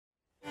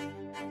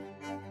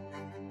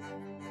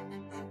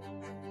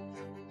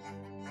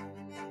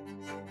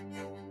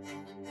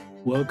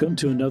Welcome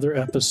to another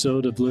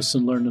episode of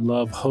Listen, Learn, and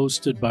Love,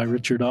 hosted by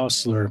Richard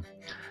Ostler.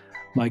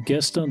 My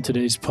guest on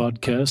today's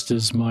podcast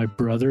is my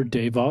brother,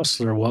 Dave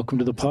Ostler. Welcome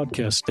to the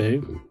podcast,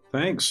 Dave.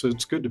 Thanks.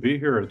 It's good to be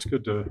here. It's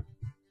good to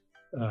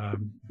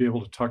be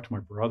able to talk to my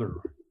brother.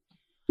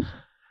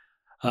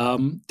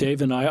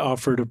 Dave and I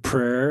offered a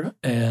prayer,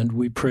 and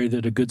we pray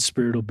that a good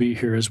spirit will be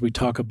here as we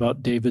talk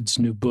about David's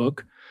new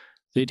book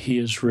that he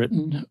has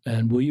written.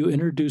 And will you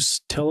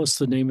tell us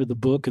the name of the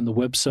book and the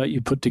website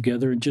you put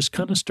together, and just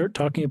kind of start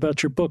talking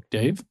about your book,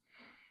 Dave?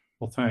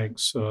 Well,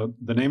 thanks.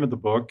 The name of the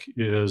book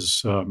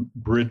is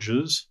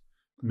Bridges,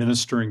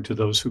 Ministering to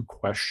Those Who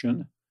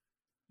Question.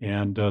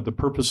 And the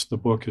purpose of the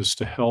book is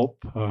to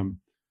help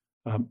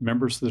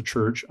members of the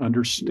church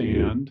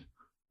understand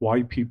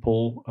why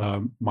people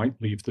might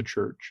leave the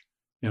church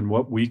and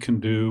what we can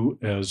do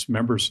as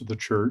members of the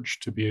church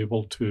to be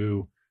able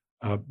to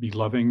be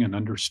loving and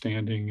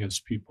understanding as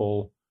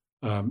people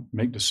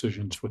make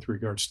decisions with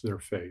regards to their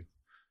faith.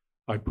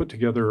 I put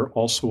together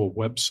also a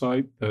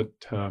website that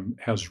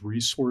has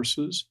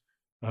resources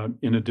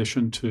in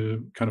addition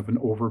to kind of an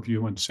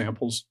overview and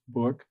samples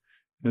book.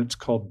 And it's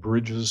called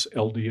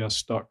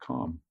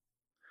bridgeslds.com.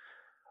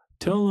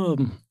 Tell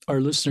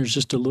our listeners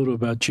just a little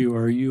about you.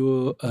 Are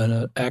you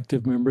an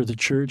active member of the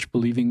church,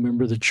 believing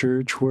member of the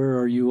church? Where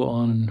are you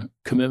on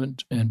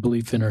commitment and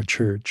belief in our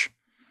church?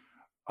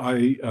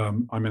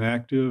 I'm an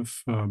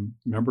active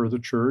member of the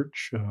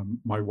church.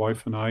 My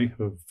wife and I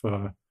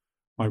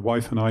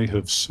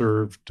have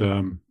served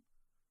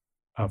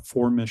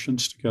 4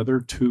 missions together,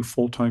 2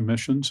 full-time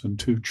missions and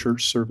 2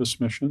 church service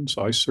missions.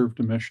 I served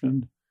a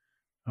mission.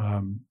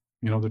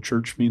 The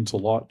church means a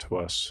lot to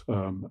us,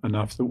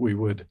 enough that we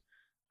would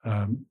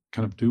kind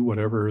of do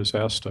whatever is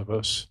asked of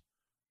us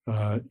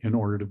in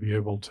order to be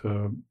able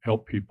to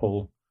help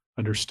people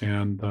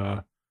understand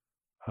the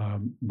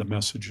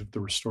message of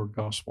the restored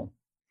gospel.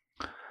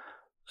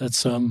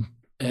 That's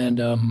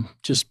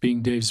just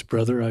being Dave's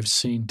brother, I've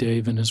seen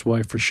Dave and his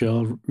wife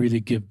Rochelle really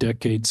give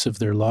decades of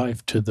their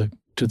life to the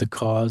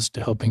cause,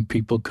 to helping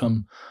people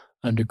come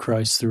unto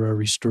Christ through our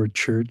restored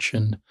church.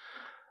 And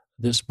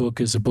this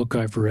book is a book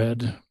I've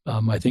read.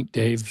 I think,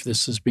 Dave,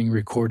 this is being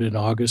recorded in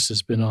August,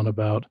 has been on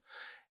about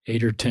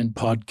 8 or 10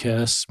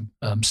 podcasts.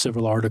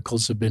 Several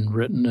articles have been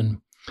written,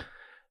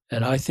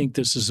 and I think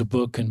this is a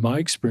book, in my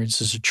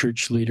experience as a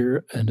church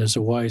leader and as a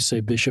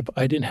YSA bishop,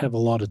 I didn't have a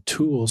lot of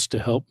tools to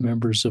help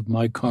members of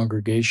my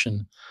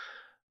congregation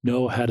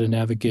know how to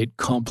navigate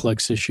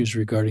complex issues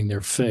regarding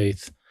their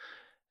faith.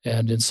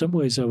 And in some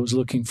ways, I was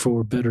looking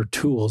for better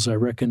tools. I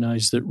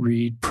recognized that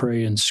read,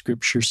 pray, and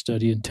scripture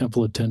study and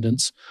temple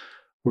attendance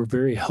were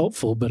very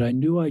helpful, but I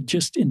knew I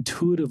just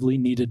intuitively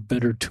needed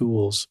better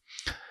tools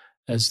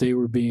as they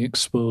were being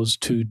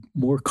exposed to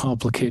more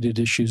complicated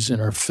issues in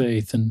our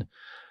faith. And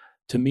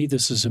to me,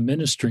 this is a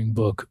ministering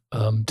book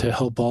to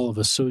help all of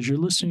us. So as you're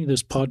listening to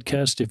this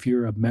podcast, if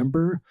you're a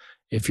member,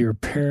 if you're a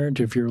parent,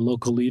 if you're a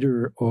local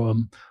leader,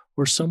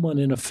 or someone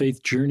in a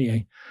faith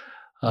journey,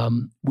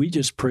 we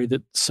just pray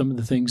that some of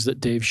the things that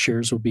Dave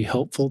shares will be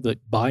helpful,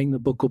 that buying the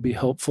book will be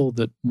helpful,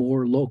 that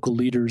more local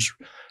leaders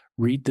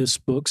read this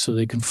book so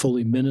they can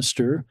fully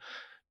minister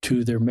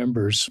to their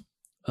members.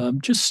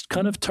 Just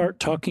kind of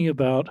talking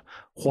about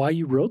why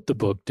you wrote the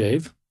book,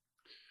 Dave.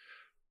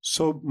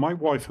 So my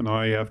wife and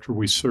I, after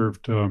we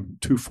served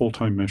 2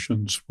 full-time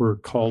missions, were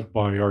called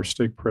by our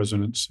stake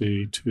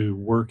presidency to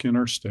work in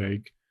our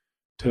stake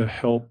to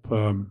help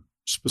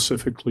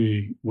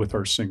specifically with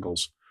our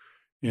singles.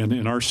 And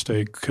in our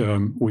stake,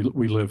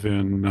 we live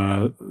in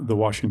the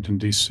Washington,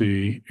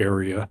 D.C.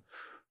 area.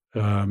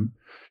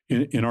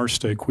 In our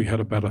stake, we had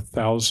about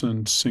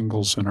 1,000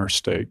 singles in our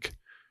stake.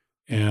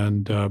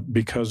 And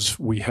because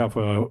we have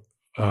a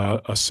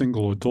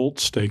single adult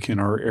stake in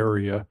our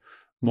area,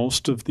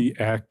 most of the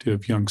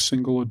active young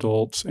single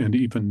adults and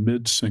even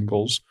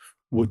mid-singles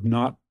would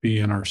not be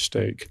in our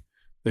stake.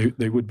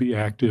 They would be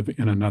active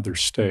in another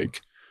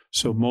stake.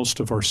 So most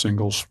of our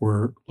singles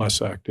were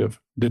less active,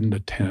 didn't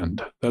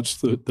attend. That's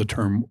the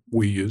term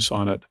we use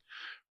on it.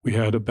 We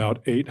had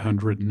about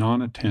 800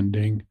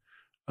 non-attending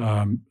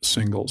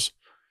singles.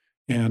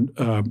 And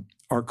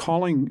our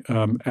calling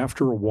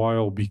after a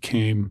while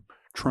became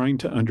trying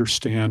to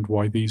understand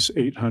why these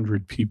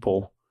 800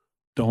 people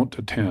don't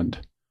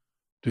attend.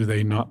 Do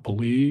they not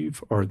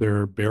believe? Are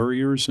there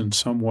barriers in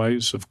some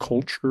ways of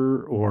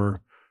culture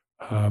or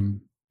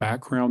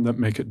background that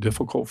make it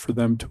difficult for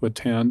them to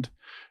attend?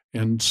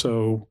 And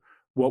so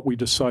what we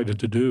decided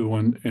to do,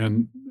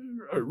 and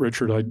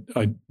Richard,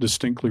 I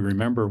distinctly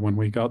remember when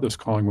we got this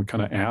calling, we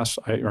kind of asked,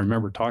 I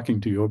remember talking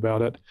to you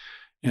about it,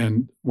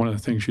 and one of the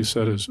things you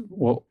said is,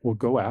 well,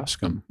 go ask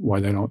them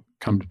why they don't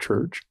come to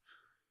church.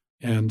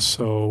 And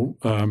so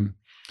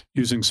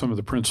using some of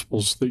the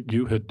principles that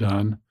you had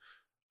done,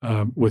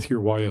 with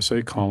your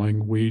YSA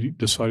calling, we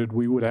decided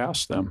we would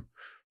ask them.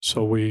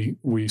 So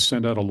we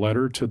sent out a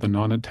letter to the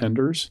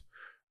non-attenders.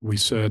 We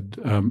said,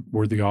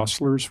 we're the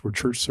Ostlers, we're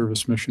church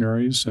service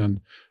missionaries,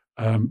 and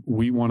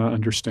we want to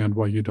understand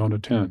why you don't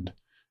attend.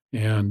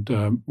 And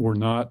we're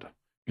not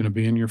going to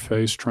be in your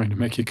face trying to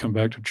make you come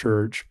back to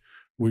church.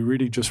 We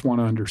really just want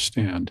to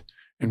understand.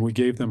 And we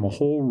gave them a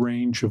whole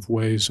range of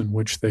ways in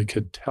which they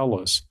could tell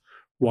us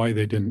why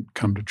they didn't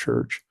come to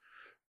church.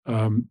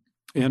 And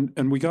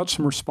we got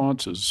some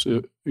responses.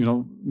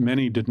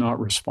 Many did not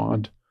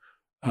respond.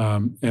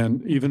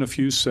 And even a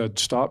few said,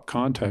 stop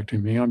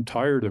contacting me. I'm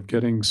tired of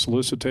getting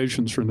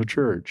solicitations from the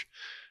church.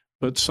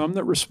 But some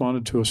that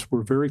responded to us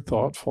were very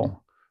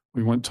thoughtful.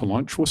 We went to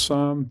lunch with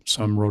some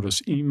wrote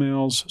us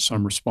emails,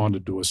 some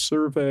responded to a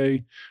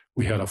survey.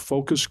 We had a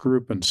focus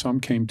group, and some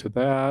came to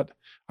that.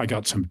 I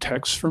got some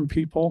texts from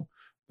people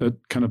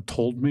that kind of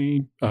told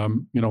me,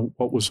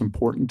 what was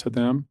important to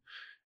them.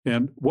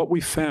 And what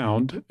we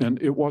found,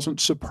 and it wasn't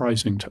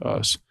surprising to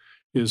us,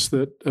 is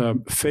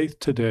that faith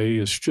today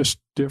is just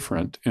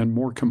different and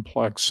more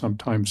complex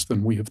sometimes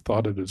than we have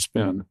thought it has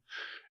been.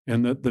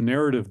 And that the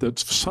narrative that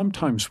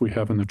sometimes we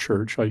have in the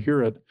church, I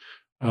hear it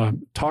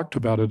talked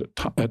about it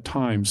at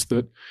times,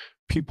 that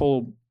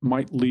people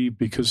might leave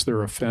because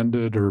they're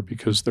offended or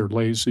because they're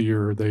lazy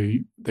or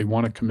they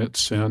want to commit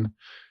sin.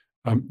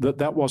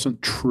 That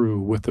wasn't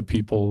true with the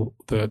people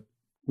that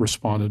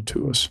responded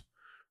to us.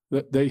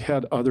 That they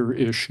had other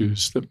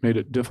issues that made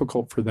it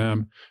difficult for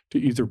them to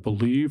either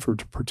believe or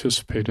to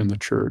participate in the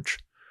church.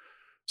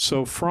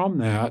 So from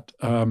that,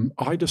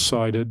 I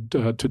decided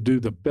to do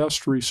the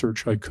best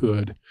research I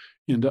could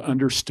into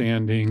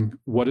understanding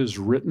what is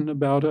written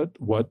about it,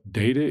 what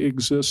data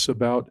exists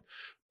about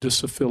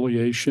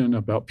disaffiliation,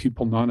 about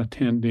people not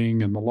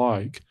attending and the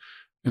like.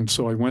 And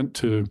so I went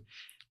to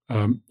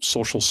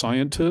social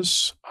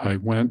scientists. I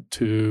went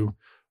to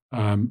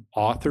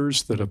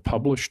authors that have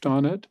published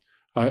on it.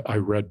 I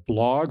read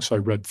blogs. I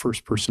read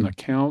first-person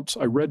accounts.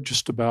 I read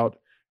just about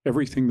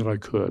everything that I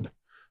could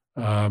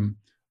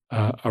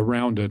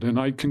around it. And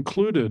I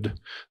concluded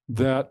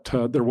that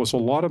there was a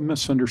lot of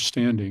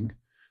misunderstanding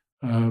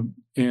and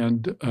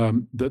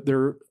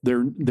that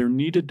there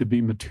needed to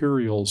be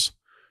materials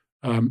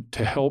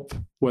to help,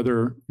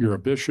 whether you're a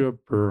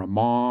bishop or a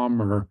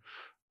mom or,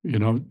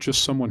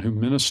 just someone who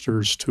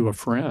ministers to a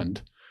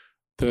friend,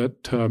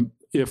 that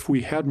if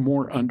we had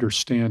more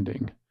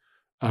understanding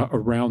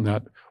around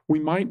that, we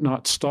might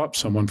not stop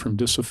someone from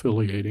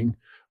disaffiliating,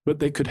 but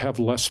they could have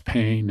less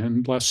pain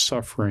and less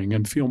suffering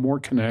and feel more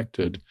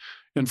connected.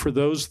 And for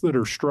those that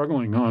are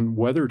struggling on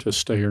whether to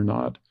stay or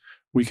not,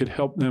 we could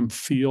help them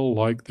feel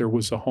like there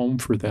was a home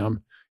for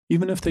them,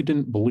 even if they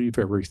didn't believe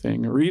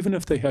everything, or even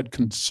if they had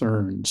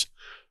concerns.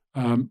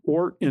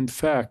 Or in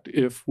fact,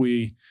 if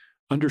we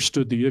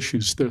understood the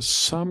issues, there's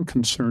some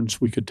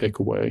concerns we could take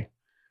away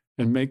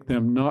and make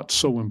them not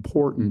so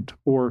important,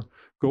 or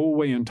go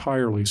away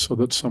entirely so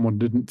that someone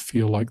didn't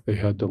feel like they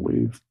had to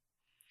leave.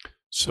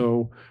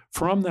 So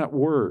from that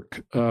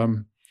work,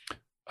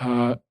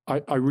 I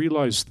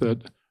realized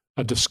that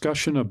a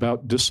discussion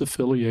about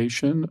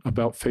disaffiliation,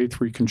 about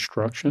faith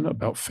reconstruction,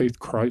 about faith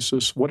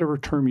crisis, whatever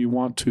term you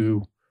want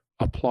to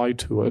apply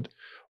to it,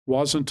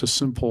 wasn't a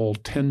simple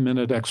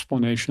 10-minute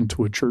explanation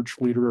to a church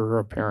leader or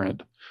a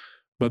parent,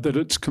 but that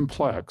it's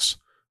complex.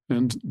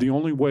 And the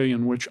only way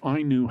in which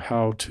I knew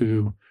how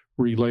to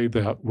relay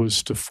that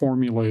was to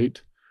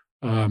formulate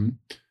a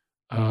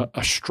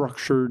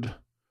structured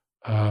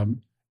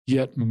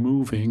yet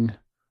moving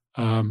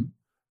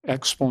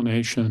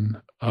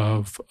explanation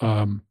of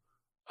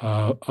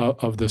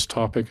this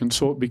topic. And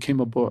so it became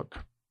a book.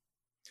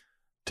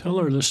 Tell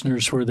our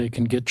listeners where they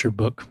can get your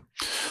book.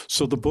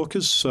 So the book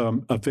is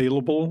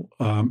available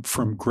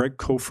from Greg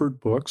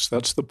Koford Books.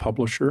 That's the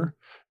publisher.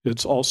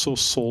 It's also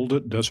sold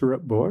at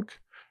Deseret Book,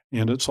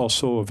 and it's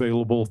also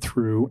available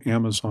through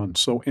Amazon.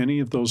 So any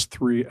of those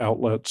three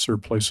outlets are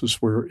places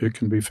where it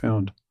can be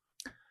found.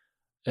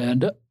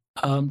 And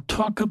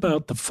talk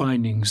about the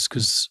findings,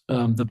 because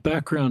the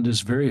background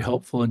is very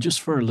helpful. And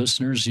just for our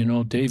listeners,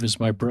 Dave is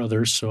my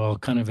brother, so I'll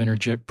kind of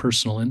interject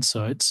personal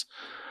insights.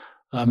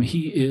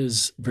 He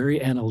is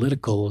very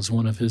analytical as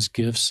one of his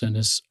gifts,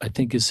 and I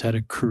think has had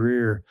a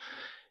career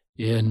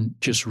in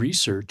just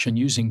research and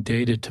using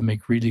data to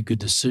make really good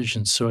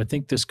decisions. So I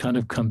think this kind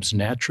of comes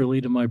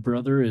naturally to my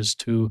brother, is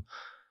to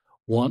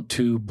want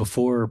to,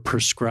 before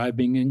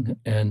prescribing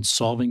and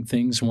solving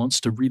things,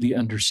 wants to really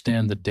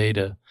understand the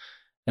data.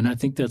 And I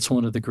think that's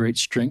one of the great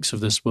strengths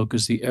of this book,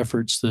 is the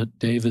efforts that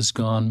Dave has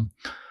gone,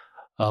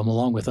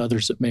 along with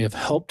others that may have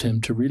helped him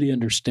to really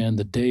understand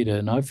the data.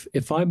 And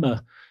if I'm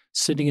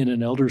sitting in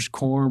an elders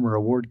quorum or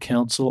a ward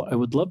council, I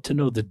would love to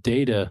know the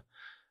data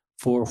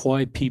for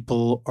why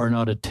people are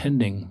not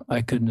attending.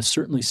 I can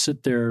certainly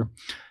sit there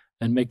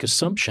and make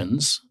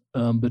assumptions,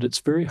 but it's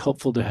very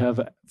helpful to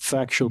have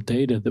factual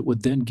data that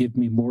would then give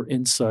me more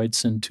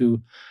insights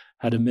into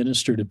how to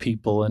minister to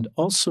people. And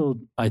also,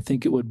 I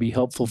think it would be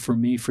helpful for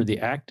me, for the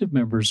active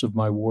members of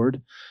my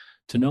ward,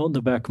 to know in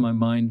the back of my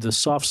mind the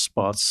soft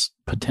spots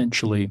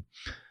potentially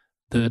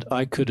that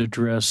I could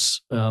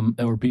address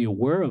or be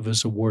aware of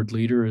as a ward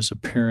leader, as a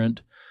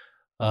parent,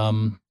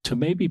 to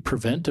maybe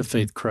prevent a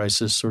faith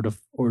crisis, or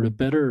to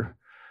better,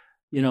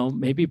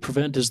 maybe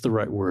prevent is the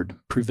right word,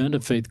 prevent a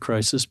faith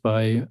crisis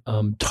by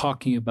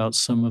talking about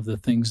some of the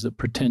things that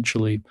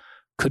potentially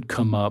could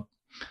come up.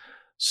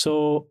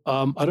 So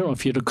I don't know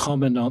if you had a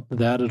comment on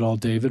that at all,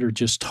 David, or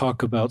just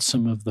talk about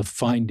some of the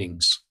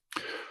findings.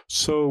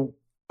 So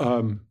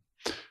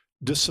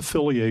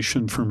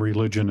disaffiliation from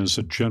religion is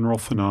a general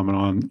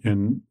phenomenon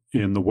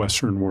in the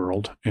Western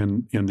world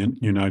and in the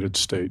United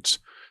States.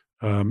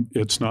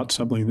 It's not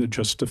something that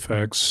just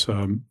affects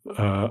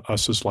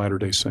us as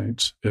Latter-day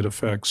Saints. It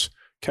affects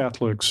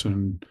Catholics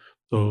and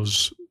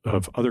those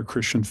of other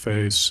Christian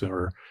faiths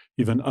or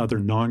even other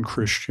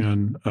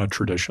non-Christian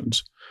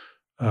traditions.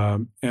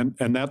 And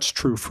that's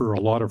true for a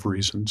lot of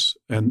reasons,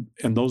 and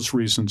those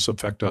reasons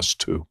affect us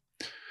too.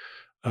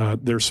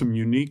 There's some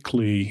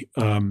uniquely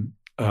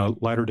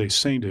Latter-day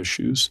Saint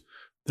issues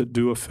that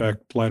do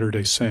affect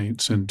Latter-day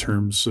Saints in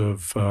terms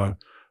of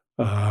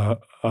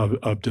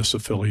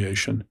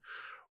disaffiliation.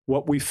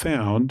 What we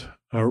found,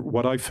 or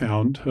what I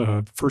found,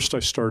 first I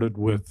started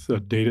with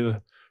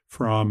data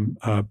from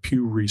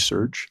Pew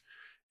Research,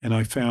 and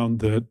I found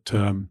that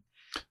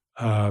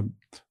the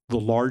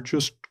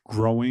largest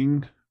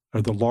growing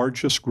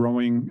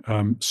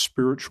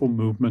spiritual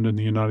movement in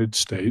the United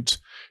States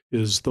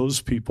is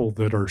those people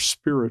that are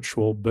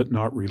spiritual but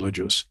not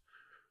religious.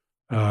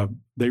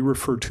 They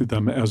refer to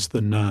them as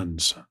the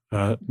nones,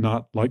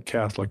 not like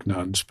Catholic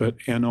nuns, but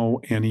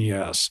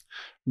N-O-N-E-S,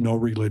 no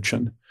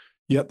religion.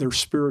 Yet they're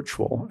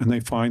spiritual, and they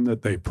find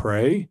that they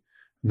pray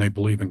and they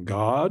believe in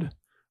God,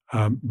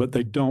 but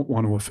they don't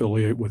want to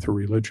affiliate with a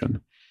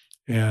religion.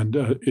 And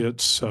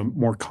it's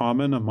more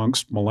common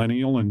amongst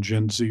millennial and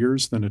Gen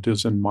Zers than it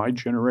is in my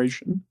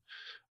generation.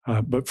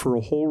 But for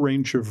a whole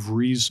range of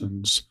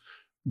reasons,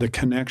 the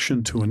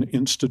connection to an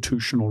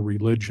institutional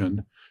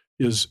religion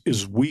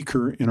is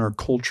weaker in our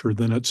culture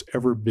than it's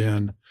ever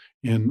been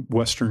in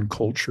Western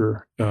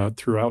culture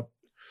throughout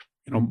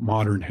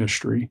modern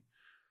history.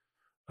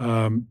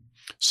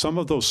 Some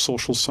of those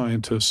social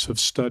scientists have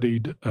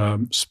studied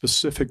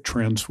specific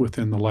trends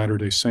within the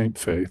Latter-day Saint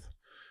faith.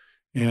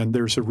 And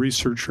there's a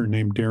researcher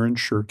named Darren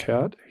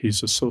Shurkat.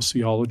 He's a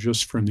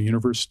sociologist from the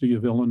University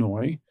of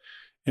Illinois.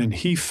 And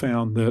he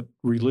found that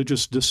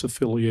religious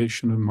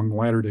disaffiliation among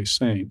Latter-day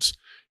Saints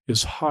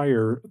is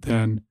higher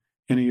than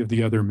any of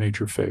the other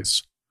major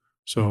faiths.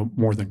 So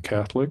more than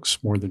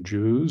Catholics, more than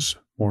Jews,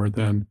 more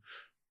than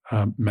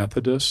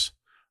Methodists.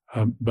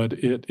 But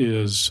it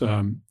is,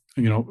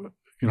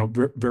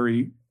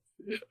 very,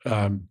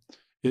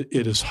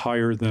 it is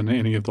higher than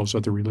any of those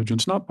other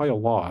religions, not by a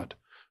lot.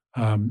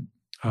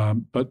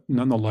 But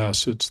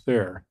nonetheless, it's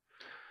there.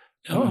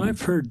 Now,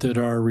 I've heard that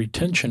our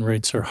retention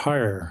rates are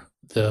higher.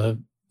 The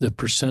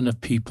percent of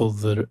people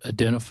that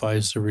identify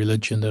as a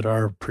religion, that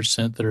our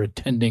percent that are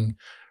attending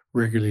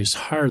regularly is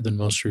higher than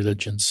most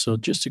religions. So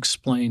just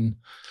explain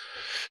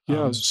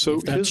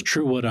if that's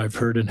true, what I've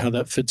heard, and how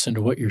that fits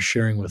into what you're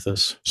sharing with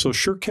us. So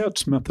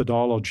Shurkat's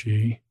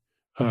methodology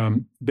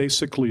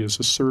basically is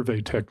a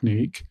survey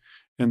technique.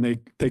 And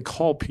they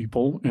call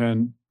people,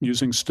 and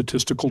using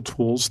statistical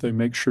tools, they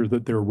make sure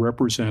that they're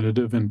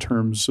representative in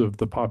terms of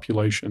the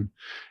population.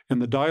 And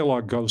the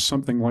dialogue goes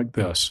something like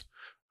this.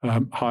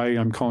 Hi,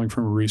 I'm calling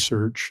from a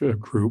research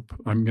group.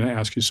 I'm going to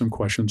ask you some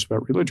questions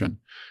about religion.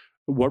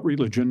 What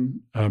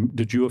religion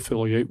did you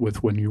affiliate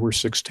with when you were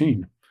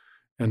 16?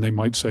 And they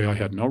might say, I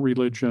had no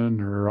religion,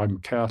 or I'm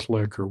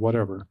Catholic, or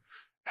whatever.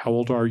 How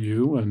old are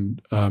you?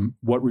 And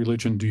what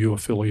religion do you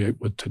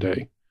affiliate with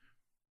today?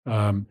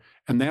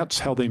 And that's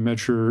how they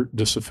measure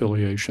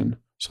disaffiliation.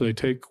 So they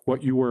take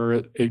what you were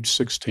at age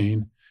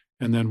 16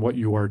 and then what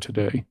you are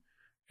today.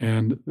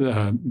 And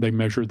they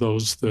measure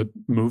those that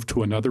move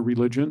to another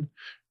religion,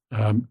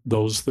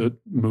 those that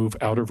move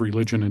out of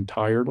religion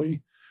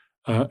entirely,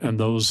 and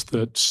those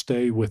that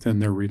stay within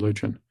their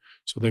religion.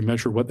 So they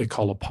measure what they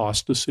call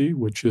apostasy,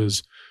 which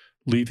is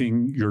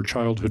leaving your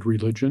childhood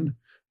religion.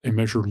 They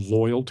measure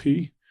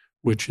loyalty,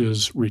 which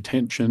is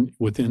retention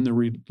within the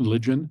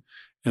religion.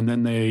 And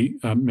then they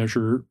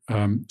measure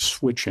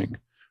switching,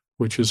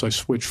 which is I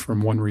switch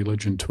from one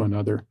religion to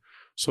another.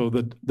 So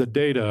the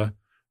data,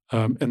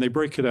 and they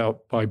break it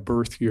out by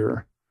birth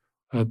year.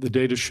 The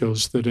data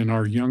shows that in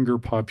our younger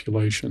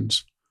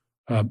populations,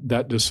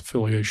 that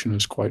disaffiliation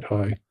is quite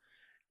high.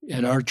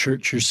 In our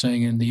church, you're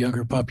saying in the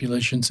younger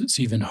populations, it's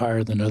even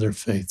higher than other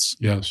faiths.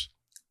 Yes.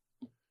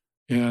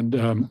 And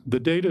the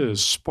data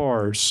is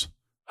sparse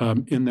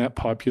in that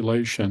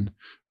population.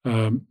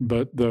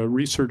 But the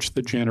research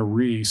that Jana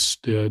Reese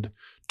did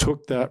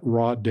took that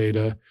raw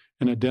data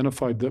and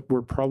identified that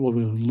we're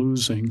probably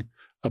losing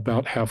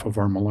about half of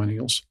our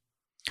millennials.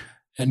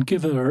 And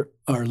give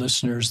our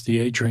listeners the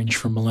age range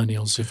for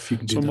millennials, if you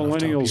can do that. So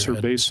millennials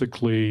are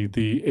basically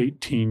the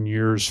 18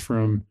 years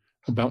from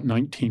about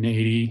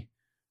 1980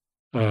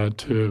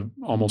 to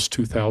almost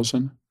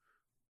 2000.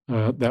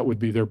 That would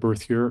be their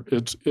birth year.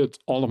 It's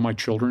all of my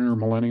children are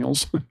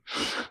millennials.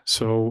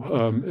 So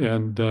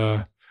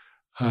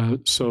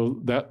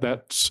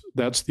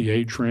that's the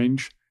age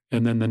range.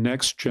 And then the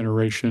next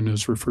generation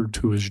is referred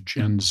to as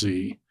Gen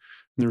Z.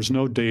 There's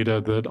no data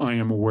that I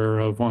am aware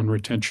of on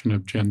retention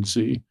of Gen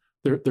Z.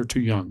 They're too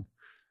young.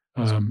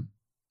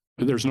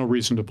 There's no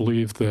reason to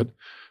believe that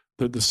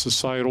that the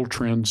societal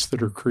trends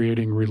that are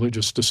creating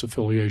religious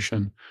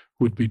disaffiliation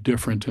would be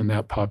different in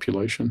that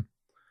population.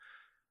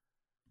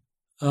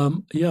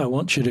 I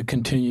want you to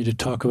continue to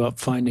talk about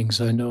findings.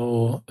 I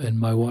know, and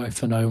my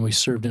wife and I, when we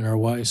served in our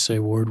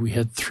YSA ward, we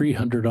had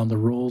 300 on the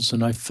rolls,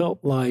 and I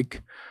felt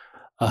like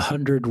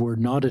 100 were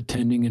not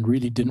attending and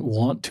really didn't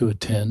want to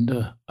attend.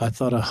 I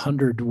thought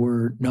 100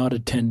 were not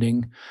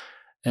attending,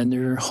 and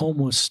their home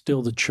was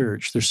still the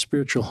church. Their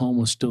spiritual home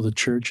was still the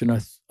church, and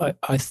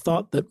I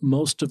thought that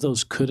most of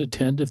those could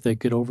attend if they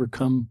could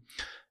overcome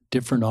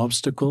different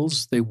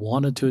obstacles. They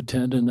wanted to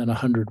attend, and then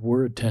 100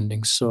 were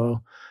attending.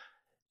 So,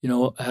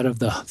 out of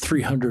the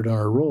 300 on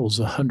our rolls,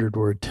 100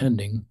 were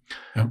attending.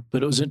 Yeah.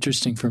 But it was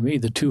interesting for me,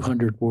 the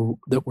 200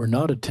 that were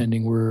not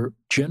attending were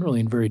generally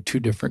in very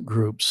two different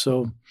groups.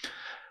 So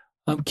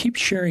keep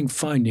sharing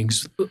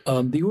findings.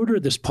 The order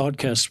of this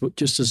podcast,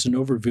 just as an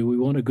overview, we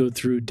want to go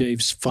through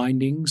Dave's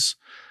findings.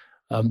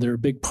 They're a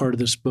big part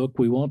of this book.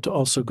 We want to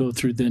also go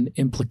through then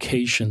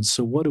implications.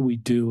 So what do we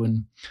do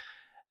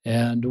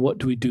and what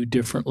do we do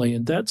differently?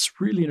 And that's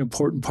really an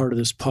important part of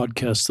this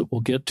podcast that we'll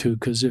get to,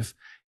 because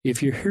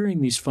if you're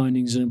hearing these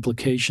findings and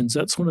implications,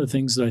 that's one of the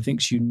things that I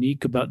think is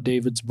unique about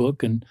David's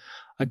book, and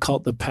I call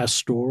it the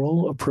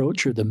pastoral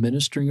approach or the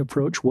ministering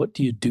approach. What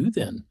do you do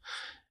then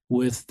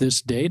with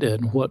this data?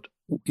 And what,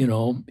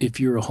 if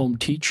you're a home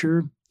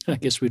teacher, I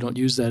guess we don't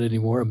use that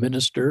anymore, a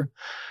minister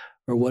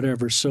or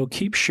whatever. So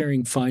keep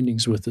sharing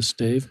findings with us,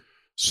 Dave.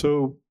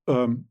 So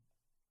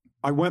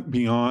I went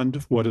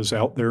beyond what is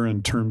out there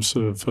in terms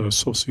of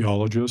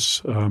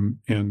sociologists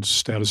and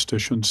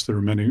statisticians that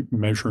are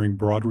measuring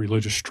broad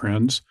religious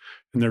trends.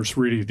 And there's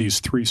really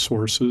these three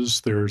sources.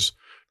 There's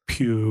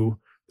Pew,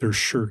 there's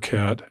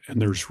Schurkat,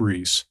 and there's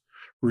Rees.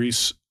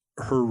 Rees,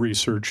 her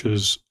research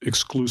is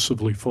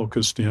exclusively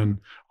focused on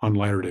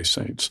Latter-day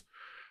Saints.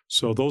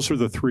 So those are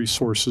the three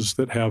sources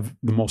that have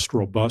the most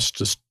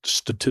robust,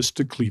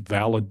 statistically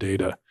valid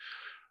data.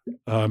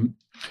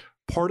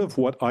 Part of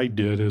what I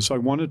did is I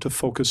wanted to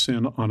focus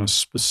in on a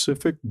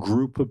specific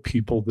group of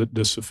people that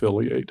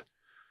disaffiliate.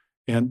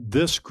 And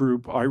this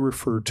group I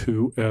refer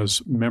to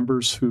as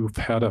members who've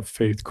had a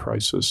faith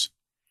crisis.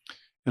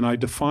 And I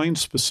define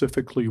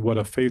specifically what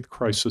a faith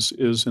crisis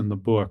is in the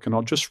book. And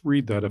I'll just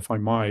read that if I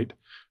might,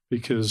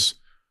 because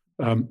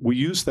we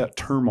use that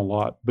term a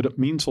lot, but it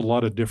means a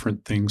lot of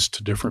different things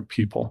to different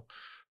people.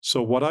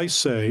 So what I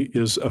say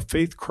is a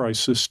faith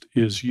crisis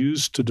is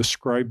used to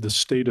describe the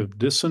state of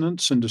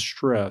dissonance and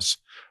distress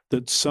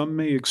that some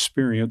may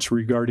experience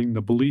regarding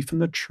the belief in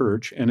the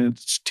church and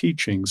its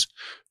teachings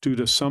due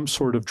to some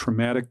sort of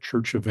traumatic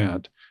church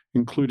event,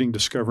 including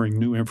discovering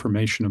new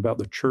information about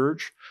the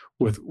church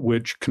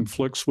which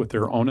conflicts with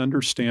their own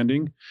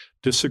understanding,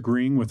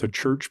 disagreeing with a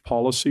church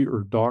policy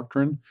or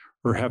doctrine,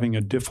 or having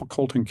a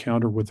difficult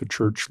encounter with a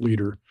church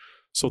leader.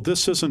 So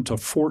this isn't a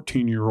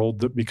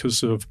 14-year-old that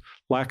because of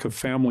lack of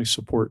family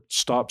support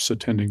stops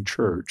attending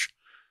church.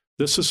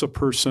 This is a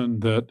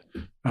person that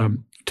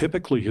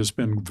typically has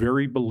been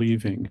very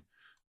believing,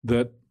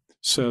 that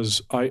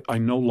says, I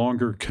no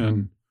longer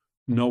can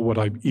know what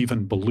I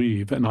even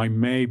believe, and I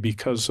may,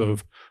 because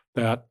of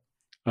that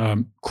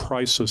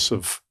crisis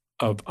of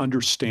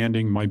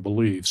understanding my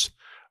beliefs,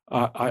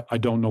 I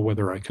don't know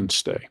whether I can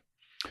stay.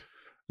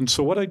 And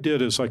so what I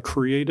did is I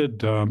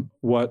created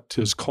what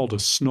is called a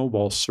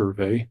snowball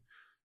survey.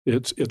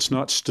 It's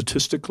not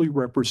statistically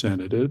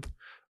representative,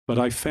 but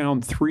I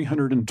found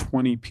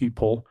 320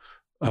 people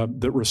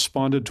that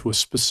responded to a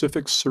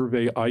specific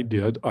survey I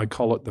did. I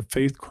call it the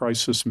Faith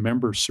Crisis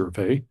Member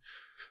Survey,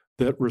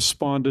 that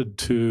responded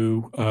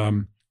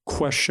to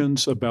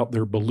questions about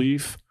their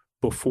belief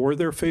before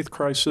their faith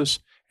crisis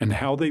and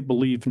how they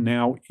believe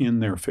now in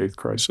their faith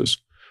crisis.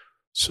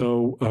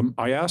 So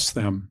I asked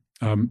them,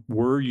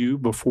 were you,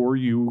 before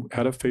you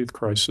had a faith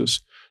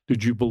crisis,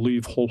 did you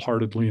believe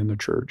wholeheartedly in the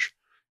church?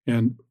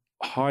 And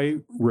high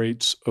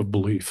rates of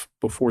belief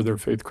before their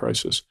faith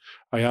crisis.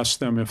 I asked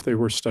them if they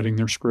were studying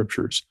their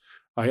scriptures.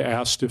 I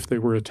asked if they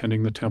were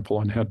attending the temple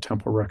and had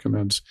temple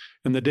recommends.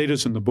 And the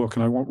data's in the book,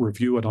 and I won't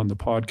review it on the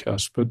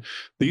podcast, but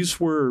these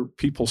were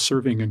people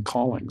serving in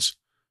callings,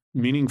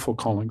 meaningful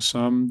callings,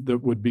 some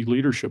that would be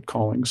leadership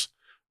callings.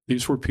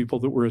 These were people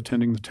that were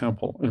attending the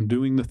temple and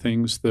doing the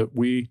things that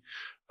we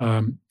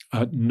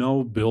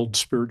know build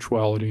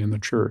spirituality in the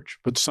church.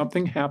 But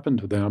something happened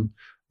to them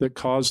that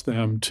caused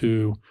them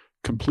to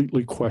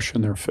completely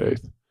question their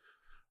faith.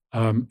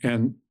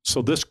 And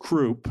so this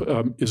group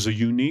is a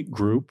unique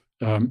group.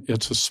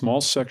 It's a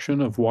small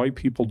section of why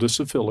people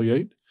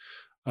disaffiliate,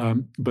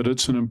 but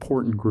it's an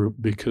important group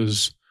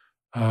because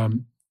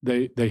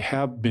they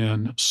have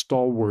been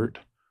stalwart,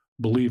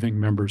 believing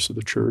members of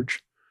the church.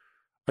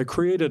 I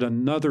created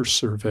another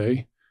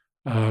survey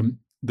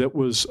that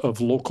was of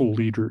local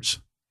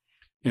leaders.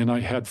 And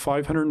I had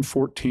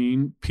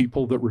 514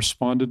 people that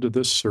responded to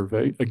this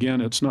survey.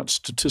 Again, it's not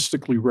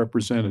statistically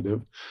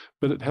representative,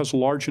 but it has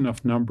large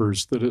enough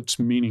numbers that it's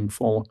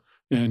meaningful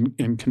and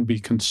can be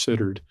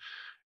considered.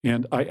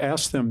 And I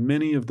asked them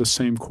many of the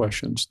same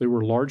questions. They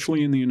were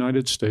largely in the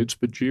United States,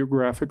 but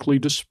geographically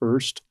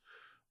dispersed: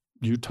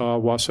 Utah,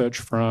 Wasatch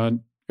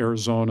Front,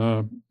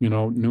 Arizona,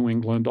 New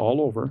England, all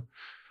over,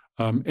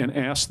 and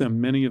asked them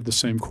many of the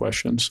same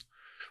questions.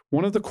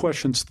 One of the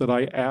questions that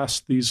I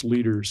asked these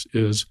leaders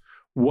is,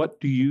 what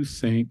do you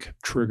think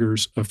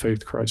triggers a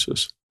faith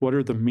crisis? What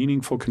are the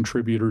meaningful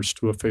contributors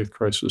to a faith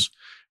crisis?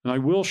 And I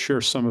will share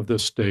some of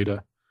this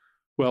data.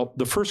 Well,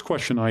 the first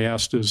question I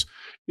asked is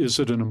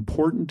it an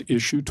important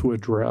issue to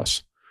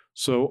address?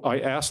 So I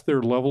asked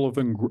their level of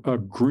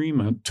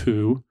agreement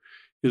to,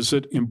 is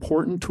it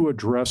important to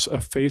address a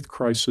faith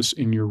crisis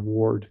in your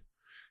ward?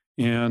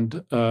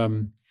 And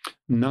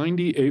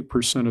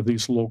 98% of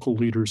these local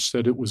leaders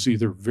said it was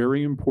either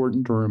very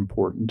important or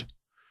important.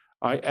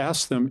 I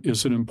asked them,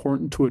 is it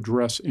important to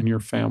address in your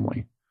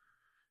family?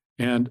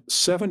 And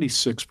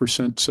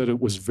 76% said it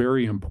was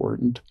very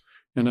important,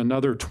 and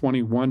another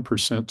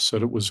 21%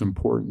 said it was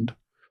important.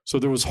 So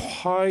there was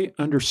high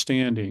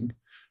understanding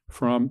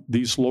from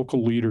these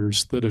local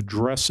leaders that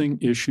addressing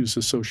issues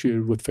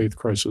associated with faith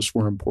crisis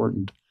were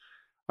important.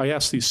 I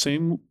asked these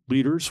same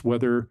leaders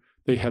whether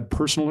they had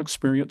personal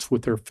experience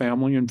with their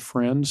family and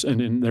friends and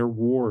in their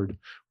ward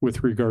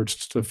with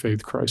regards to the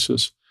faith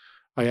crisis.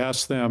 I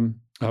asked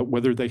them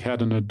whether they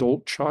had an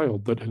adult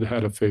child that had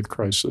had a faith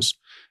crisis.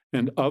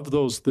 And of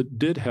those that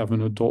did have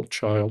an adult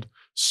child,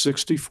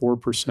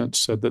 64%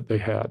 said that they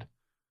had.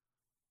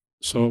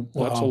 So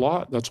that's a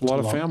lot. That's a lot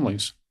of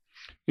families.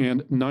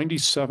 And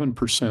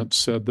 97%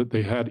 said that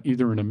they had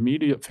either an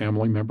immediate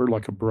family member,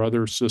 like a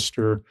brother,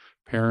 sister,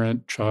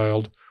 parent,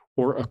 child,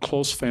 or a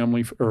close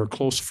family or a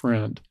close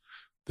friend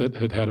that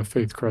had had a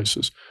faith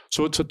crisis.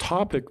 So it's a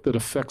topic that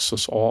affects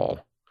us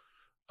all.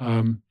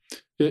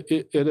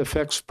 It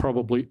affects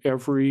probably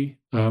every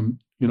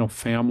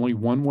family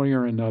one way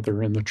or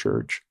another in the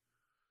church.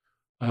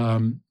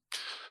 That's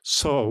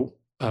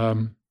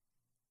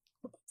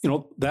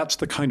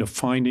the kind of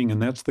finding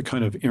and that's the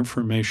kind of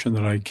information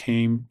that I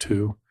came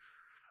to.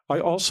 I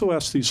also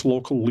asked these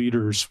local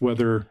leaders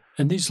whether...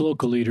 And these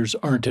local leaders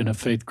aren't in a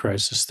faith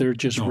crisis. They're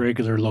just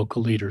regular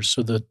local leaders.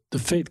 So the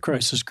faith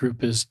crisis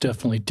group is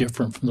definitely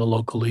different from the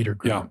local leader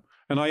group. Yeah.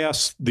 And I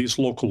asked these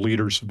local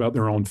leaders about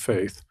their own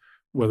faith,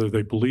 whether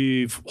they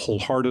believe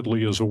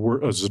wholeheartedly is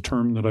a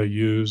term that I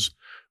use,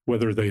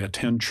 whether they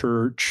attend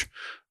church,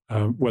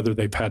 whether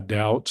they've had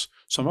doubts.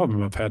 Some of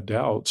them have had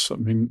doubts. I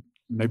mean,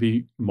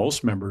 maybe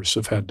most members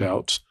have had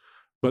doubts,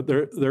 but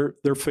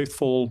they're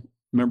faithful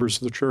members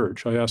of the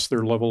church. I asked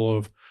their level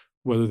of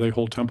whether they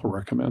hold temple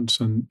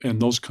recommends and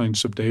those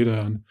kinds of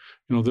data. And,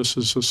 this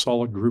is a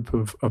solid group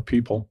of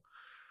people.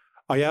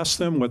 I asked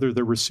them whether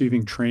they're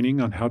receiving training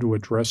on how to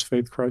address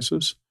faith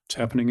crisis. It's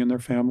happening in their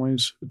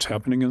families. It's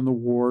happening in the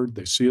ward.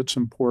 They see it's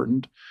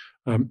important.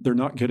 They're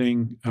not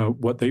getting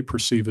what they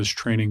perceive as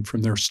training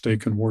from their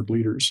stake and ward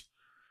leaders.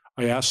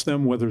 I asked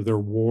them whether their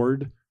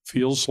ward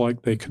feels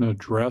like they can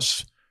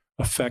address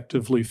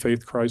effectively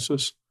faith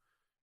crisis.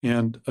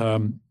 And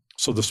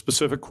so the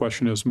specific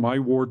question is, my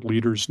ward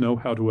leaders know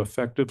how to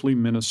effectively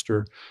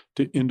minister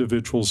to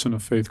individuals in a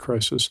faith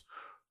crisis.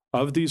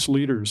 Of these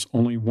leaders,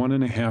 only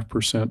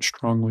 1.5%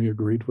 strongly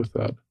agreed with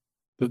that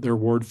their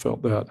ward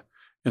felt that.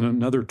 And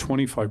another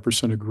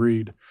 25%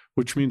 agreed,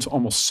 which means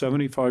almost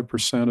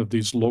 75% of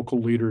these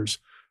local leaders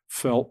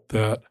felt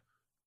that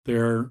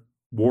their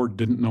ward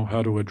didn't know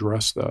how to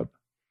address that.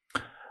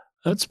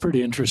 That's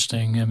pretty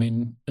interesting. I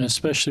mean,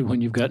 especially when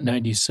you've got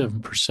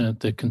 97%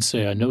 that can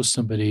say, I know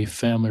somebody,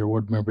 family or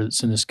ward member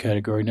that's in this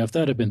category. Now, if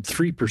that had been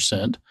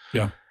 3%,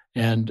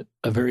 and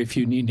a very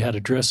few need how to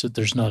address it,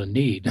 there's not a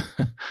need.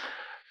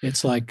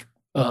 It's like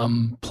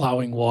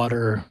plowing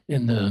water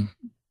in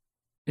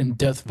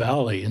Death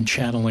Valley and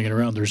channeling it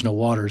around. There's no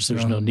waters,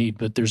 there's no need,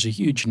 but there's a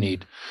huge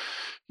need.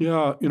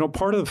 Yeah,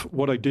 part of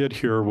what I did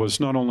here was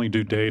not only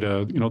do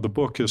data, the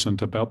book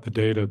isn't about the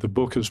data. The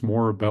book is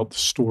more about the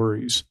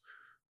stories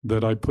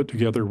that I put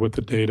together with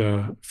the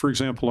data. For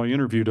example, I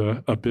interviewed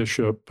a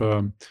bishop,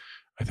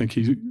 I think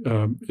he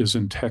is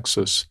in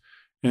Texas,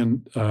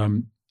 and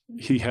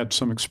he had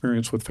some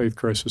experience with faith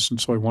crisis,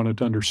 and so I wanted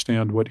to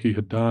understand what he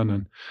had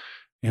done.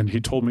 And he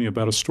told me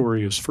about a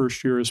story his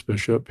first year as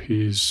bishop.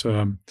 He's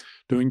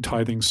doing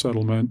tithing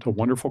settlement. A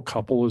wonderful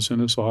couple is in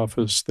his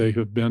office. They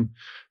have been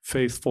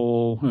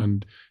faithful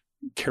and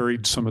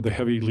carried some of the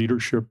heavy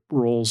leadership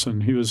roles,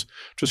 and he was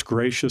just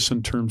gracious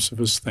in terms of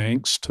his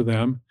thanks to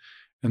them.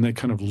 And they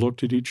kind of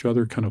looked at each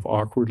other kind of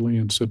awkwardly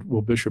and said,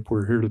 well, Bishop,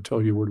 we're here to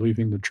tell you we're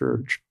leaving the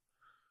church.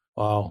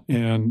 Wow.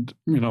 And,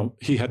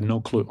 he had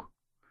no clue.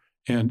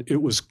 And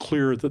it was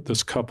clear that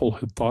this couple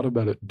had thought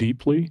about it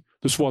deeply.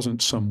 This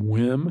wasn't some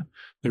whim.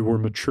 They were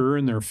mature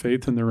in their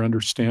faith and their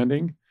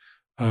understanding.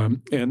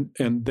 And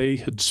they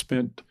had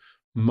spent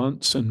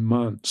months and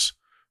months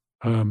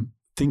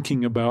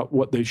thinking about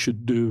what they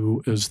should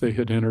do as they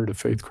had entered a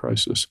faith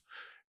crisis.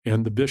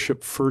 And the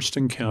bishop first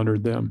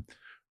encountered them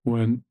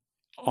on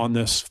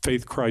this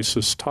faith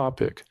crisis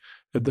topic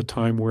at the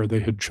time where they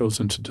had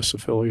chosen to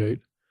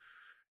disaffiliate.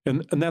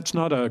 And that's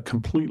not a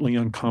completely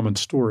uncommon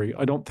story.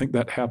 I don't think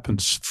that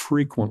happens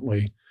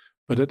frequently,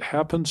 but it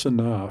happens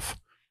enough.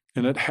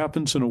 And it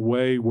happens in a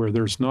way where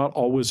there's not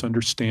always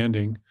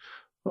understanding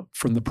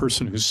from the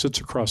person who sits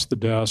across the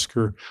desk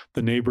or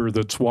the neighbor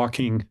that's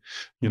walking,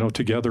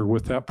 together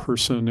with that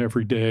person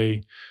every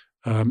day,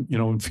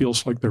 and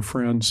feels like they're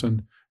friends,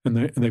 and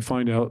they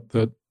find out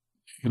that,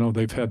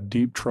 they've had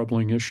deep,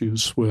 troubling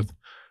issues with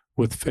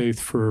faith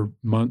for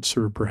months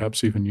or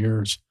perhaps even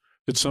years.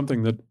 It's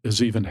something that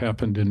has even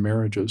happened in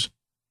marriages.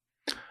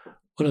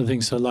 One of the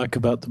things I like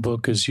about the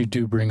book is you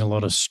do bring a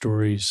lot of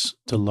stories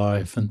to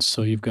life. And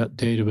so you've got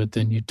data, but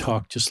then you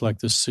talk just like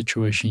this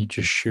situation you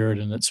just shared.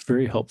 And it's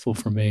very helpful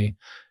for me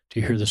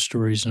to hear the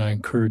stories. And I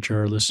encourage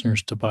our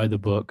listeners to buy the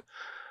book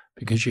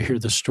because you hear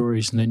the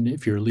stories. And then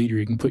if you're a leader,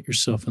 you can put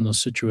yourself in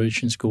those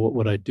situations, go, what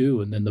would I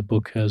do? And then the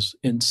book has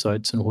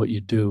insights in what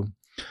you do.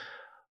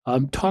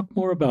 Talk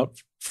more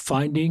about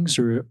findings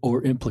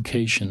or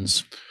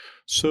implications.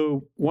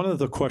 So one of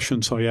the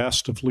questions I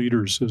asked of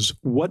leaders is,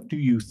 what do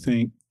you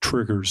think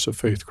triggers a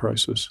faith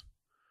crisis?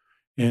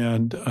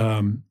 And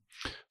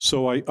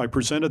so I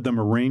presented them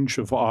a range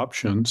of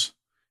options,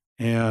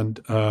 and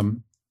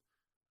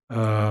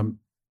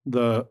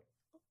the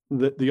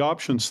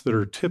options that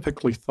are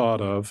typically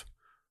thought of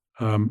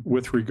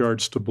with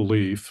regards to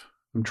belief.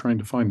 I'm trying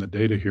to find the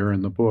data here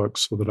in the book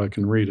so that I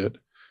can read it.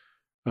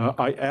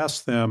 I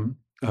asked them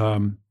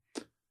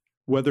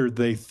whether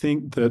they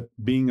think that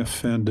being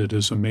offended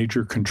is a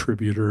major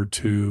contributor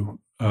to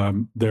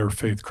their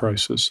faith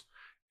crisis.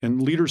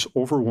 And leaders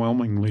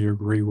overwhelmingly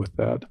agree with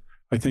that.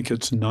 I think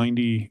it's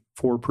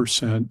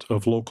 94%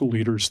 of local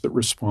leaders that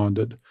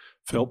responded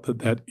felt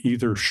that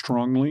either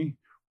strongly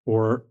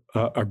or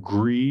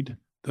agreed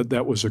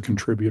that was a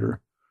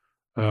contributor.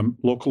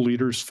 Local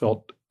leaders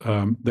felt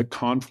that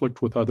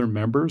conflict with other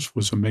members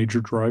was a major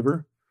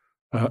driver.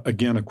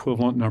 Again,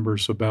 equivalent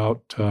numbers,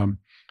 about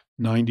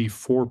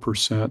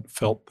 94%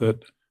 felt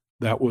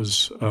that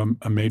was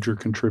a major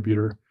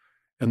contributor.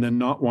 And then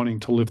not wanting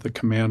to live the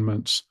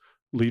commandments,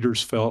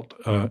 leaders felt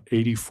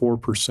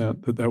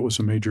 84% that was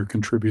a major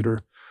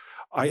contributor.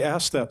 I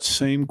asked that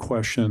same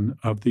question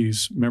of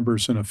these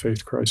members in a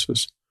faith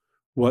crisis,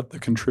 what the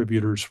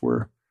contributors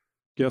were.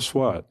 Guess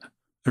what?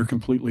 They're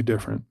completely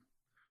different.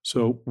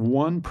 So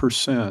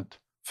 1%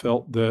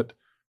 felt that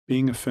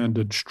being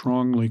offended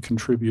strongly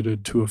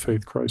contributed to a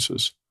faith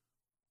crisis.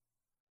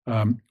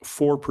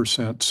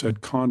 4%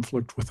 said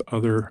conflict with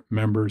other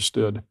members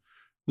did.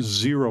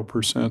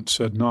 0%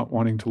 said not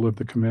wanting to live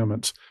the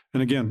commandments.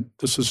 And again,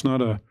 this is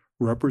not a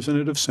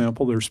representative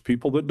sample. There's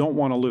people that don't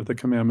want to live the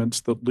commandments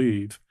that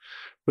leave.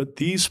 But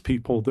these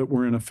people that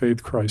were in a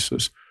faith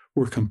crisis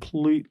were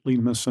completely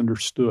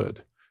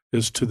misunderstood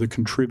as to the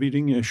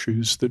contributing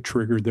issues that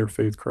triggered their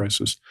faith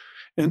crisis.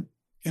 And,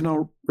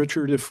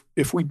 Richard,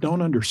 if we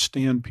don't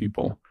understand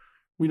people,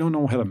 we don't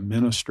know how to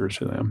minister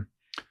to them.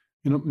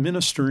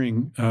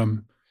 Ministering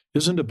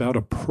isn't about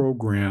a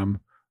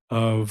program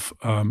of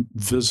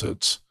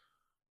visits.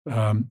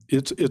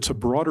 It's a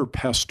broader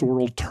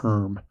pastoral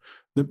term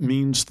that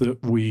means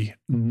that we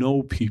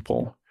know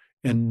people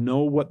and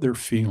know what they're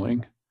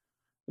feeling,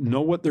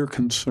 know what their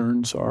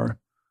concerns are,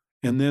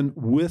 and then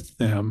with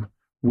them,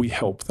 we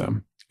help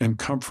them and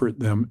comfort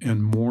them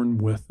and mourn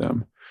with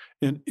them.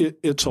 And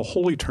it's a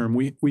holy term.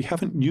 We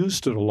haven't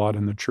used it a lot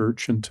in the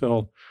church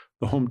until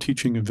the home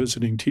teaching and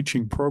visiting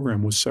teaching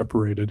program was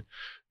separated.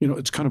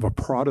 It's kind of a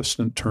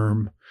Protestant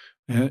term,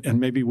 and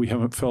maybe we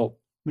haven't felt,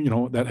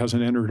 that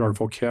hasn't entered our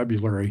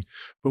vocabulary.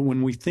 But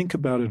when we think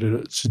about it at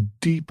its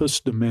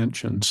deepest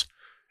dimensions,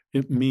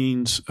 it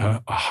means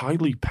a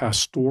highly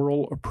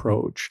pastoral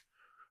approach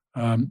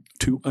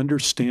to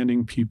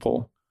understanding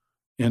people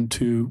and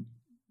to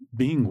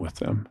being with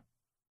them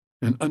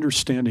and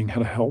understanding how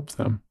to help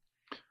them.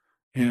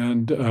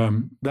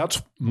 And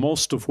that's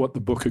most of what the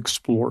book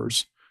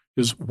explores,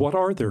 is what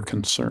are their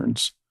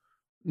concerns?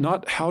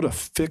 Not how to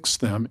fix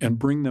them and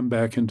bring them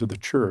back into the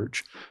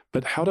church,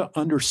 but how to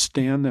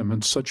understand them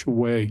in such a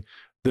way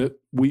that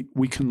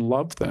we can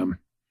love them.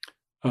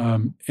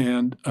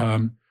 And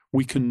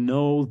we can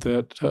know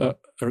that,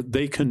 or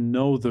they can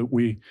know that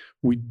we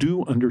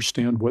do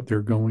understand what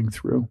they're going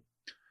through.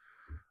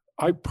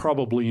 I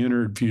probably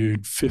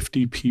interviewed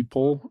 50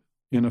 people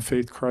in a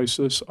faith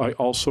crisis. I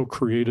also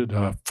created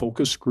a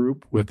focus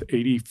group with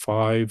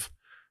 85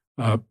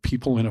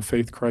 people in a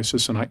faith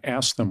crisis, and I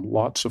asked them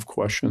lots of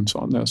questions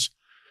on this.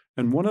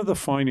 And one of the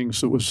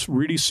findings that was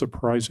really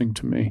surprising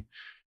to me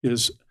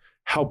is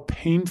how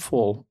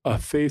painful a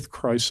faith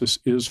crisis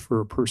is for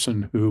a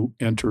person who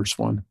enters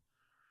one.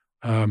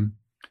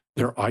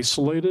 They're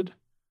isolated,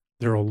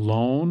 they're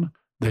alone,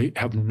 they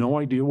have no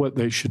idea what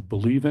they should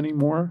believe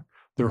anymore.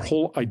 Their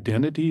whole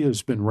identity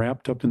has been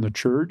wrapped up in the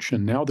church,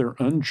 and now they're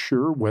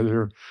unsure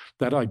whether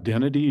that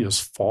identity is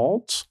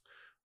false.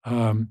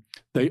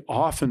 They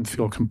often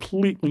feel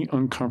completely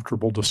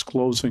uncomfortable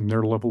disclosing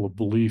their level of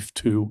belief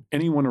to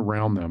anyone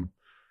around them.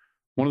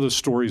 One of the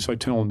stories I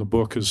tell in the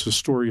book is a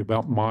story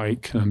about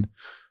Mike. And,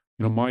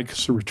 Mike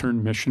is a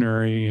returned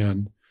missionary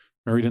and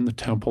married in the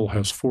temple,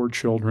 has 4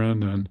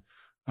 children, and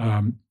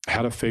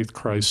had a faith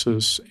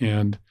crisis.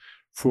 And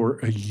for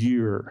a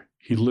year,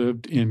 he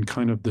lived in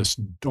kind of this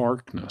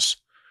darkness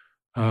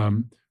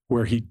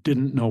where he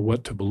didn't know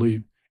what to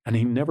believe. And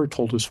he never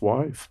told his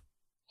wife.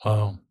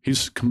 Wow.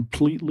 He's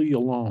completely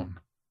alone.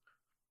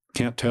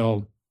 Can't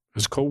tell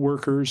his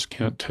coworkers,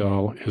 can't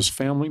tell his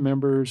family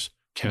members,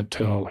 can't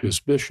tell his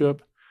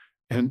bishop.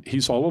 And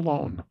he's all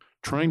alone,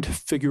 trying to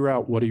figure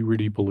out what he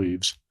really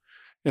believes.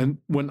 And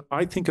when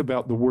I think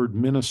about the word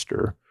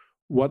minister,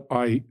 what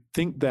I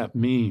think that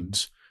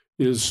means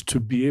is to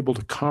be able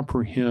to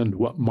comprehend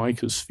what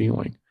Mike is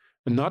feeling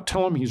and not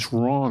tell him he's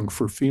wrong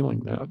for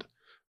feeling that,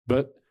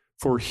 but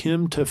for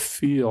him to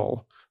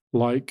feel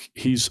like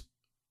he's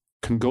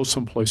can go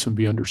someplace and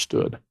be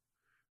understood,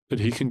 that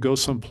he can go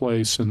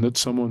someplace and that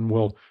someone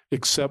will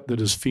accept that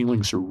his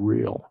feelings are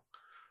real.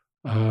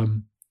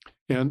 And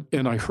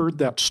I heard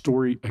that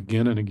story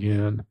again and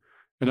again.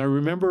 And I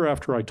remember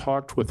after I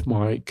talked with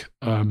Mike,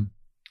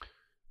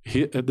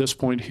 at this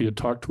point he had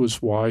talked to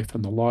his wife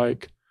and the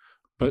like,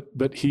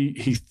 but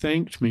he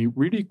thanked me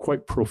really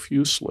quite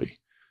profusely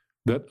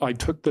that I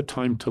took the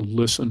time to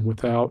listen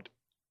without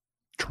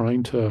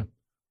trying to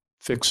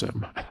fix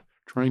him,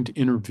 trying to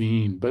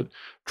intervene, but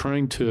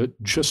trying to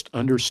just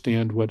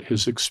understand what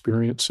his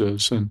experience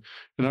is. And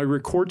I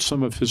record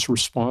some of his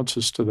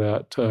responses to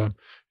that.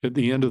 At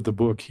the end of the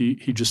book, he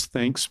just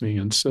thanks me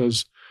and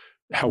says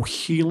how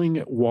healing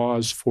it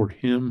was for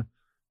him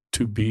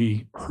to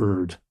be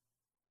heard.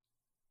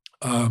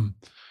 And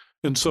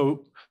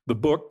so the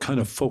book kind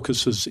of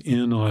focuses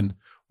in on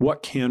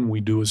what can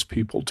we do as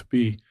people to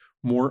be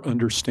more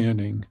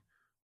understanding,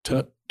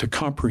 to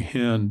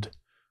comprehend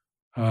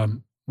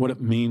what it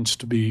means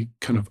to be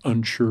kind of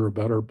unsure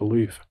about our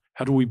belief.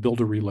 How do we build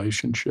a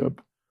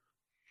relationship?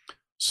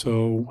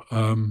 So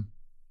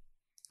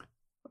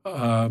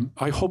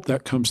I hope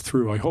that comes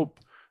through. I hope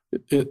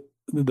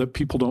that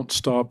people don't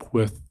stop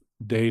with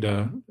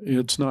data.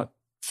 It's not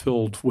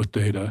filled with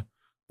data.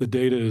 The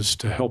data is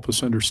to help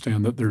us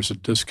understand that there's a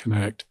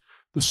disconnect.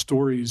 The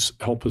stories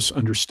help us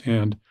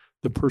understand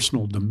the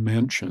personal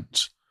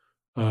dimensions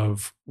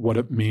of what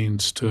it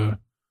means to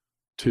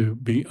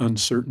be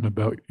uncertain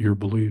about your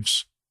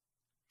beliefs.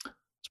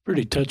 It's a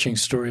pretty touching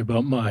story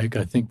about Mike.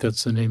 I think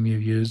that's the name you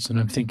used. And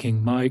I'm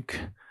thinking Mike,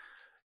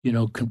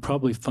 can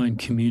probably find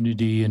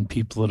community in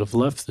people that have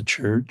left the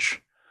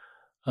church,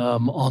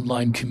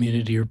 online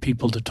community or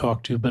people to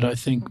talk to. But I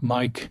think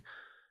Mike,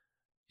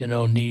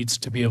 needs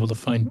to be able to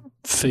find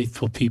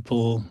faithful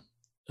people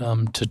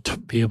to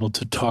be able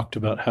to talk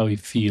about how he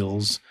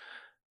feels.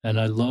 And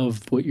I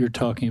love what you're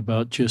talking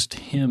about. Just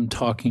him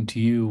talking to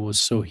you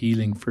was so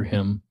healing for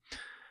him.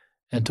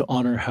 And to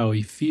honor how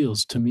he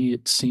feels. To me,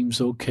 it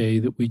seems okay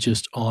that we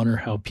just honor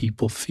how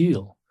people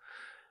feel.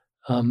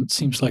 It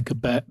seems like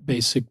a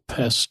basic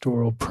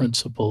pastoral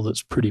principle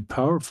that's pretty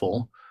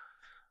powerful.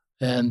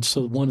 And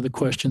so one of the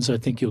questions I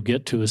think you'll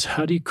get to is,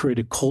 how do you create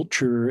a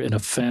culture in a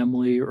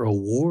family or a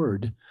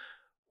ward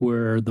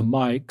where the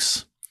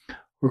Mikes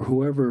or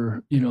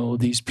whoever,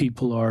 these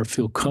people are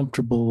feel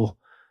comfortable?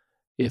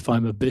 If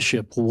I'm a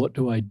bishop, what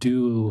do I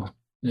do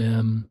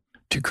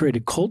to create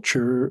a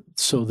culture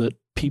so that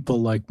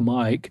people like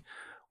Mike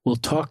will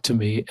talk to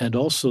me, and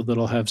also that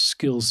I'll have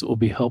skills that will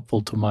be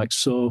helpful to Mike?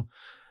 So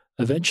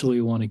eventually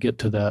we want to get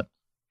to that.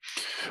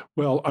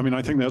 Well,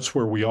 I think that's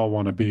where we all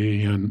want to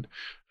be. And,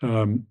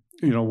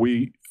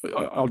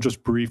 I'll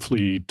just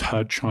briefly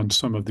touch on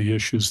some of the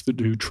issues that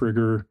do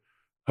trigger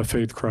a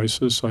faith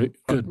crisis. We're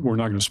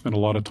not going to spend a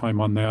lot of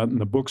time on that. And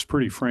the book's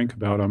pretty frank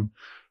about them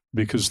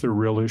because they're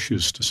real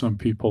issues to some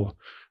people.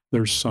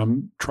 There's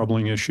some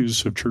troubling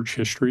issues of church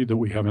history that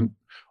we haven't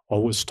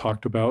always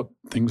talked about,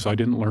 things I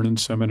didn't learn in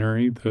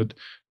seminary that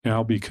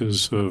now,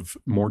 because of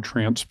more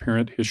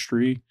transparent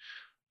history,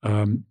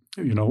 come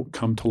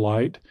to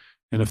light.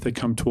 And if they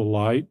come to a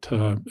light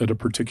at a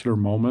particular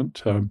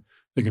moment,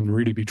 they can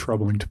really be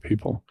troubling to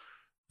people.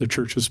 The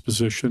church's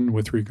position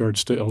with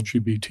regards to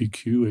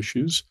LGBTQ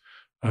issues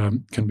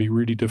can be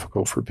really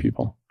difficult for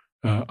people.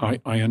 I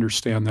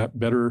understand that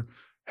better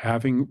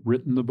having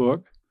written the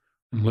book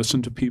and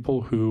listened to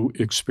people who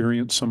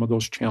experience some of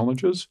those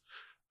challenges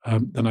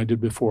than I did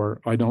before.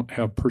 I don't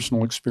have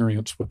personal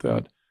experience with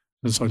that.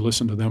 As I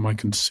listen to them, I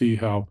can see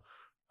how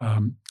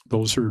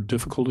those are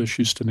difficult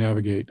issues to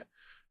navigate.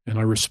 And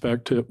I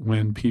respect it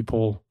when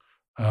people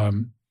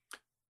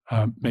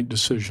make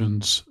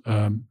decisions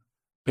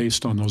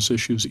based on those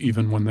issues,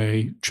 even when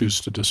they choose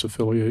to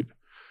disaffiliate.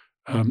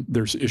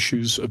 There's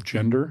issues of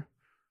gender.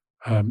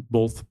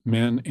 Both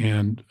men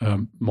and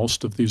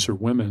most of these are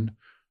women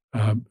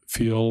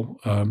feel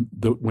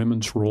that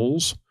women's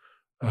roles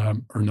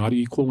are not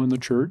equal in the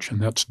church,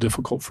 and that's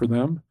difficult for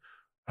them.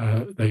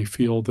 They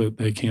feel that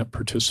they can't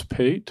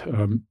participate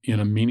in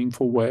a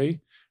meaningful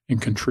way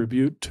and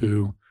contribute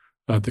to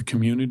the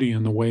community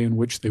in the way in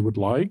which they would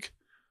like.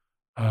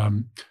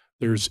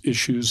 There's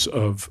issues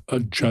of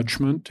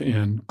judgment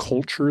and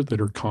culture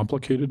that are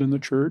complicated in the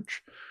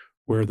church,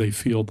 where they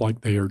feel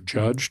like they are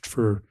judged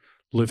for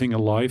living a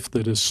life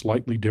that is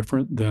slightly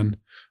different than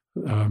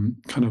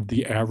kind of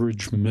the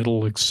average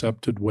middle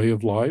accepted way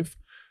of life.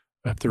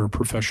 If they're a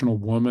professional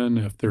woman,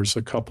 if there's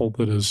a couple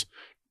that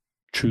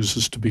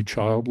chooses to be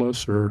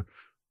childless or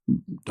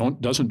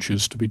doesn't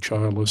choose to be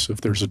childless,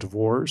 if there's a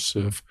divorce,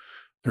 if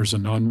there's a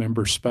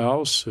non-member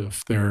spouse,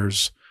 if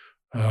there's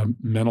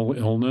mental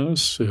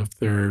illness, if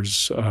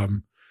there's,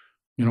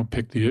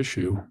 pick the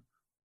issue.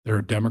 They're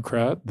a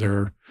Democrat,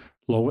 they're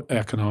low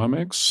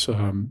economics,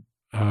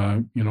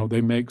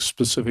 they make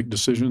specific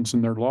decisions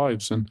in their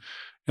lives, and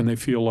they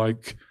feel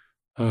like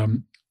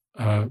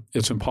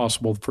it's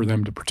impossible for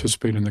them to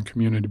participate in the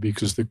community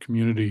because the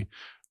community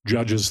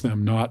judges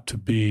them not to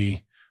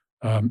be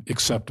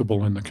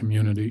acceptable in the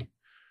community.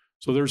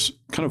 So there's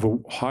kind of a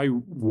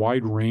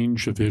wide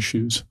range of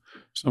issues.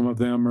 Some of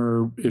them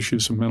are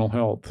issues of mental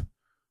health.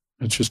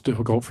 It's just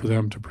difficult for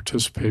them to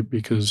participate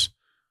because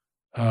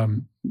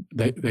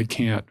they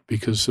can't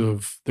because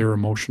of their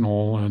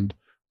emotional and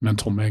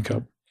mental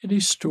makeup. Any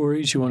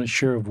stories you want to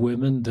share of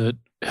women that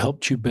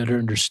helped you better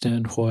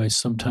understand why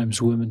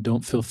sometimes women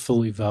don't feel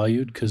fully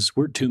valued? Because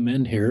we're two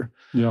men here.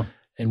 Yeah.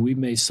 And we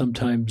may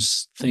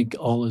sometimes think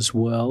all is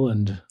well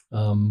and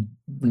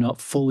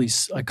not fully,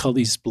 I call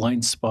these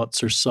blind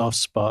spots or soft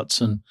spots.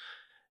 And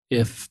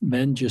if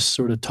men just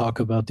sort of talk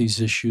about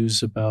these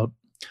issues about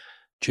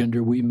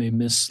gender, we may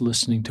miss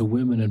listening to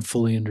women and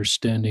fully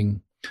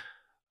understanding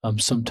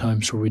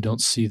sometimes where we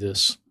don't see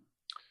this.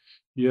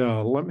 Yeah,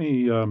 let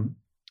me,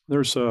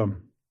 there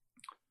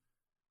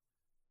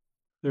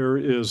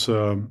is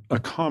a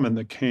comment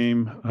that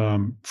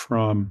came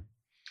from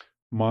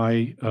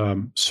my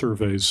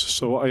surveys.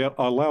 So I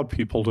allowed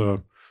people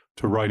to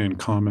write in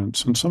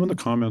comments, and some of the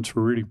comments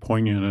were really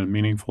poignant and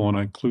meaningful, and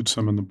I include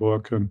some in the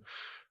book. And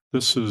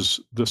this is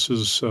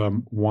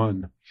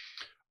one.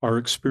 Our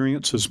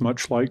experience is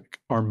much like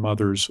our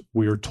mothers.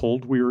 We are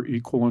told we are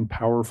equal and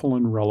powerful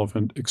and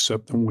relevant,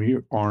 except that we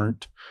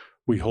aren't.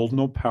 We hold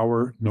no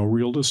power, no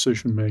real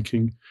decision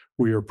making.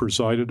 We are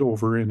presided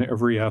over in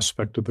every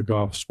aspect of the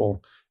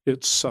gospel.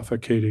 It's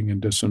suffocating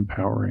and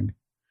disempowering.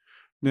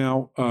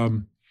 Now,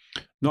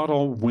 not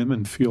all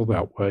women feel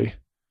that way.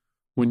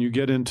 When you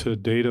get into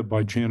data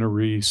by Jana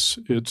Reese,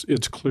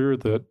 it's clear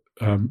that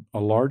a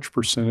large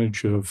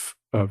percentage of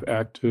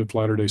active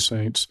Latter-day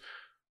Saints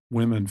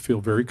women feel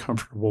very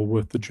comfortable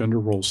with the gender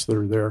roles that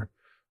are there,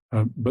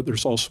 but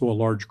there's also a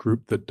large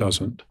group that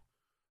doesn't.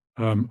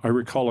 I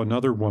recall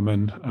another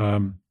woman,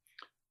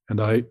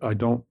 and I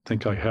don't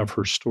think I have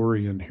her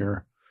story in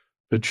here,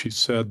 but she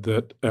said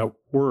that at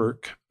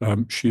work,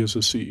 she is a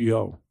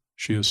CEO.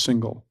 She is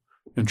single,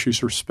 and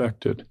she's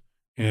respected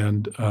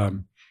and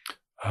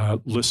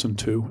listened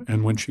to.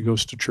 And when she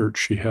goes to church,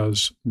 she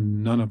has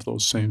none of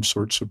those same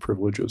sorts of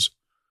privileges.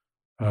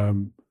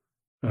 Number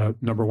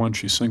one,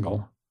 she's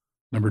single.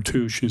 Number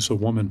two, she's a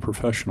woman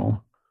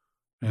professional.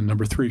 And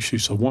number three,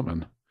 she's a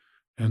woman.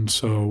 And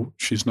so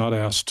she's not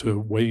asked to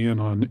weigh in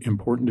on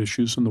important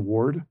issues in the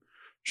ward.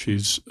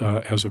 She's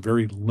has a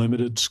very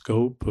limited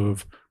scope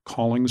of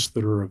callings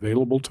that are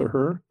available to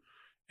her.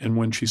 And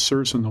when she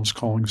serves in those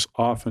callings,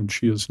 often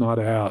she is not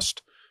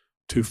asked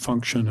to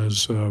function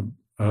as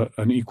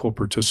an equal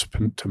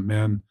participant to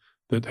men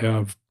that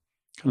have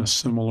kind of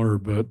similar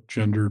but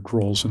gendered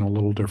roles in a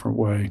little different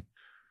way.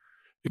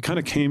 It kind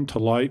of came to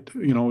light,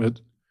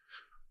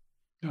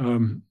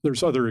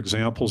 there's other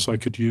examples I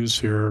could use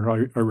here.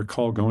 I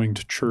recall going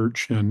to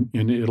church in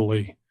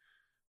Italy,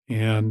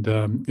 and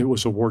it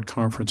was a ward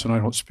conference, and I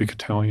don't speak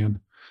Italian.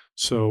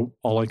 So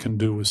all I can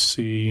do is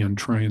see and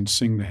try and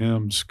sing the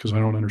hymns because I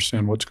don't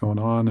understand what's going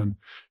on. And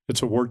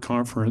it's a ward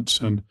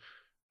conference, and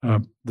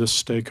this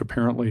stake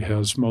apparently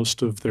has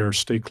most of their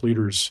stake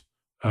leaders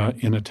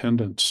in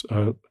attendance,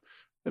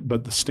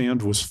 but the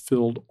stand was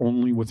filled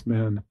only with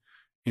men.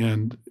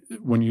 And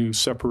when you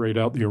separate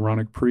out the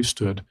Aaronic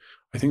priesthood,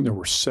 I think there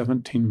were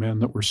 17 men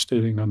that were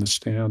sitting on the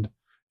stand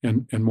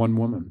and one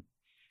woman.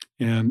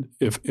 And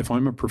if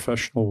I'm a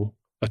professional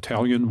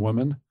Italian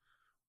woman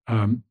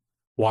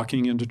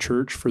walking into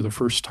church for the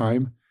first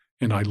time,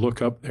 and I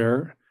look up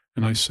there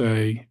and I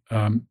say,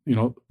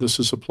 this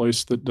is a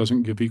place that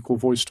doesn't give equal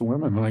voice to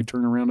women, and I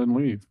turn around and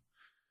leave.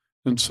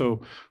 And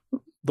so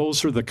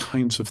those are the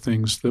kinds of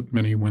things that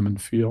many women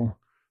feel.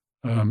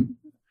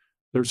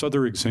 There's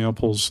other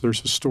examples.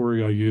 There's a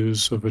story I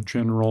use of a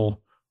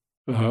general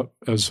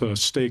as a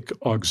stake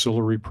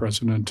auxiliary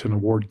president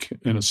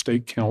in a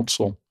stake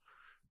council,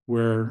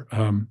 where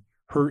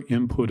her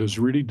input is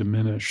really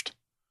diminished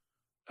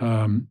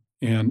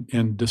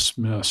and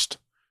dismissed,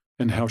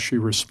 and how she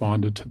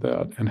responded to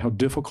that, and how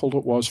difficult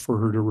it was for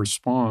her to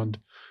respond,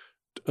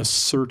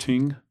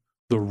 asserting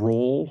the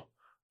role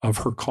of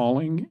her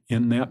calling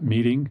in that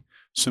meeting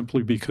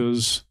simply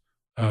because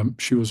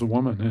she was a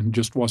woman and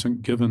just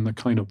wasn't given the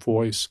kind of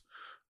voice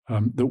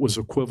that was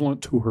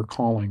equivalent to her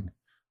calling,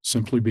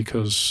 simply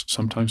because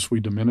sometimes we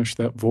diminish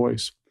that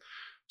voice.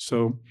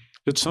 So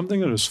it's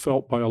something that is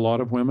felt by a lot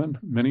of women.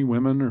 Many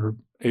women are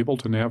able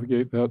to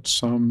navigate that.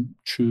 Some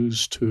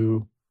choose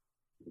to,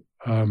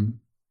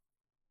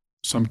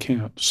 some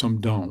can't, some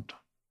don't.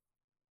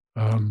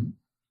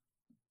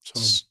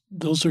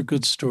 Those are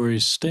good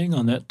stories. Staying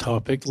on that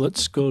topic,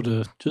 let's go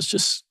to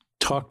just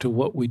talk to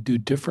what we do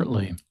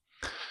differently.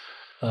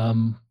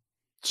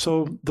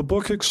 So the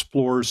book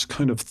explores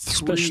kind of three,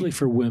 especially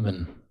for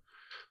women.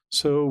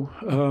 So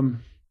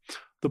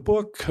The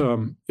book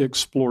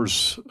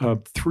explores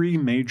three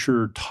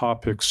major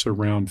topics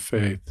around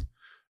faith.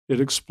 It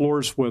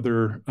explores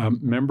whether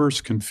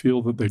members can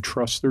feel that they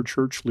trust their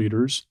church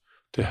leaders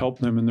to help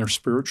them in their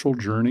spiritual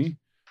journey,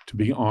 to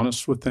be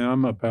honest with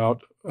them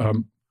about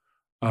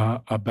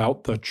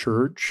the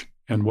church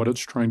and what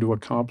it's trying to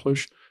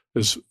accomplish,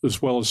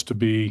 as well as to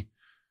be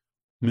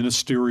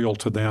ministerial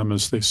to them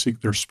as they seek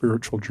their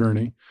spiritual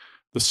journey.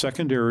 The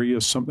second area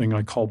is something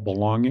I call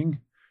belonging,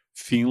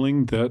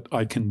 feeling that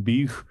I can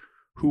be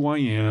who I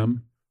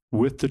am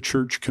with the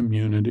church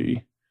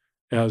community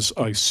as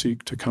I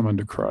seek to come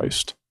unto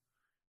Christ.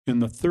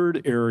 And the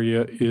third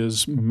area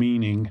is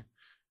meaning.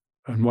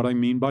 And what I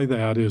mean by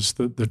that is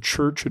that the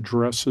church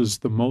addresses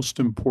the most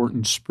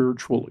important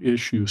spiritual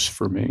issues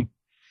for me.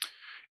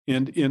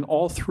 And in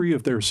all three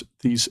of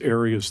these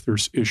areas,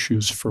 there's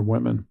issues for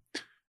women.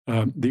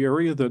 The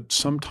area that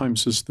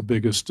sometimes is the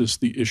biggest is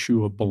the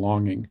issue of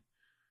belonging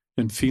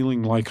and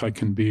feeling like I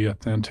can be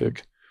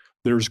authentic.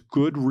 There's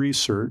good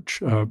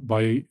research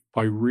by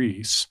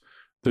Reese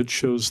that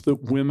shows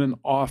that women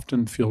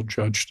often feel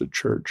judged at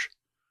church.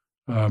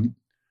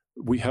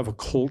 We have a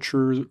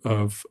culture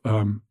of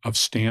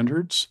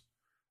standards.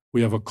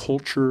 We have a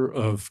culture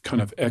of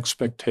kind of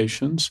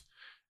expectations,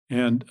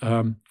 and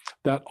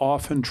that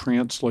often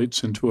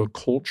translates into a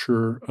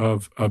culture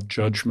of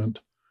judgment.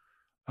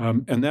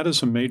 And that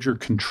is a major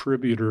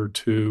contributor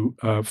to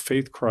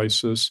faith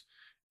crisis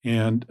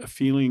and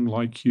feeling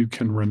like you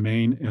can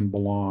remain and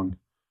belong.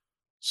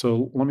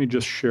 So let me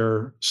just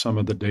share some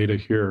of the data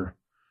here.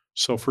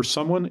 So for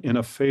someone in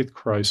a faith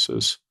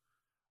crisis,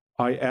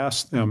 I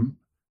ask them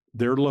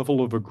their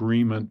level of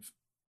agreement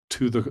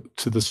to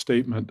the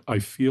statement, I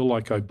feel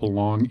like I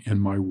belong in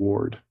my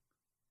ward.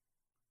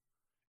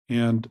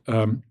 And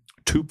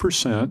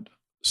 2%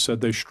 said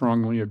they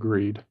strongly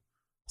agreed.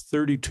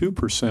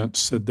 32%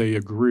 said they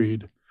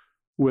agreed,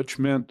 which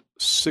meant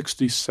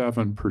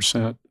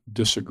 67%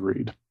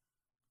 disagreed.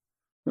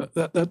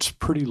 That's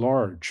pretty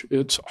large.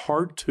 It's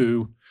hard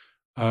to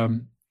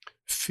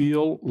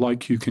feel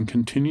like you can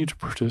continue to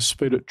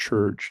participate at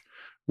church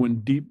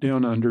when deep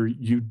down under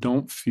you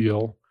don't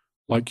feel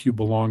like you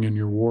belong in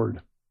your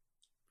ward.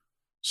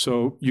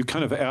 So you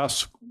kind of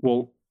ask,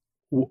 well,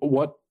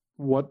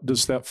 what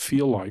does that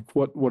feel like?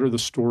 What are the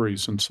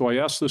stories? And so I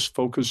asked this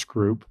focus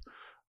group,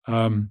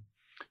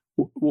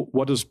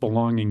 what does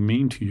belonging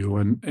mean to you?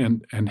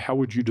 And how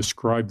would you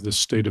describe this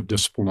state of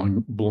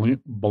disbelonging?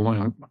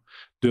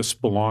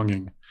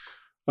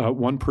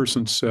 One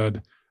person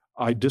said,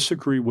 I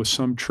disagree with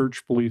some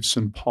church beliefs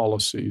and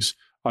policies.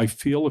 I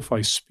feel if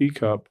I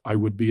speak up, I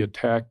would be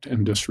attacked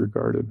and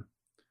disregarded.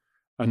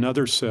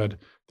 Another said,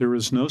 there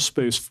is no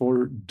space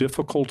for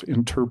difficult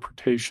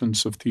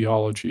interpretations of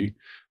theology.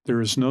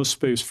 There is no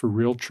space for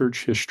real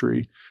church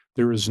history.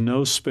 There is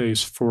no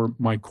space for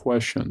my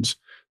questions.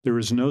 There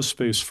is no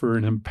space for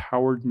an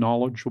empowered,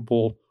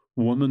 knowledgeable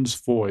woman's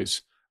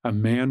voice. A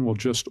man will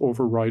just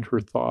override her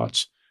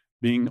thoughts.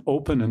 Being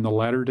open in the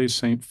Latter-day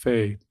Saint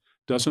faith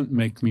doesn't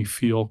make me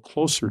feel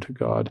closer to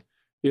God.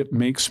 It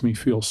makes me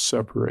feel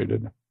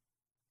separated.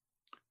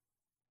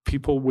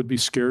 People would be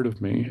scared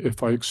of me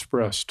if I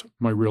expressed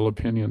my real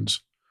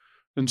opinions.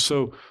 And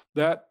so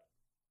that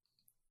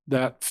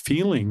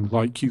feeling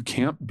like you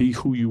can't be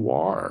who you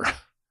are,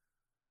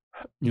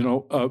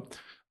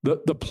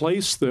 the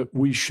place that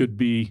we should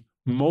be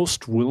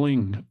most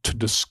willing to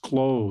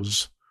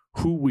disclose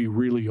who we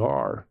really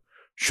are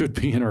should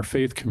be in our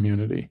faith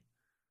community.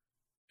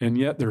 And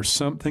yet there's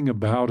something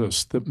about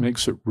us that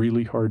makes it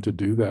really hard to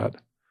do that.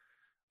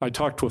 I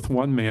talked with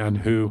one man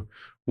who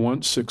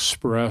once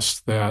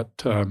expressed that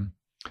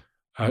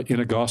in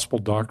a gospel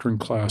doctrine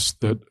class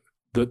that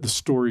the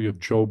story of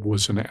Job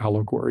was an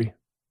allegory.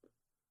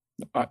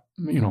 That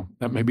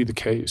may be the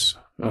case.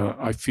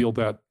 I feel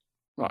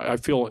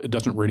it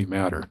doesn't really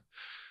matter.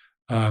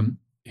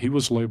 He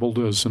was labeled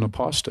as an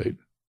apostate.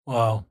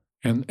 Wow.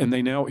 And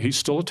he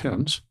still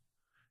attends,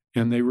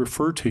 and they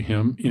refer to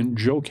him in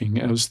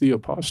joking as the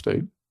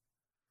apostate.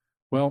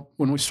 Well,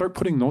 when we start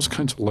putting those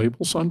kinds of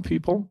labels on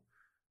people,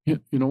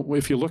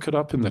 if you look it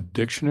up in the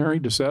dictionary,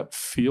 does that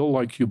feel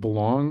like you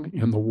belong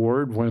in the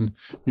ward when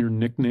your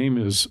nickname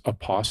is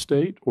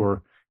apostate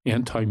or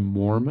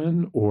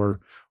anti-Mormon or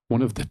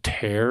one of the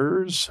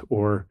tares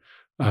or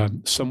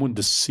someone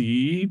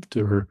deceived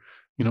or,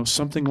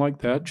 something like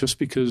that, just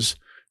because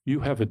you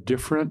have a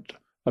different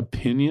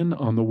opinion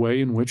on the way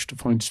in which to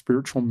find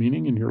spiritual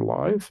meaning in your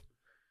life?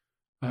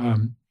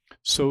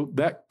 So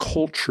that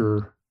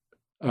culture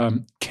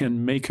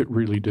can make it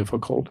really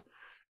difficult.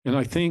 And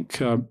I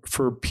think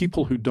for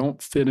people who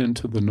don't fit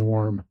into the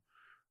norm,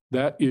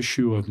 that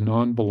issue of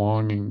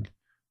non-belonging,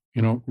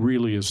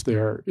 really is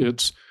there.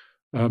 It's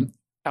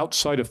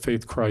outside of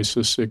faith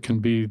crisis. It can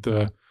be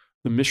the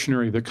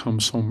missionary that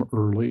comes home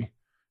early.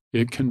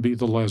 It can be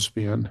the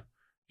lesbian.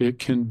 It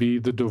can be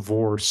the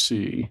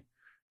divorcee.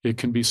 It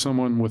can be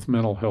someone with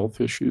mental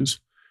health issues.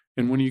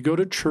 And when you go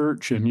to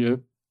church and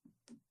you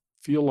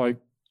feel like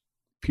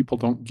people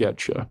don't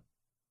get you,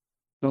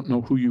 don't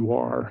know who you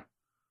are,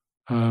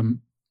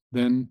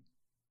 then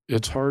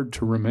it's hard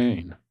to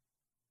remain.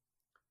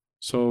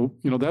 So,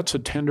 that's a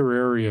tender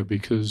area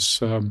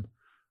because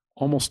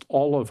almost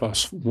all of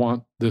us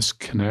want this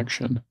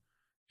connection.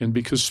 And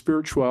because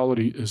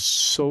spirituality is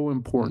so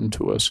important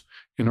to us,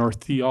 and our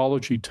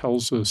theology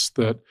tells us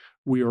that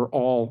we are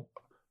all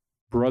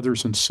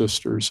brothers and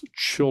sisters,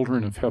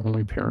 children of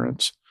heavenly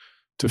parents,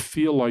 to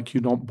feel like you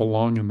don't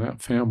belong in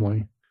that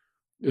family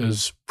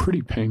is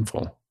pretty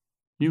painful.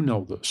 You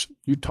know this.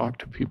 You talk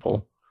to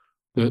people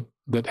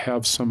that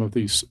have some of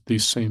these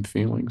same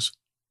feelings.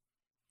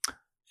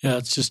 Yeah,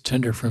 it's just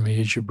tender for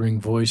me as you bring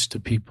voice to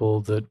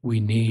people that we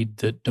need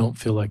that don't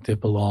feel like they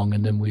belong,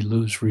 and then we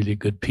lose really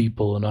good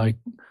people. And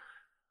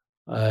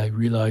I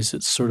realize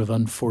it's sort of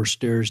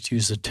unforced errors, to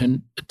use a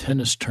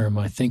tennis term.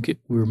 I think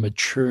we're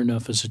mature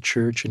enough as a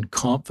church and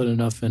confident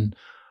enough in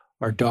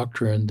our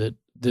doctrine that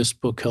this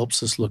book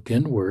helps us look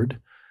inward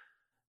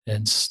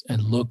and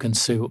look and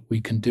say what we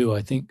can do.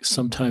 I think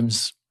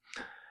sometimes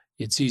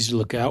it's easy to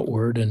look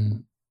outward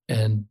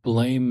and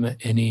blame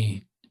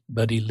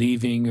anybody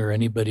leaving or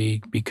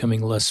anybody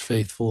becoming less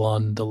faithful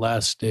on the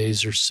last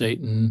days or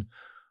Satan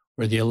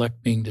or the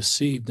elect being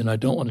deceived. And I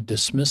don't want to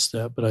dismiss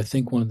that, but I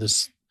think one of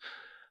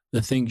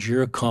the things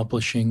you're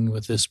accomplishing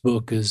with this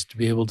book is to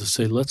be able to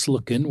say, let's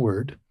look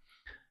inward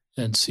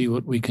and see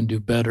what we can do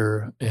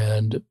better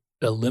and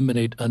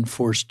eliminate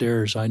unforced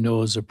errors. I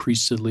know as a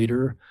priesthood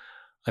leader,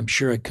 I'm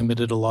sure I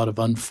committed a lot of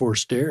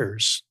unforced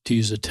errors, to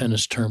use a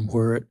tennis term,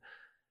 where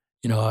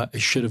I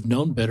should have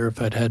known better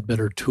if I'd had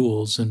better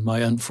tools. And my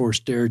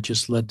unforced error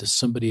just led to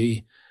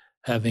somebody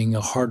having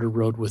a harder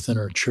road within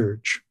our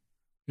church.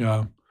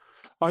 Yeah.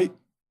 I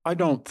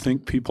don't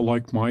think people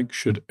like Mike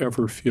should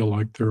ever feel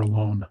like they're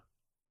alone.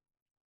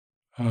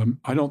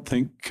 I don't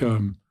think,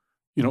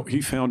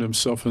 he found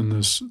himself in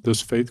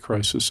this faith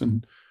crisis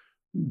and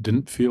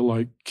didn't feel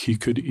like he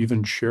could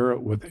even share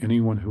it with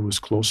anyone who was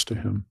close to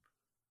him.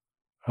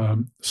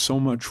 So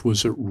much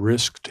was at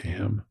risk to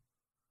him.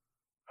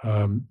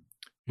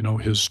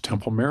 His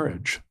temple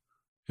marriage,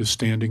 his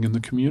standing in the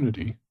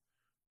community,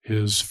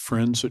 his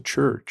friends at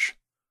church.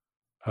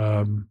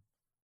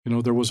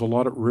 There was a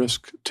lot at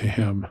risk to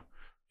him.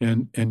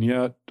 And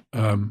yet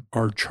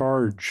our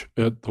charge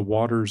at the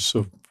waters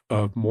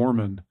of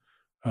Mormon,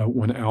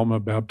 when Alma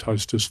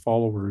baptized his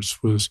followers,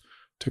 was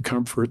to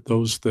comfort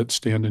those that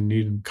stand in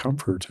need of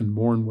comfort and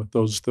mourn with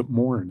those that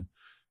mourn.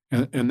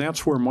 And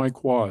that's where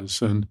Mike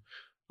was. And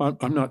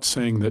I'm not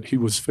saying that he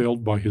was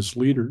failed by his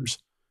leaders,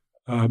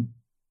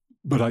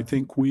 but I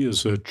think we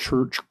as a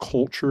church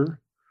culture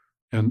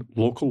and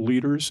local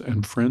leaders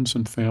and friends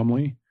and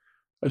family,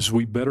 as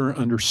we better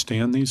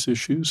understand these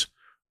issues,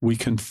 we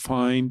can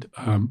find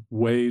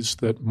ways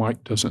that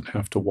Mike doesn't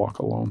have to walk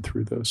alone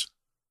through this.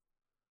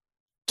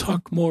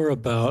 Talk more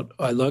about,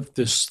 I love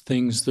this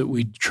things that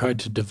we tried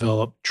to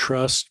develop: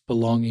 trust,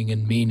 belonging,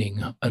 and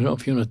meaning. I don't know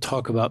if you want to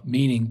talk about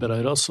meaning, but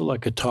I'd also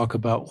like to talk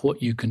about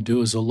what you can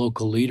do as a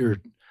local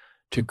leader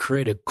to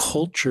create a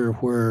culture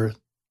where,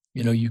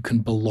 you can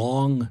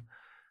belong.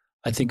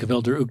 I think of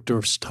Elder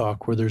Uchtdorf's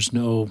talk, where there's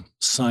no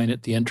sign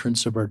at the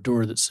entrance of our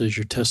door that says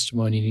your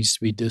testimony needs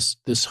to be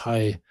this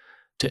high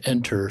to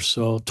enter.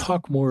 So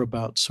talk more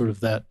about sort of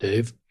that,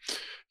 Dave.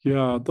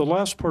 Yeah, the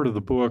last part of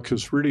the book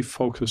is really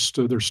focused.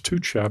 There's 2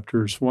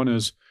 chapters. One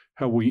is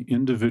how we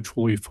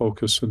individually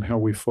focus and how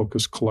we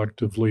focus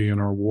collectively in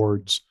our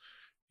wards.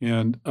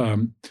 And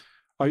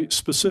I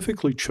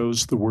specifically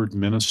chose the word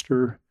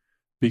minister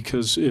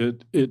because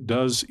it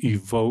does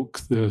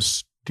evoke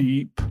this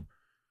deep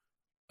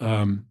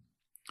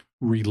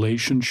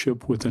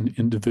relationship with an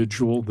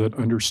individual that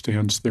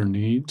understands their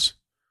needs.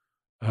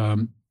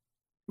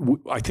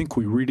 I think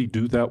we really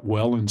do that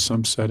well in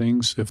some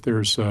settings. If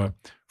there's,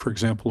 for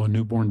example, a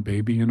newborn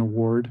baby in a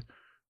ward,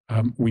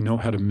 we know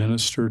how to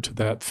minister to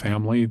that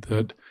family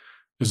that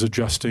is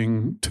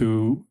adjusting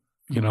to,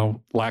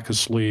 lack of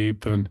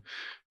sleep and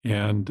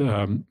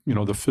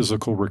the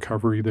physical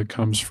recovery that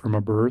comes from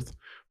a birth.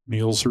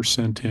 Meals are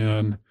sent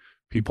in,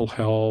 people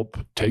help,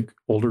 take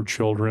older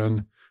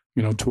children,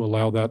 to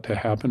allow that to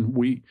happen.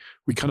 We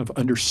kind of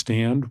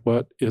understand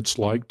what it's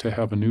like to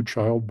have a new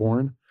child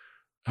born.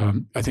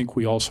 I think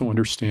we also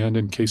understand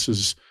in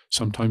cases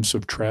sometimes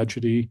of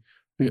tragedy,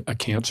 a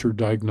cancer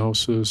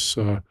diagnosis,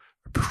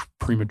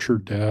 premature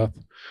death.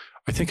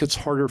 I think it's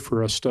harder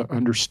for us to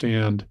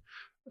understand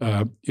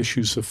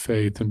issues of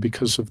faith. And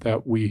because of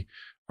that,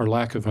 our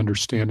lack of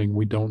understanding,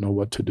 we don't know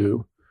what to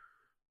do.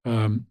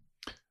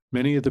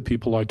 Many of the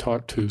people I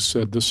talked to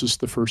said, this is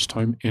the first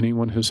time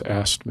anyone has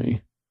asked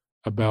me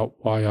about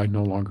why I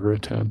no longer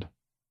attend.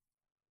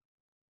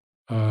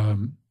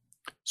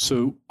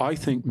 So I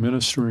think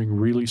ministering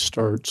really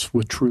starts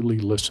with truly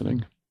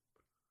listening.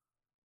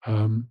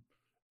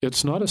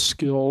 It's not a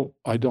skill,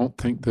 I don't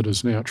think, that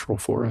is natural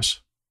for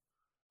us.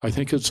 I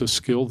think it's a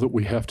skill that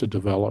we have to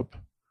develop.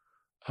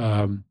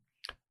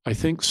 I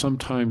think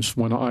sometimes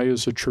when I,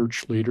 as a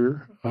church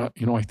leader,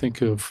 I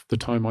think of the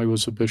time I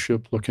was a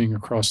bishop looking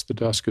across the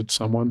desk at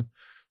someone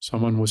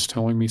was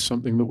telling me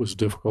something that was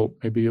difficult.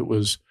 Maybe it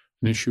was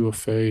an issue of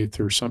faith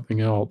or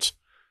something else.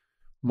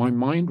 My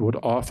mind would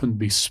often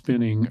be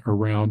spinning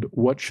around,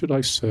 what should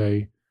I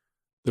say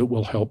that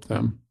will help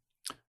them?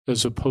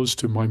 as opposed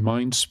to my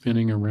mind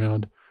spinning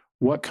around,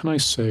 what can I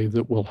say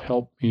that will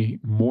help me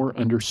more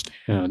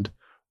understand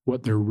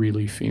what they're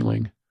really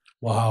feeling?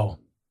 Wow.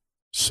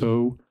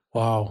 So,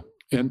 wow.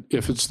 And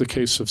if it's the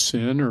case of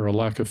sin or a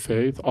lack of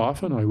faith,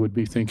 often I would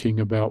be thinking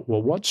about,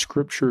 well, what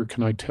scripture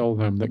can I tell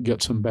them that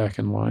gets them back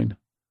in line?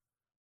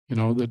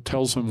 That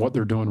tells them what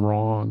they're doing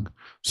wrong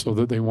so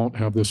that they won't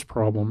have this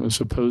problem, as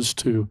opposed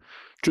to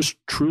just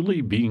truly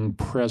being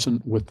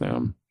present with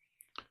them.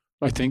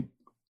 I think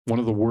one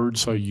of the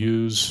words I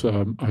use,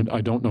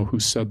 I don't know who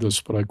said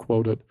this, but I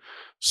quote it,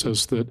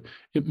 says that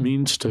it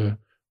means to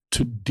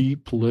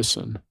deep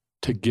listen,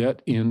 to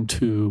get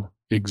into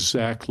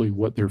exactly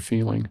what they're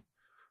feeling,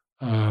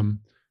 and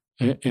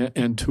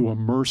to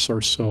immerse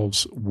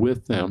ourselves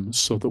with them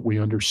so that we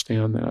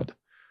understand that.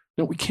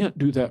 Now, we can't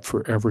do that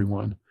for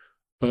everyone,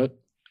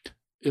 but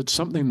it's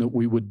something that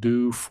we would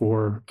do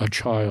for a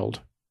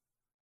child.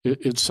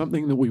 It's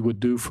something that we would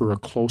do for a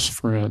close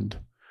friend.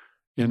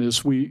 And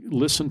as we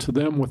listen to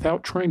them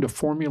without trying to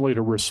formulate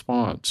a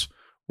response,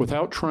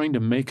 without trying to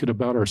make it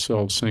about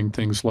ourselves, saying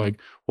things like,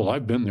 well,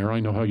 I've been there, I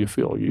know how you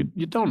feel.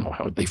 You don't know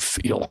how they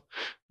feel,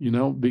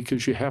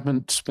 because you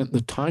haven't spent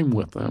the time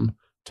with them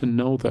to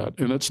know that.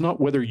 And it's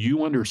not whether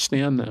you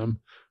understand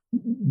them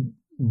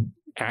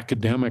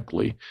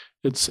academically,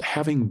 it's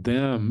having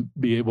them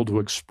be able to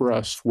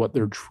express what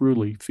they're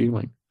truly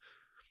feeling.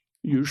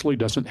 It usually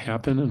doesn't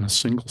happen in a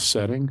single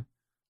setting.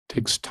 It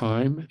takes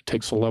time, it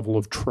takes a level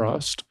of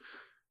trust,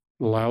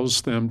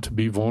 allows them to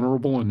be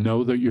vulnerable and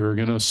know that you're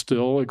going to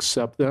still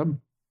accept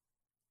them,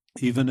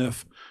 even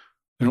if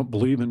they don't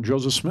believe in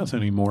Joseph Smith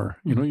anymore.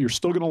 You're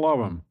still going to love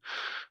them.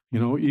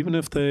 Even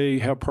if they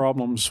have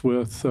problems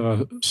with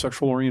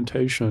sexual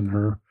orientation,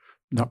 or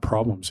not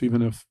problems,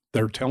 even if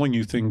they're telling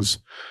you things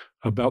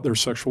about their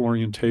sexual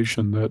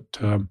orientation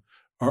that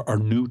are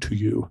new to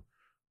you,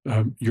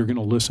 you're going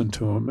to listen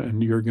to them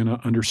and you're going to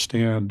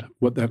understand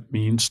what that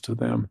means to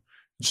them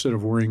instead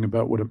of worrying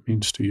about what it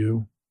means to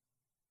you.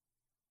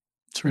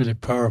 It's really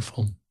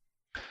powerful.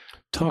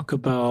 Talk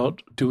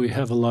about, do we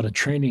have a lot of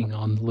training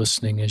on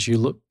listening as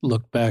you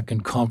look back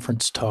in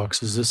conference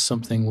talks? Is this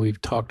something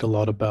we've talked a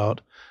lot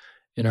about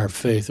in our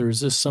faith, or is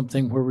this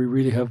something where we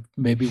really have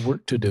maybe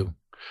work to do?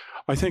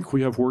 I think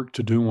we have work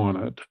to do on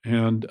it.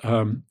 And,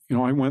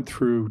 I went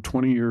through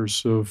 20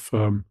 years of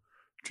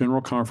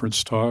general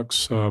conference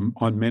talks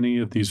on many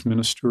of these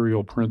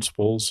ministerial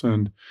principles,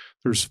 and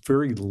there's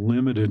very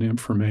limited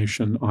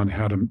information on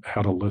how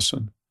to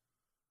listen.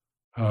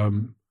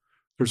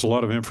 There's a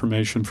lot of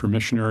information for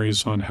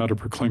missionaries on how to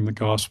proclaim the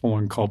gospel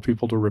and call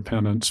people to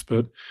repentance,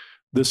 but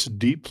this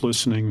deep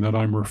listening that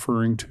I'm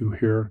referring to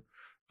here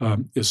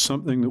is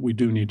something that we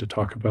do need to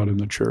talk about in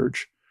the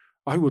church.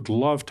 I would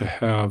love to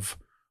have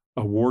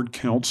a ward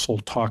council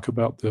talk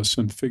about this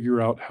and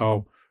figure out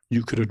how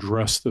you could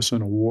address this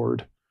in a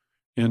ward,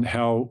 and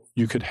how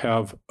you could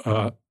have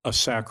a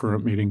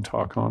sacrament meeting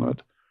talk on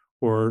it,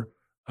 or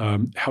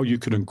how you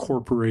could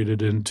incorporate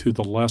it into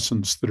the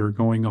lessons that are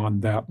going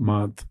on that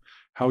month,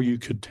 how you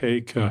could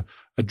take a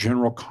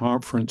general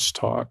conference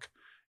talk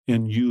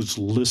and use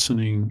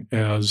listening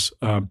as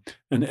an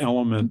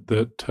element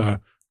that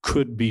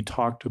could be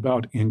talked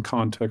about in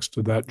context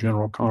of that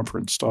general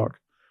conference talk.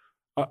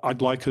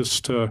 I'd like us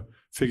to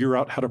figure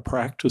out how to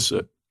practice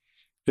it.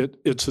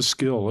 It's a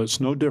skill. It's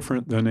no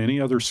different than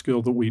any other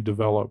skill that we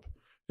develop.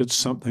 It's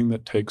something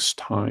that takes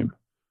time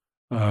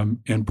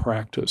and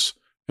practice.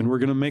 And we're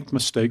going to make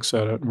mistakes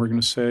at it, and we're going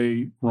to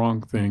say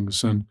wrong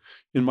things. And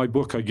in my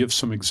book, I give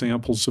some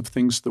examples of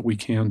things that we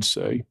can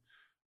say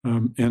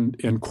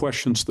and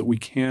questions that we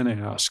can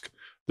ask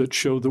that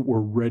show that we're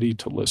ready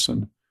to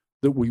listen,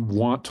 that we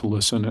want to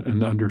listen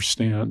and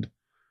understand.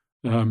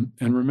 And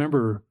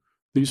remember,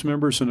 these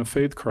members in a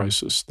faith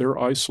crisis, they're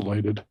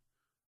isolated,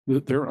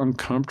 that they're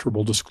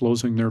uncomfortable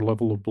disclosing their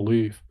level of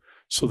belief.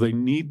 So they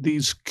need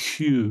these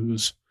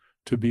cues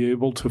to be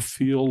able to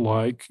feel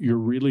like you're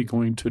really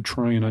going to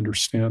try and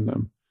understand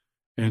them,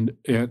 and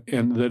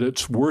that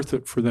it's worth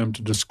it for them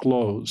to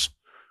disclose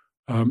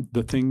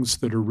the things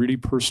that are really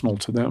personal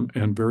to them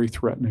and very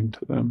threatening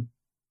to them.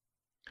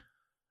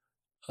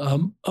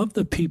 Of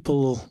the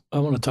people, I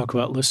want to talk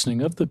about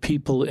listening. Of the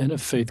people in a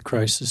faith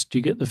crisis, do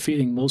you get the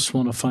feeling most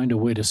want to find a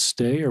way to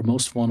stay, or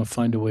most want to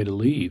find a way to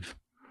leave?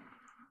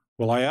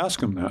 Well, I ask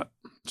them that.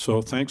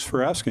 So thanks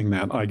for asking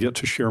that. I get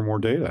to share more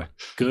data.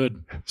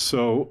 Good.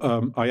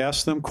 So I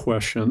ask them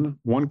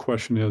one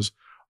question is,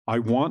 I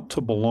want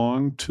to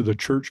belong to the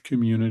church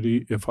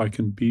community if I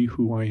can be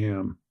who I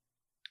am.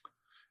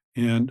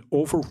 And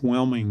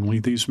overwhelmingly,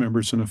 these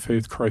members in a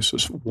faith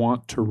crisis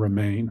want to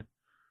remain.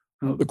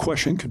 The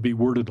question could be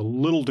worded a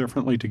little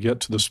differently to get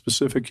to the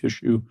specific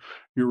issue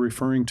you're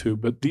referring to,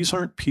 but these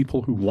aren't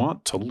people who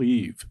want to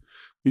leave.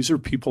 These are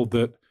people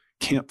that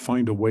can't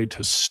find a way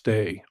to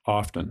stay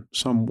often.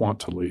 Some want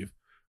to leave,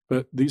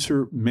 but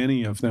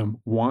many of them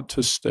want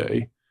to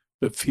stay,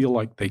 but feel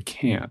like they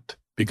can't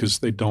because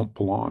they don't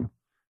belong,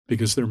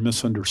 because they're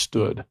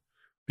misunderstood,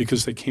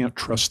 because they can't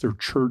trust their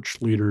church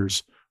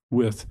leaders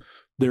with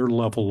their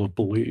level of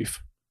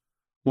belief.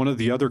 One of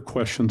the other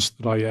questions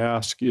that I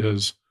ask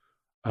is,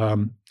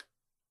 Um,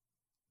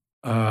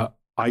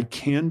 I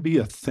can be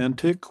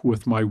authentic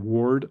with my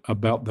ward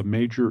about the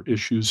major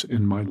issues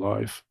in my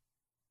life.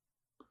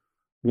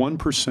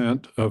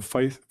 1% of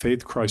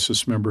faith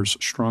crisis members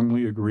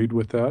strongly agreed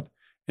with that,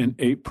 and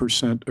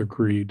 8%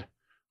 agreed,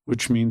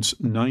 which means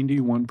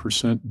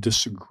 91%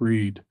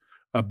 disagreed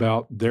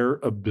about their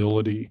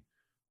ability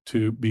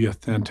to be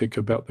authentic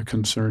about the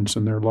concerns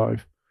in their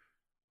life.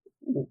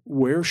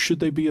 Where should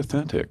they be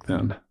authentic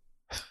then?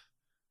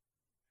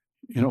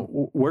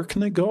 Where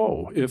can they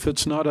go if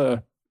it's not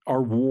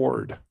our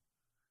ward?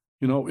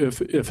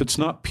 If it's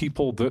not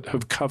people that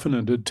have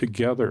covenanted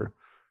together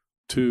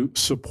to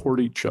support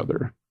each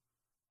other.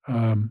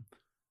 And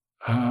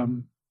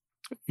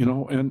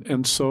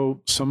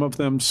so some of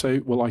them say,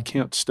 well, I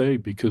can't stay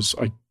because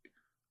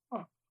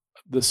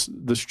this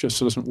just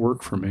doesn't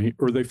work for me,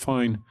 or they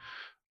find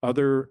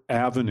other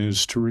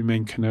avenues to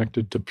remain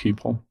connected to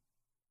people.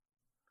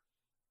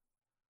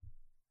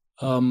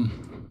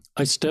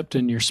 I stepped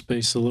in your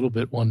space a little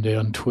bit one day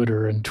on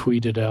Twitter and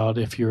tweeted out,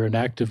 if you're an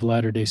active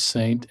Latter-day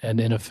Saint and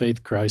in a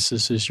faith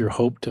crisis, is your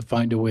hope to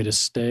find a way to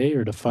stay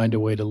or to find a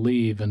way to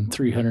leave? And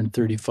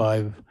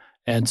 335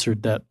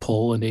 answered that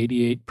poll, and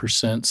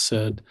 88%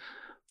 said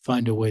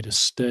find a way to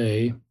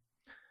stay.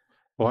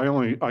 Well,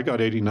 I got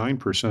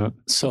 89%.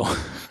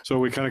 So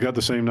we kind of got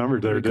the same number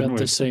there, didn't we? We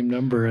got the same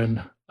number.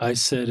 And I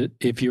said,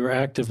 if you're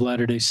active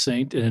Latter-day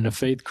Saint and in a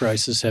faith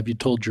crisis, have you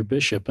told your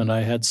bishop? And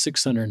I had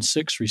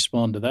 606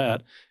 respond to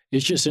that.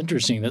 It's just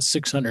interesting that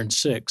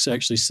 606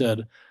 actually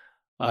said,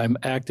 I'm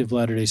active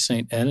Latter-day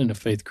Saint and in a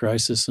faith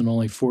crisis, and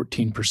only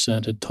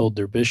 14% had told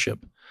their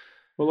bishop.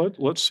 Well,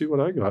 let's see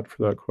what I got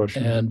for that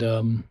question.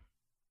 And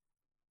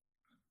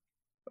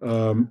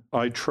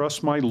I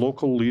trust my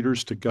local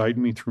leaders to guide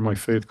me through my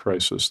faith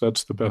crisis.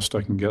 That's the best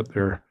I can get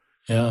there.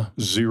 Yeah.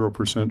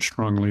 0%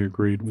 strongly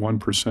agreed,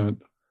 1%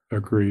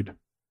 agreed.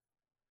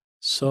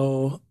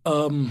 So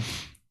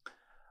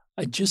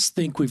I just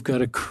think we've got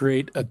to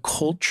create a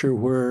culture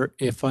where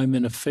if I'm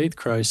in a faith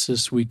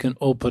crisis, we can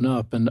open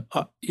up. And,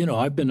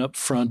 I've been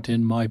upfront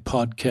in my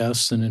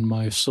podcasts and in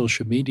my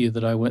social media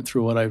that I went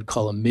through what I would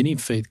call a mini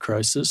faith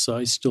crisis.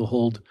 I still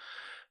hold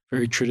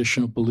very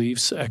traditional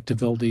beliefs, active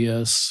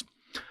LDS.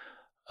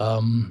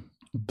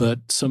 But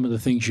some of the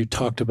things you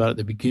talked about at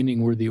the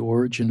beginning were the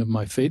origin of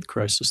my faith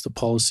crisis, the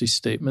policy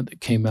statement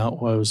that came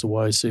out while I was a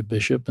YSA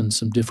bishop, and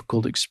some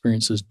difficult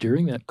experiences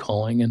during that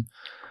calling. And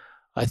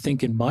I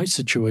think in my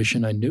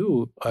situation, I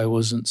knew I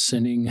wasn't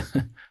sinning.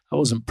 I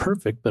wasn't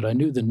perfect, but I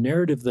knew the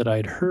narrative that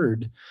I'd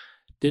heard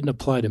didn't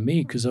apply to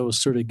me because I was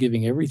sort of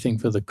giving everything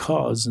for the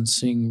cause and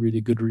seeing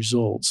really good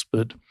results,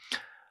 but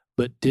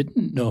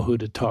didn't know who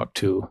to talk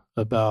to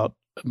about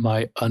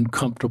my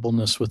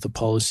uncomfortableness with the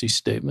policy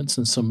statements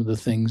and some of the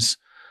things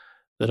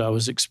that I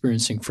was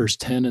experiencing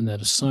firsthand in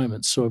that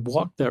assignment. So I've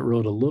walked that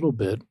road a little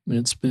bit,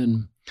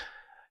 and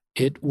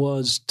it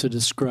was to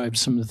describe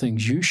some of the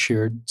things you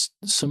shared,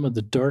 some of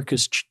the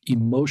darkest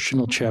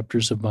emotional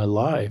chapters of my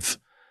life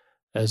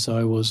as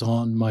I was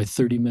on my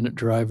 30-minute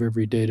drive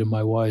every day to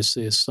my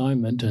YSA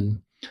assignment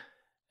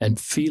and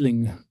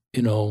feeling,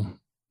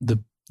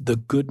 the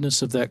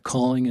goodness of that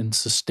calling and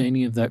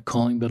sustaining of that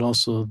calling, but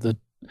also the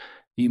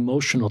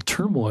emotional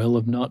turmoil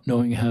of not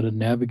knowing how to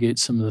navigate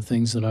some of the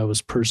things that I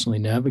was personally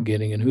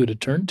navigating and who to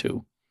turn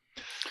to.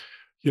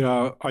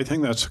 Yeah, I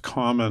think that's a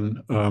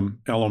common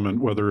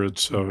element, whether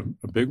it's a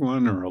big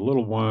one or a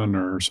little one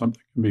or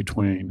something in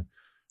between.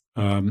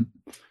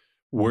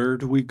 Where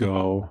do we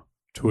go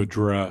to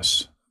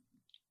address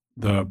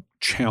the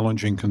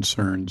challenging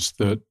concerns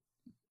that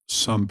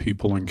some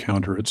people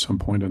encounter at some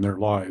point in their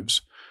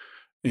lives?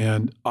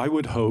 And I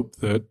would hope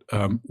that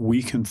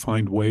we can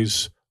find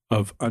ways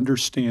of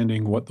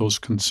understanding what those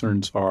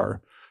concerns are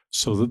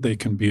so that they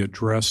can be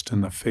addressed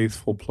in the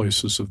faithful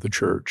places of the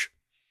church.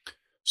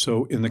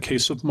 So in the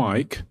case of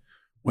Mike,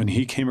 when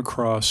he came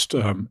across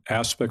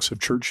aspects of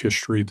church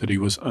history that he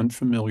was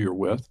unfamiliar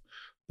with,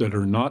 that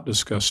are not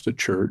discussed at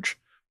church,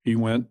 he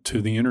went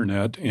to the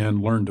internet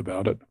and learned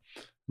about it.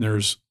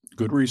 There's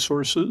good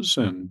resources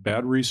and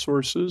bad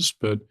resources,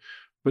 but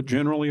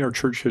generally our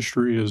church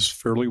history is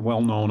fairly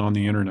well known on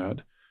the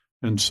internet.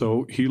 And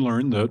so he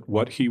learned that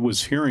what he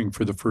was hearing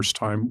for the first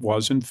time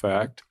was, in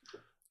fact,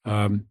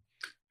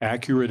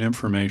 accurate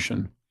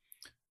information.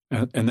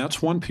 And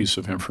that's one piece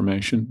of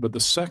information. But the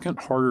second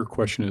harder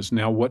question is,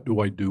 now what do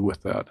I do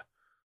with that?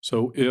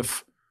 So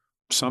if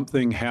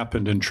something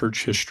happened in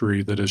church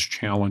history that is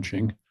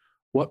challenging,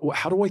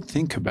 how do I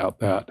think about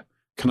that?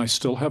 Can I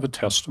still have a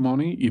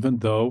testimony, even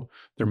though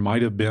there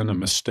might have been a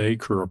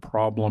mistake or a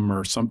problem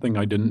or something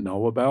I didn't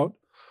know about?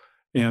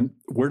 And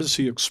where does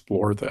he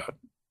explore that?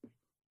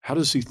 How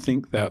does he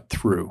think that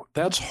through?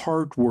 That's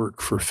hard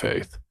work for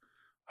faith.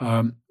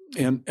 And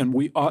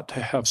we ought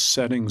to have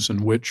settings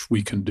in which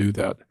we can do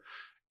that.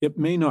 It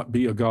may not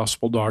be a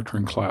gospel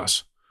doctrine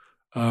class.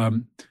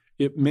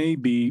 It may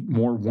be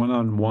more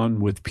one-on-one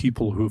with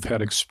people who've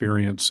had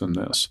experience in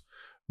this.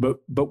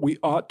 But we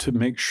ought to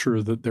make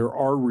sure that there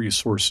are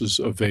resources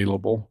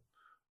available.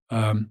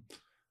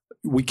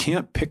 we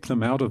can't pick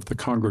them out of the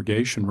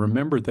congregation.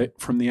 Remember that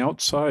from the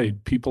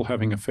outside, people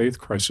having a faith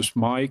crisis,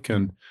 Mike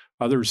and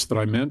others that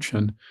I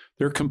mentioned,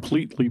 they're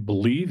completely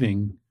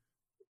believing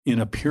in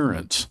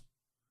appearance.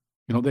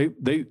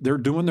 They're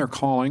doing their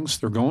callings,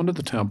 they're going to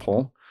the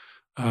temple,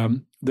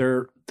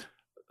 they're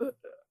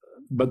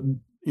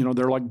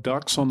like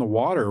ducks on the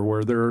water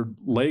where their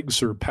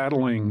legs are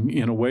paddling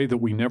in a way that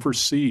we never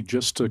see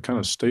just to kind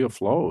of stay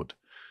afloat.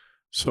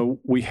 So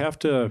we have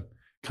to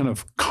kind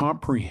of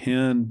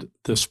comprehend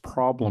this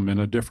problem in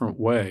a different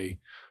way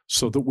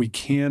so that we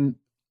can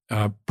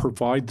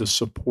provide the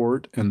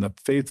support and the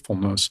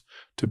faithfulness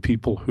to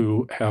people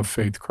who have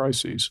faith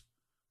crises.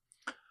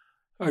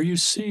 Are you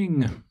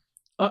seeing,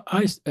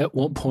 I at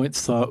one point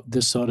thought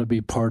this ought to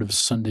be part of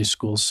Sunday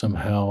school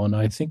somehow, and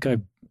I think I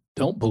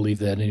don't believe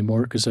that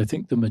anymore because I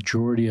think the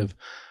majority of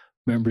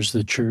members of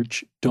the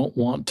church don't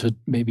want to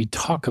maybe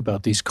talk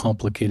about these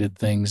complicated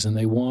things, and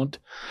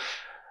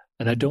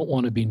I don't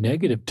want to be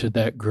negative to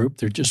that group.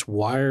 They're just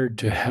wired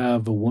to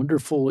have a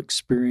wonderful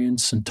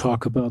experience and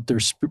talk about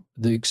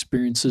the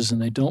experiences,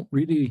 and they don't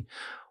really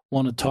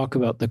want to talk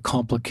about the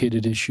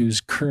complicated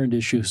issues, current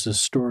issues,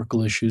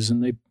 historical issues,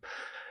 and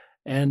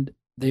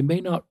they may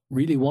not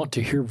really want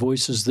to hear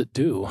voices that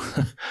do.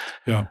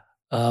 Yeah.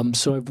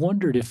 So I've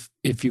wondered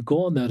if you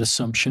go on that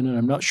assumption, and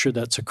I'm not sure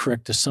that's a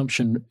correct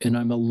assumption, and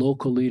I'm a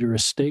local leader, a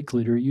stake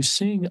leader, are you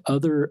seeing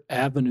other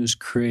avenues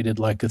created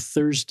like a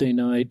Thursday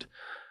night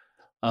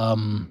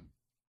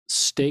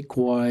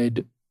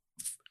stake-wide,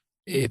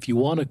 if you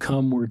want to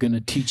come, we're going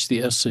to teach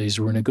the essays.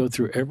 We're going to go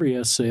through every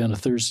essay on a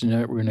Thursday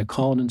night. We're going to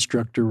call an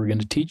instructor. We're going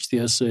to teach the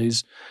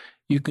essays.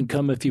 You can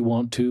come if you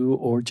want to,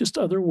 or just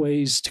other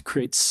ways to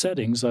create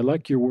settings. I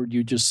like your word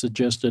you just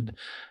suggested,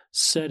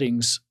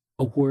 settings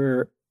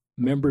where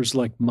members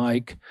like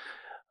Mike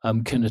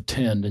can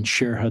attend and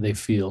share how they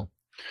feel.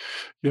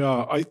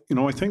 Yeah, I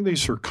think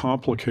these are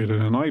complicated,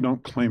 and I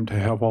don't claim to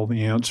have all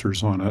the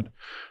answers on it.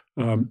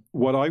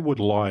 What I would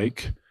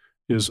like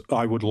is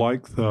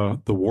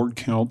the ward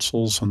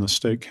councils and the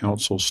state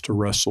councils to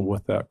wrestle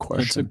with that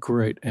question. That's a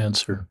great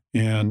answer.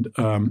 And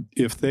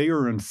if they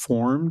are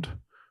informed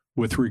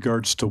with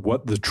regards to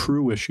what the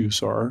true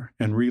issues are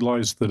and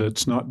realize that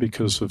it's not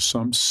because of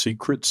some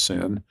secret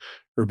sin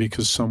or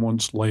because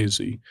someone's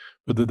lazy,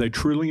 but that they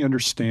truly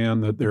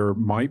understand that there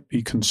might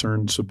be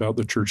concerns about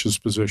the church's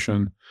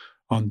position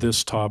on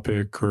this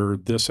topic or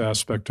this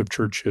aspect of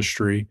church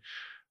history,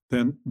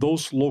 then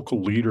those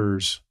local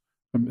leaders,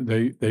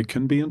 they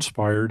can be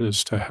inspired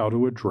as to how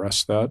to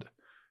address that.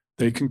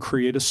 They can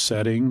create a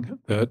setting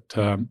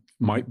that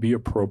might be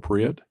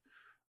appropriate.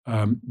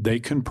 They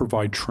can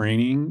provide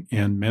training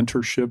and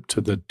mentorship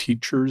to the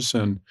teachers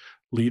and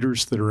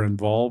leaders that are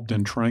involved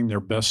in trying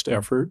their best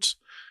efforts.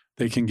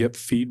 They can get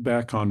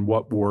feedback on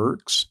what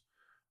works.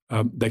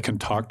 They can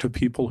talk to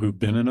people who've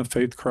been in a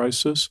faith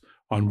crisis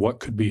on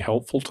what could be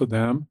helpful to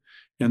them.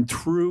 And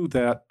through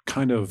that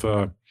kind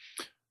of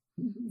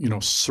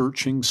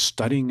searching,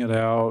 studying it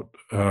out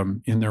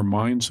in their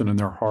minds and in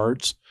their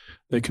hearts,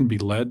 they can be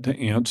led to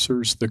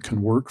answers that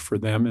can work for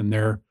them in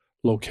their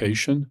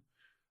location.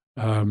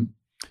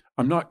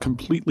 I'm not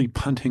completely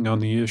punting on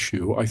the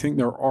issue. I think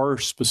there are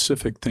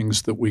specific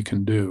things that we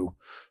can do.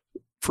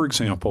 For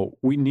example,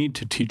 we need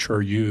to teach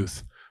our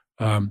youth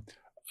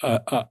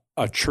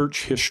a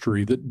church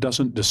history that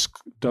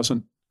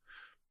doesn't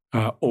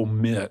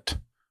omit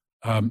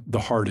the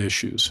hard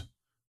issues.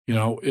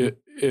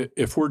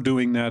 If we're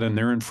doing that and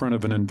they're in front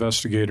of an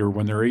investigator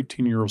when they're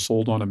 18 years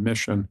old on a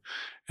mission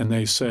and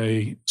they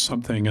say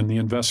something and the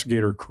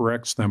investigator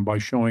corrects them by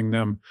showing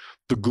them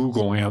the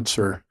Google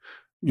answer,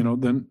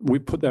 then we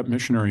put that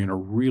missionary in a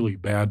really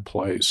bad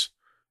place.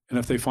 And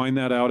if they find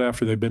that out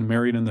after they've been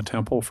married in the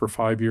temple for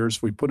 5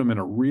 years, we put them in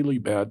a really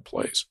bad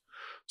place.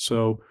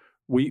 So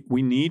we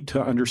need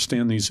to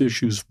understand these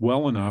issues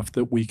well enough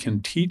that we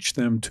can teach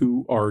them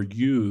to our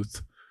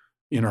youth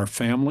in our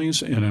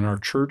families and in our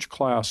church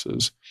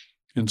classes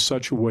in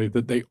such a way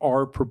that they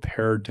are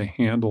prepared to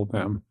handle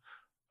them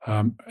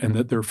and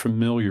that they're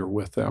familiar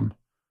with them.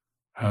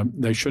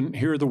 They shouldn't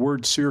hear the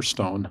word seer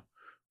stone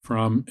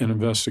from an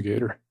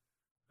investigator.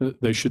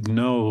 They should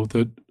know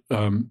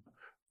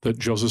that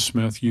Joseph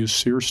Smith used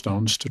seer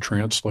stones to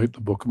translate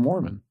the Book of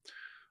Mormon.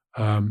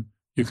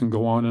 You can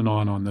go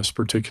on this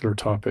particular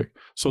topic.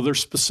 So there's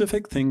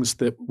specific things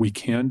that we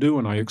can do,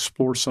 and I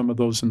explore some of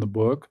those in the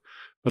book.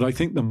 But I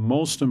think the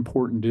most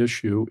important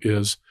issue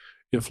is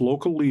if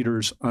local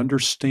leaders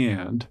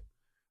understand,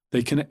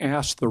 they can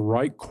ask the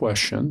right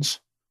questions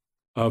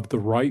of the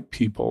right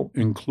people,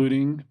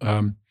 including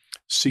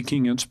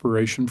seeking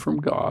inspiration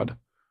from God,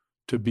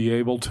 to be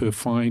able to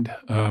find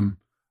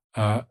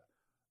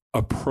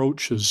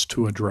approaches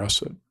to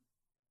address it.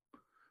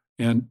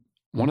 And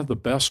one of the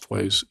best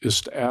ways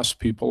is to ask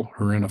people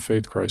who are in a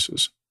faith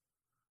crisis.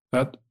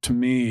 That, to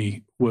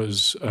me,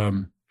 was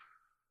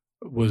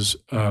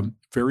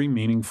very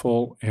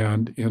meaningful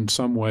and in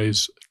some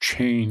ways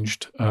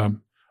changed a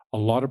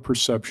lot of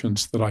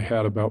perceptions that I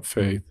had about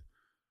faith.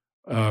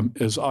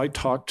 As I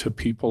talked to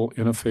people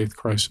in a faith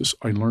crisis,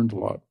 I learned a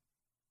lot.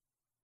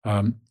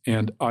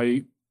 And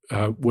I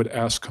would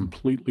ask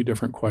completely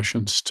different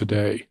questions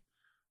today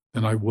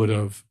than I would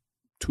have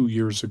 2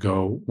 years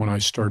ago when I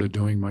started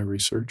doing my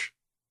research.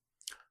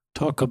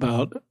 Talk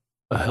about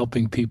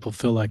helping people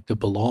feel like they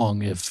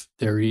belong if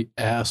they're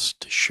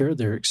asked to share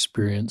their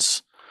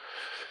experience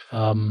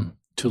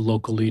to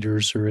local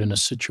leaders or in a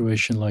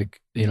situation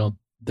like,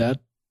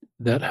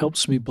 that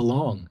helps me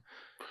belong.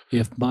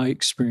 If my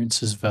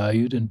experience is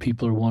valued and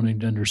people are wanting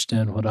to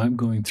understand what I'm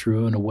going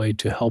through in a way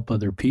to help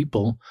other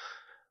people,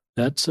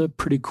 that's a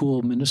pretty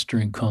cool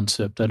ministering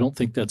concept. I don't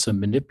think that's a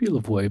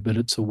manipulative way, but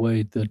it's a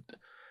way that,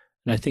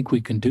 and I think we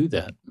can do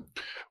that.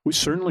 We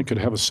certainly could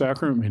have a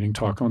sacrament meeting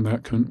talk on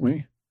that, couldn't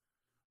we?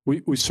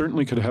 We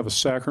certainly could have a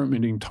sacrament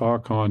meeting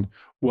talk on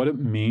what it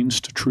means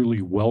to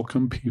truly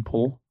welcome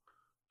people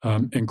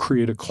and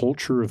create a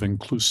culture of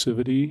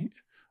inclusivity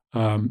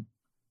in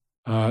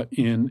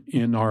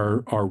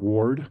our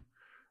ward.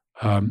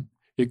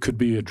 It could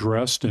be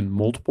addressed in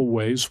multiple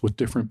ways with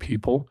different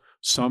people,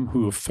 some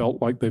who have felt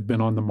like they've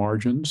been on the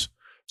margins,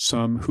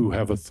 some who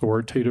have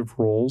authoritative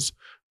roles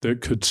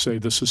that could say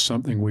this is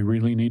something we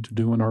really need to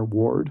do in our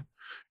ward.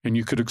 And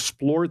you could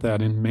explore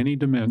that in many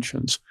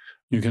dimensions.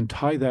 You can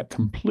tie that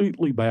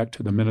completely back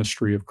to the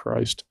ministry of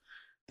Christ.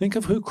 Think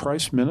of who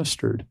Christ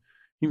ministered.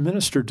 He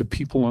ministered to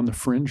people on the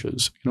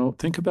fringes.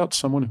 Think about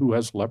someone who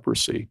has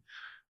leprosy.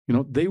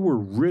 They were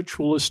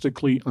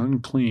ritualistically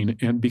unclean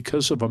and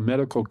because of a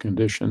medical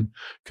condition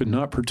could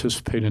not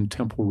participate in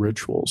temple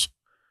rituals.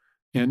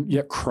 And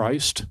yet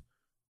Christ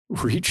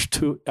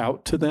reached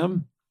out to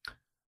them,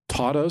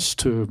 taught us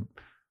to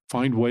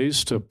find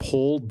ways to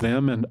pull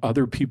them and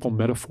other people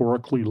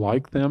metaphorically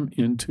like them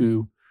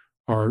into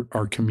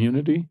our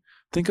community.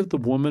 Think of the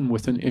woman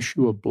with an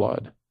issue of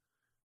blood.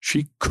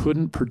 She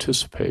couldn't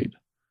participate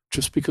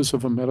just because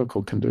of a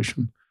medical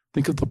condition.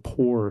 Think of the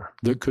poor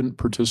that couldn't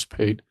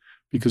participate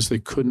because they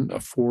couldn't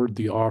afford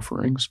the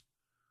offerings.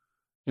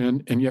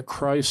 And yet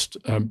Christ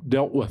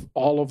dealt with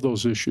all of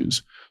those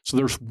issues. So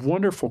there's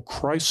wonderful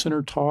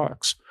Christ-centered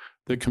talks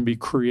that can be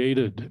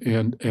created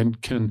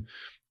and can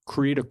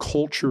create a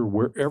culture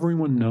where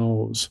everyone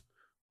knows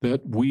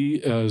that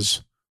we,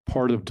 as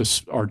part of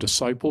our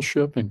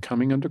discipleship and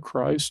coming unto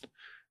Christ,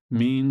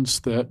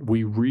 means that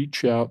we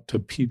reach out to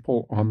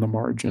people on the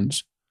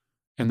margins.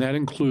 And that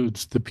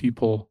includes the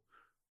people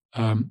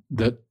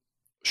that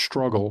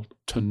struggle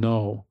to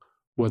know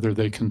whether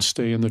they can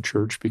stay in the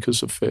church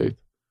because of faith.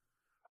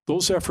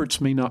 Those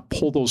efforts may not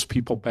pull those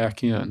people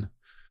back in.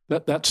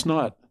 That's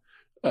not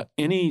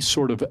any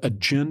sort of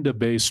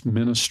agenda-based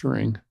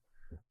ministering.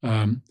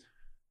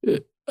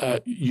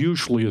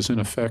 Usually is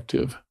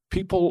ineffective.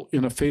 People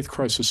in a faith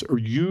crisis are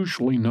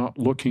usually not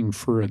looking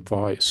for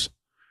advice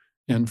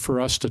and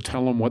for us to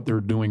tell them what they're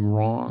doing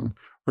wrong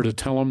or to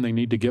tell them they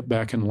need to get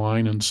back in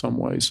line in some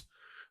ways.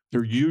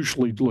 They're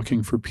usually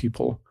looking for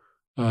people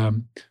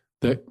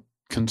that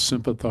can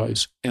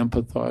sympathize,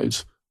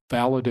 empathize,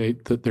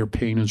 validate that their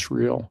pain is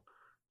real,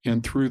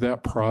 and through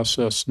that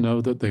process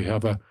know that they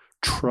have a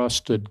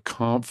trusted,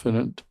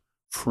 confident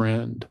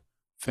friend,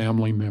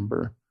 family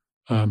member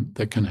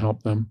that can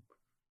help them.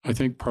 I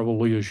think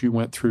probably as you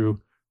went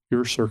through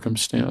your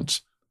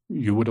circumstance,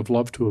 you would have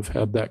loved to have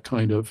had that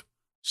kind of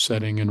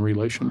setting and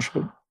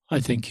relationship. I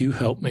think you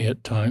helped me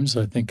at times.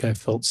 I think I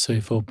felt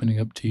safe opening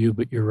up to you,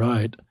 but you're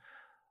right.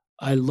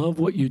 I love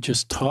what you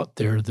just taught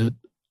there,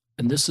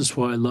 and this is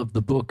why I love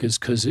the book, is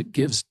because it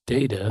gives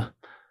data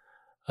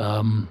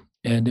and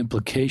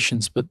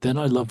implications. But then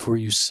I love where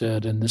you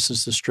said, and this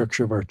is the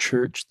structure of our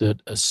church,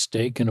 that a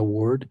stake and a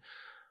ward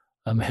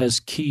has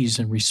keys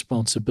and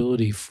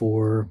responsibility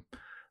for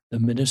the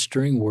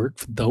ministering work,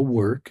 the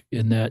work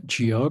in that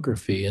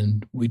geography.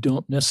 And we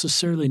don't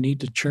necessarily need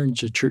to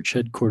change the church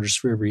headquarters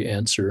for every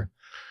answer.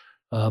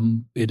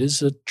 It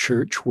is a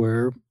church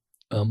where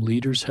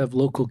leaders have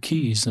local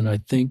keys, and I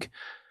think,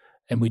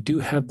 and we do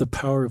have the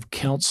power of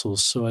counsel.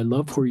 So I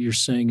love where you're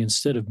saying,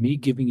 instead of me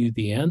giving you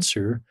the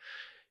answer,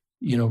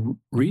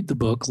 read the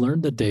book,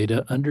 learn the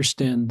data,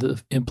 understand the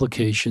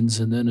implications,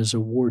 and then as a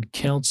ward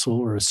council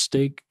or a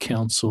stake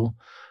council,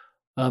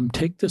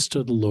 take this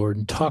to the Lord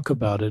and talk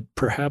about it.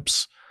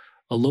 Perhaps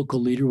a local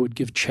leader would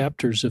give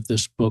chapters of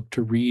this book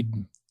to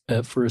read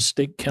for a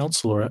stake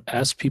council, or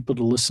ask people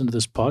to listen to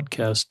this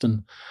podcast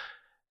and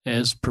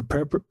as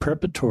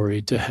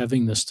preparatory to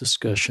having this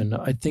discussion.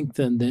 I think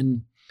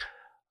then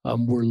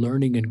we're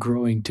learning and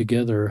growing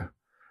together.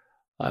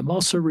 I'm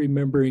also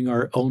remembering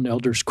our own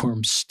elders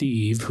quorum,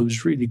 Steve,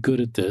 who's really good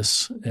at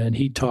this, and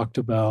he talked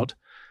about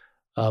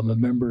a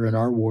member in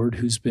our ward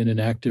who's been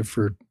inactive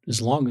for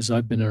as long as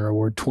I've been in our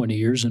ward, 20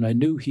 years, and I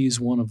knew he's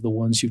one of the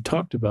ones you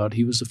talked about.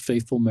 He was a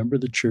faithful member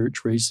of the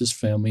church, raised his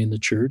family in the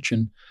church,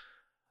 and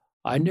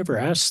I never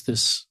asked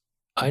this.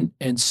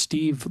 And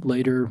Steve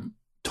later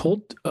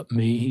told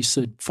me, he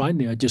said,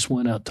 finally, I just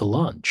went out to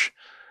lunch,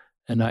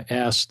 and I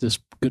asked this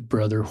good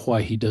brother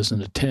why he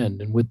doesn't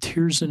attend. And with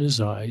tears in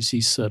his eyes, he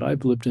said,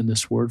 I've lived in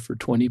this ward for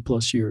 20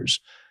 plus years,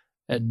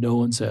 and no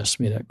one's asked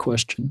me that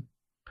question.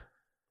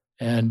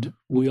 And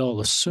we all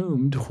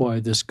assumed why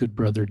this good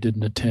brother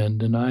didn't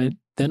attend. And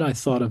then I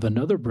thought of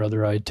another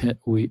brother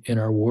in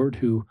our ward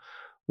who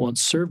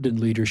once served in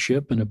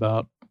leadership, and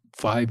about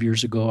 5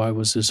 years ago, I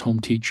was his home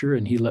teacher,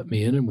 and he let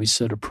me in, and we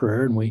said a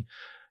prayer, and we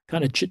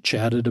kind of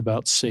chit-chatted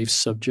about safe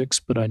subjects,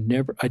 but I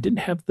didn't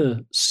have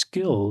the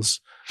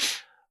skills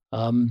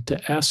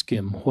to ask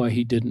him why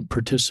he didn't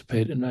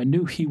participate. And I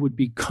knew he would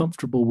be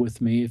comfortable with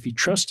me if he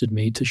trusted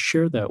me to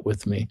share that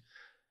with me.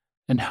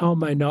 And how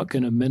am I not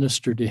going to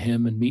minister to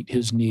him and meet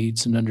his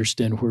needs and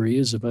understand where he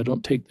is if I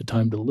don't take the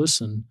time to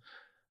listen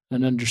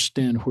and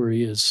understand where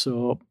he is?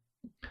 So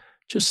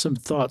just some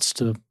thoughts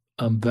to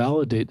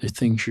validate the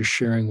things you're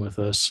sharing with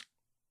us.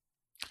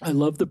 I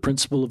love the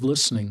principle of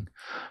listening.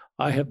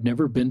 I have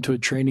never been to a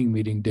training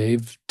meeting,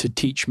 Dave, to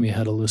teach me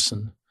how to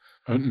listen.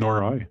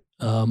 Nor I.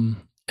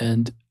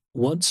 And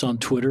once on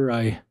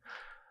Twitter,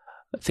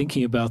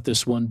 thinking about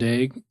this one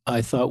day,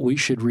 I thought we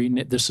should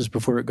rename, this is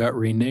before it got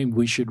renamed,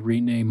 we should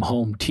rename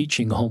home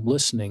teaching home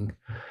listening,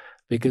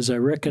 because I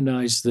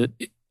recognized that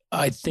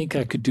I think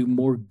I could do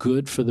more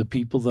good for the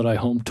people that I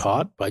home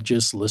taught by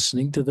just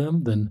listening to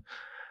them than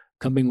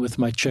coming with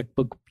my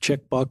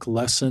checkbook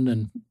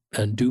lesson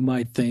and do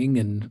my thing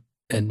and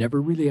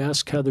never really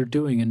ask how they're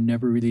doing and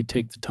never really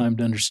take the time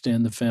to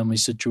understand the family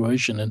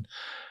situation.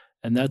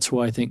 And that's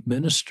why I think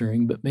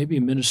ministering, but maybe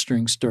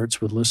ministering starts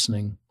with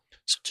listening.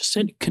 So just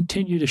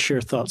continue to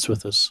share thoughts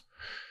with us.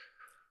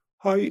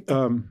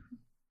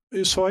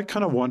 So I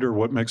kind of wonder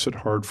what makes it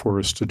hard for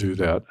us to do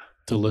that.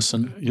 To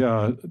listen?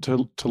 Yeah,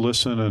 to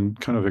listen and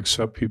kind of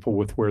accept people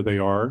with where they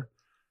are.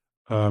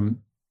 To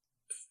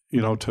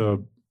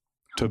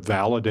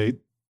validate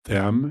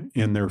them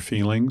in their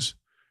feelings.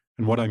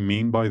 And what I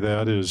mean by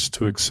that is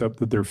to accept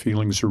that their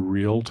feelings are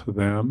real to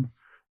them.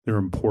 They're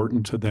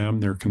important to them.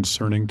 They're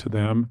concerning to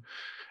them.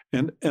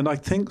 And I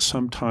think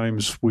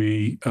sometimes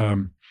we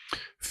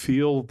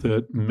feel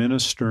that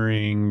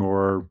ministering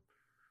or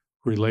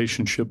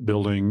relationship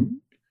building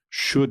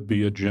should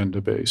be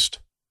agenda-based,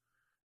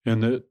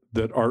 and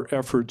that our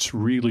efforts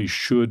really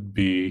should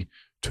be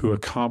to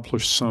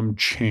accomplish some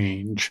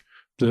change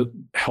that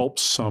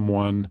helps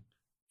someone,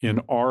 in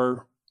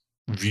our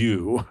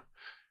view,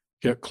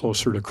 get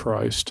closer to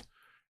Christ.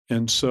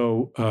 And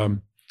so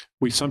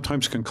we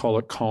sometimes can call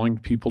it calling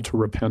people to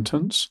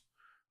repentance.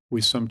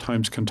 We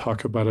sometimes can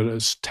talk about it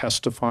as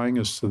testifying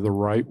as to the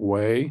right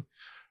way.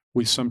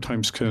 We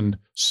sometimes can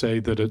say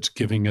that it's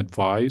giving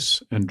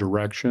advice and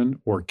direction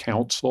or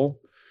counsel.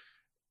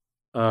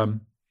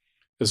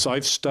 As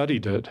I've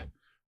studied it,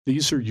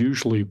 these are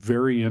usually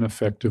very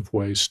ineffective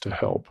ways to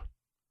help.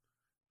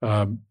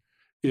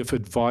 If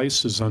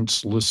advice is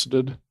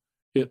unsolicited,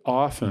 it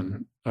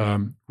often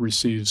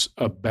receives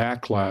a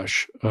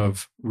backlash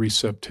of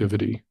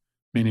receptivity,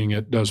 meaning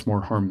it does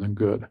more harm than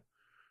good.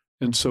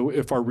 And so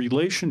if our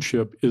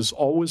relationship is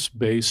always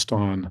based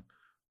on,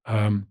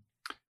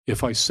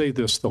 if I say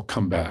this, they'll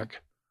come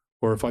back,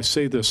 or if I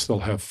say this, they'll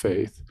have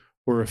faith,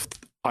 or if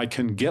I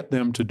can get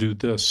them to do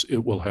this,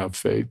 it will have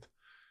faith.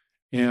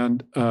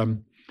 And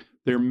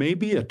there may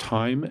be a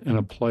time and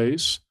a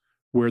place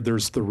where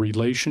there's the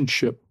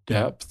relationship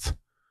depth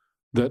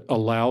that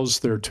allows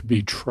there to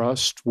be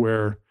trust,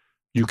 where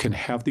you can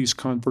have these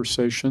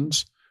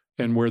conversations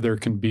and where there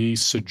can be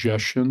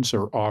suggestions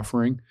or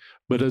offering,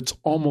 but it's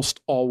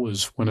almost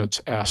always when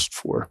it's asked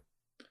for,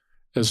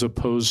 as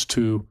opposed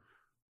to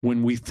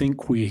when we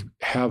think we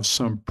have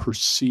some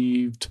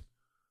perceived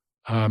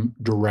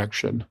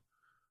direction.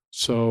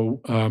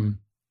 So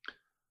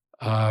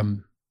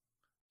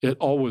it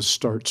always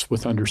starts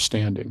with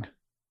understanding,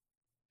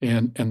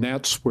 and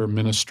that's where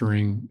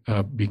ministering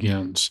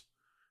begins.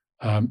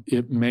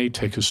 It may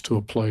take us to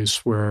a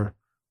place where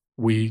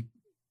we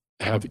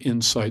have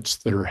insights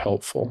that are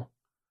helpful.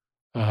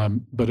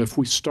 But if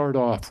we start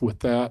off with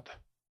that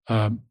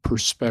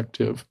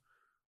perspective,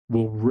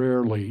 we'll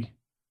rarely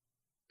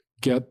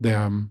get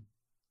them,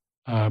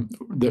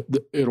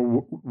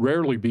 it'll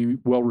rarely be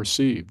well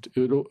received.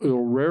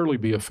 It'll rarely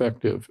be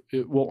effective.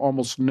 It will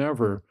almost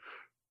never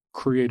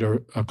create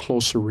a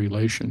closer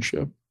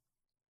relationship.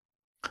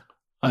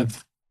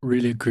 I've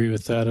really agree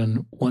with that.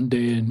 And one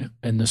day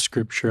in the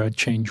scripture, I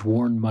changed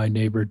warn my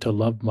neighbor to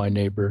love my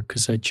neighbor,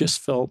 because I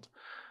just felt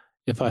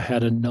if I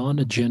had a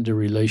non-agenda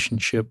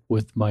relationship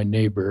with my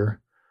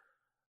neighbor,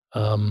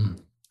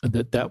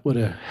 that would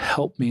have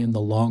helped me in the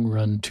long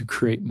run to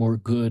create more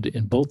good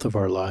in both of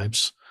our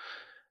lives,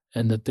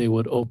 and that they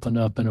would open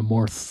up in a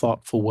more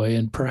thoughtful way.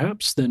 And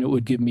perhaps then it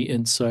would give me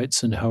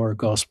insights in how our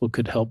gospel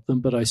could help them.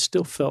 But I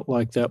still felt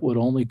like that would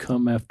only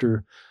come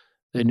after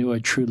they knew I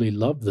truly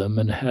loved them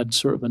and had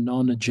sort of a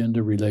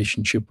non-agenda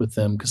relationship with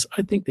them, because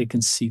I think they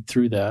can see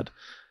through that.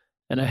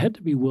 And I had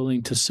to be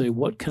willing to say,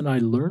 what can I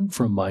learn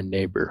from my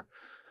neighbor?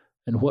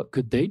 And what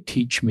could they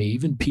teach me,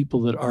 even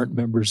people that aren't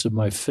members of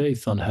my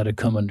faith, on how to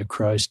come unto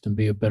Christ and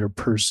be a better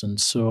person?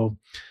 So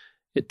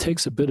it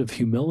takes a bit of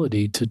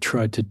humility to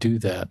try to do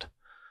that.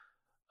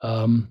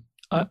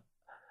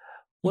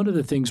 One of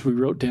the things we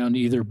wrote down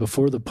either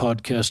before the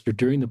podcast or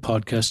during the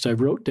podcast, I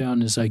wrote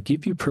down is, I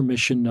give you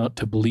permission not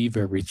to believe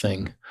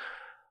everything.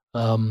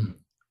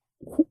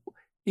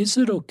 Is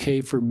it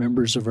okay for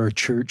members of our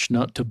church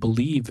not to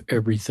believe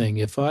everything?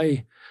 If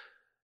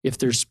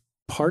there's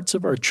parts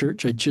of our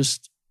church, I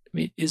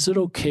mean, is it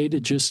okay to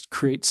just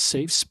create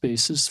safe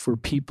spaces for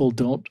people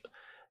don't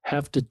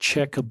have to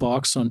check a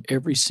box on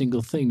every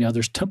single thing? Now,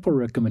 there's temple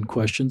recommend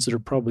questions that are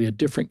probably a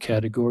different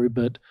category,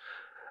 but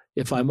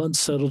if I'm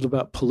unsettled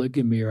about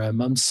polygamy or I'm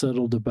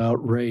unsettled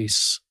about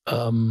race,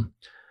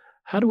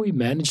 how do we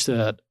manage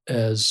that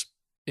as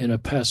in a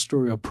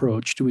pastoral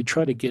approach? Do we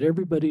try to get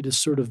everybody to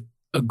sort of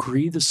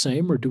agree the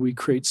same, or do we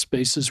create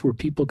spaces where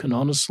people can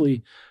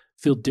honestly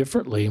feel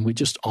differently and we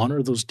just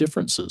honor those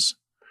differences?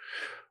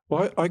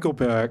 Well, I go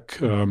back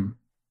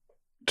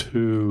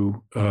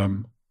to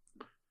kind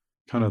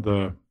of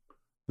the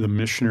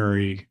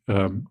missionary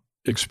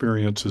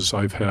experiences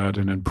I've had,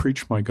 and in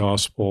Preach My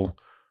Gospel,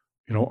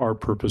 our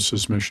purpose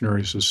as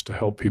missionaries is to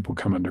help people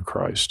come into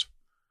Christ.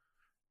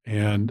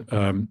 And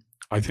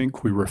I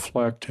think we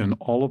reflect in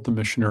all of the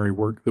missionary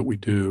work that we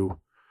do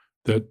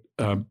that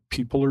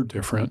people are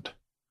different.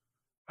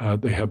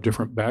 They have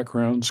different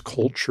backgrounds,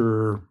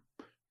 culture,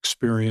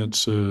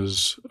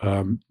 experiences,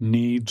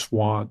 needs,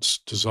 wants,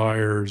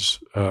 desires,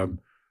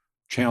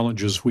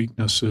 challenges,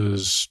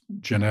 weaknesses,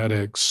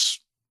 genetics,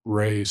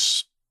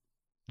 race,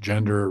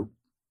 gender,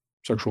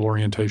 sexual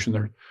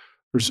orientation.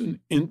 There's an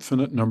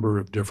infinite number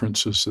of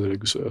differences that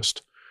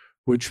exist,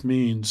 which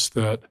means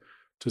that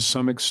to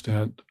some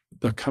extent,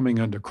 the coming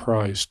unto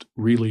Christ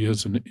really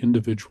is an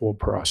individual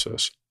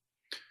process.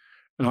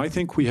 And I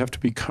think we have to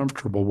be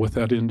comfortable with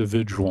that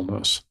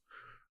individualness,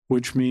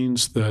 which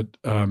means that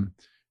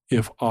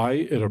if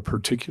I, at a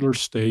particular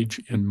stage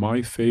in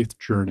my faith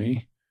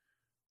journey,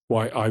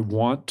 why I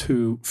want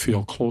to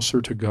feel closer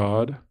to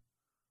God,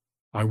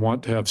 I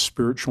want to have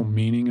spiritual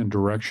meaning and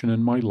direction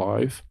in my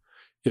life.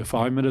 If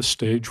I'm at a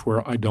stage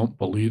where I don't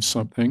believe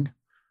something,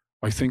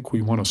 I think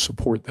we want to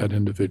support that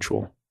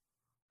individual.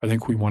 I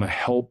think we want to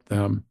help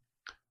them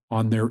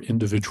on their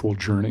individual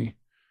journey.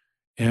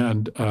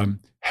 And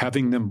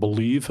having them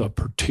believe a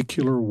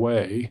particular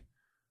way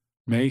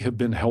may have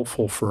been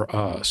helpful for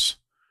us,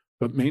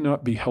 but may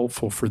not be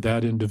helpful for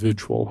that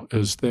individual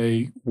as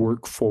they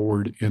work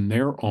forward in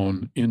their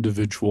own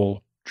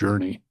individual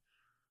journey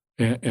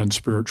and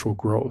spiritual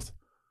growth.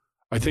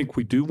 I think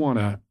we do want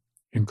to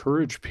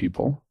encourage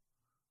people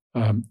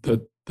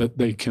that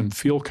they can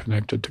feel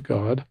connected to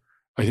God.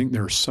 I think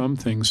there are some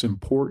things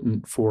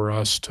important for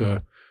us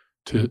to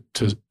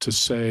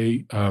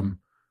say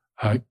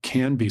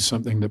can be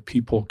something that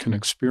people can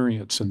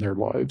experience in their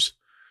lives.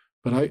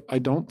 But I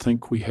don't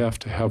think we have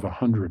to have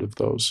 100 of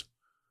those.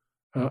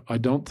 I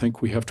don't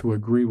think we have to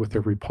agree with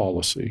every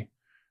policy.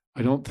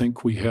 I don't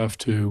think we have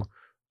to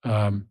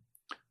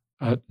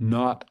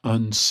not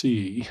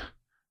unsee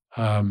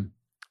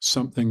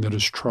something that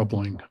is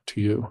troubling to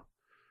you.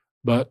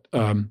 But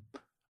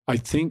I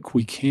think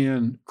we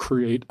can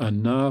create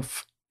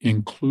enough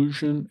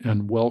inclusion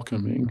and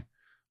welcoming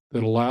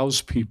that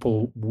allows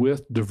people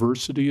with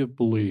diversity of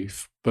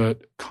belief,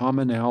 but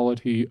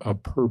commonality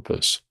of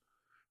purpose,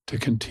 to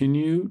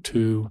continue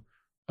to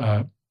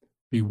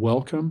be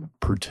welcome,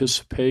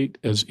 participate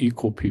as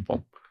equal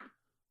people.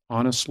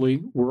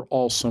 Honestly, we're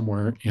all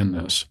somewhere in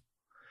this.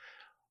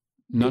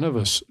 None of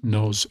us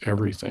knows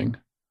everything.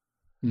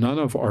 None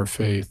of our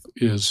faith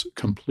is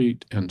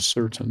complete and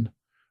certain.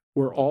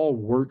 We're all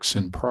works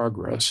in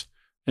progress,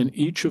 and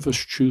each of us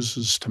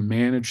chooses to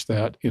manage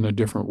that in a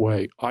different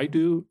way. I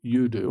do,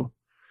 you do,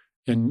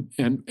 and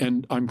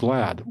I'm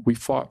glad we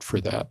fought for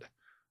that.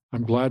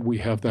 I'm glad we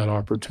have that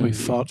opportunity.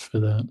 We fought for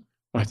that.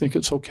 I think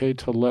it's okay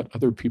to let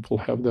other people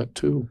have that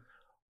too.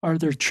 Are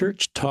there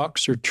church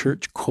talks or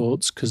church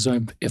quotes? Because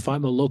if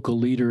I'm a local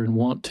leader and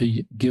want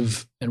to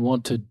give and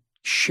want to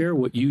share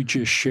what you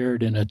just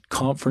shared in a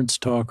conference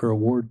talk or a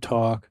ward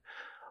talk,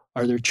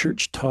 are there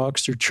church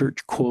talks or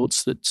church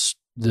quotes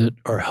that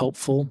are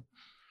helpful?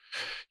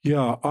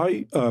 Yeah,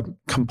 I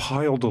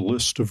compiled a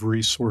list of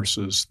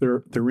resources.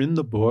 They're in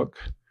the book,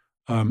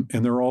 and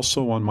they're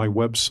also on my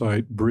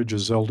website,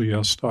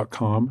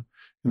 bridgeslds.com.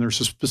 And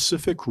there's a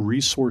specific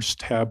resource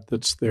tab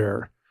that's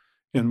there.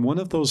 And one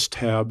of those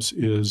tabs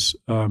is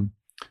a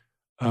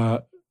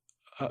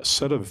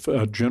set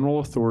of general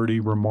authority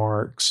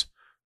remarks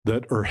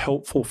that are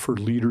helpful for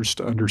leaders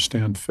to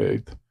understand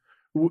faith.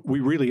 We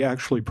really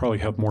actually probably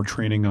have more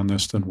training on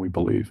this than we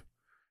believe.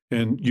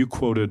 And you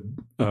quoted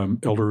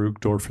Elder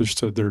Uchtdorf,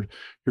 said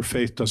your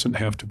faith doesn't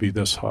have to be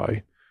this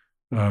high.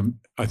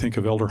 I think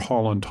of Elder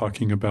Holland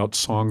talking about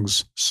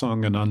songs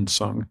sung and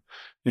unsung.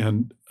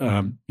 And,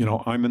 I'm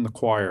in the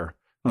choir.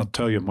 I'll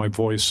tell you, my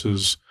voice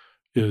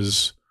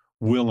is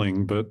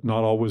willing, but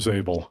not always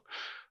able.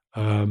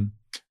 And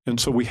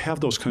so we have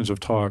those kinds of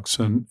talks.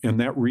 And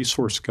that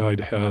resource guide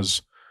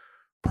has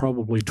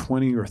probably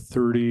 20 or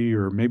 30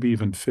 or maybe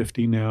even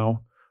 50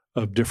 now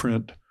of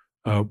different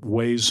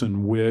ways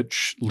in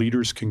which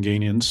leaders can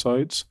gain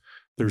insights.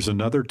 There's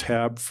another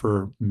tab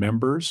for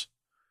members.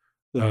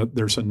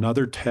 There's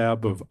another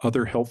tab of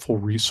other helpful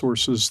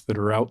resources that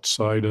are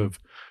outside of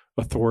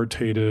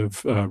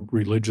authoritative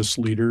religious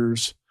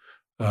leaders.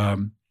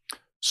 That's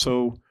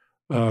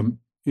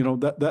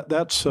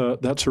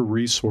a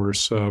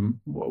resource.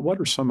 What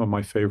are some of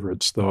my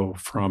favorites, though,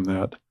 from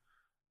that?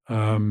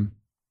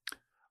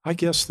 I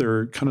guess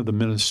they're kind of the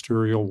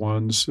ministerial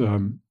ones.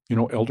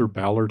 Elder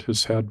Ballard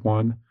has had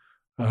one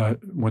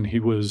when he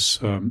was,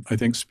 I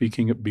think,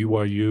 speaking at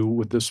BYU.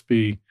 Would this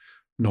be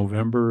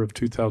November of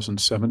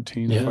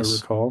 2017, if I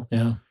recall?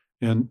 Yeah.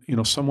 And,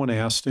 someone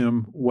asked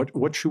him,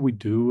 what should we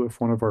do if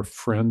one of our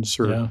friends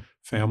or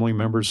family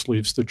members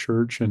leaves the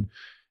church? And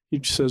he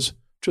says,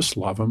 just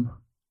love them.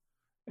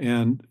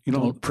 And,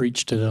 don't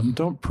preach to them.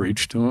 Don't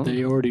preach to them.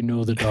 They already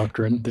know the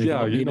doctrine. They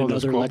yeah, you know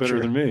this quote better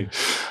than me.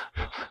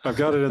 I've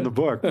got it in the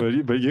book,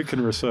 but you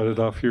can recite it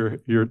off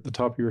the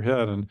top of your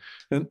head.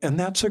 And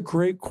that's a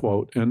great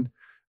quote. And,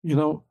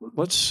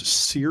 let's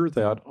sear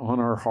that on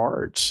our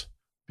hearts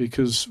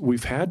because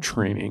we've had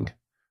training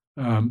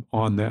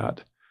on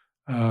that.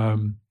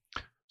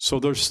 So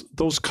there's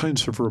those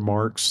kinds of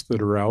remarks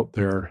that are out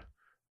there.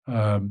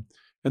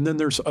 And then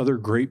there's other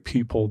great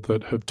people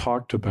that have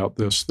talked about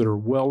this that are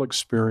well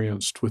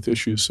experienced with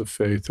issues of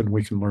faith, and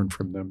we can learn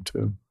from them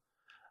too.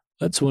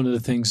 That's one of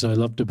the things I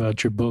loved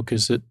about your book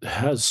is it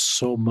has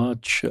so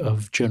much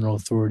of general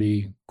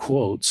authority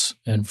quotes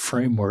and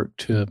framework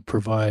to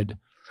provide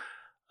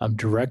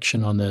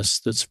direction on this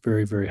that's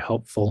very, very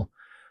helpful.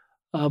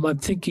 I'm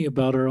thinking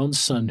about our own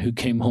son who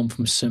came home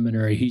from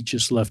seminary. He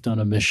just left on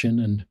a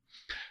mission,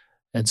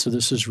 and so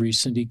this is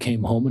recent. He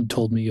came home and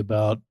told me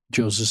about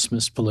Joseph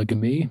Smith's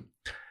polygamy.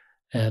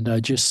 And I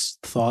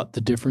just thought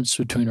the difference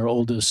between our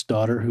oldest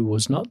daughter, who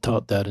was not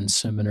taught that in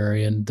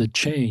seminary, and the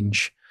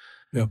change.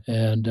 Yeah.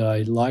 And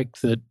I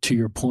like that, to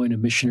your point, a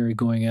missionary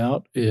going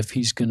out, if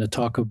he's going to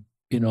talk,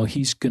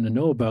 he's going to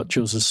know about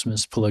Joseph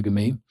Smith's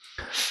polygamy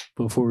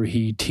before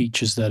he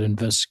teaches that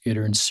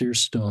investigator in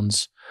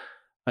Searstones.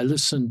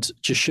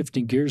 Just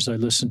shifting gears, I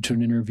listened to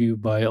an interview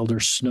by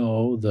Elder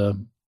Snow,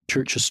 the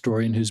church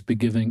historian who's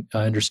going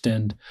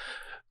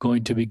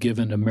to be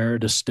given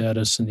emeritus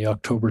status in the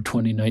October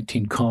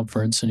 2019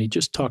 conference, and he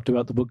just talked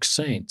about the book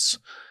Saints.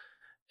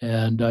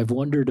 And I've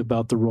wondered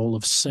about the role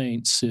of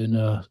saints in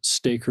a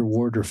Staker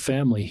Warder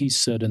family. He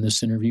said in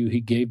this interview he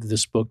gave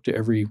this book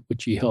to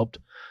which he helped,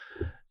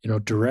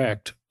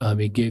 direct.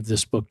 He gave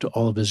this book to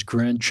all of his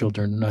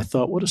grandchildren, and I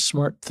thought, what a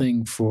smart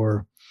thing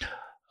for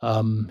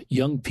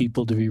young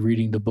people to be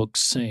reading the book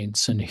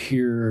Saints and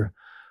hear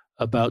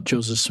about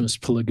Joseph Smith's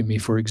polygamy,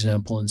 for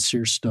example, in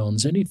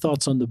Searstones. Any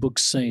thoughts on the book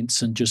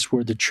Saints and just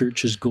where the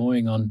church is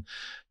going on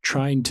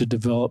trying to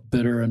develop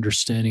better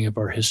understanding of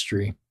our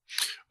history?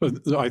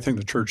 I think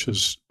the church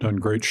has done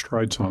great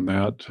strides on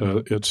that.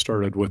 It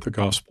started with the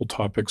Gospel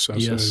Topics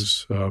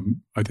essays. Yes.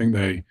 I think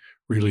they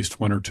released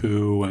one or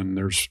two, and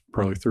there's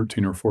probably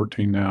 13 or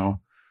 14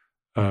 now.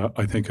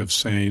 I think of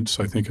Saints.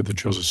 I think of the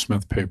Joseph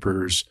Smith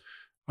papers.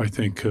 I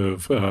think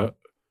of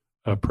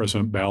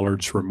President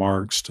Ballard's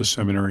remarks to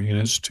seminary and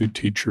institute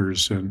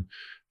teachers in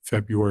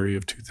February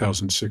of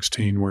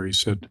 2016, where he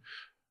said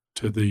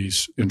to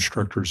these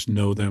instructors,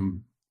 know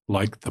them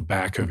like the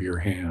back of your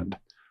hand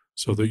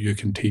so that you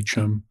can teach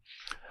them.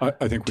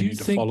 I think we need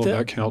to follow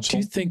that counsel. Do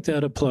you think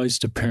that applies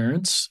to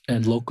parents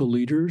and local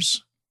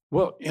leaders?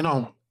 Well,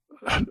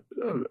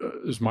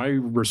 is my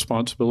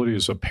responsibility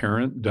as a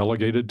parent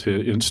delegated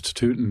to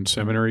institute and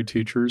seminary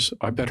teachers?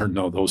 I better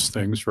know those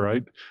things,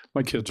 right?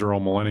 My kids are all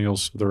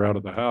millennials, so they're out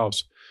of the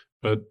house.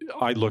 But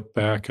I look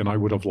back and I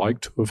would have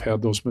liked to have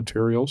had those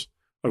materials.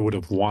 I would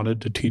have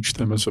wanted to teach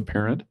them as a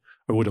parent.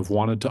 I would have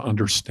wanted to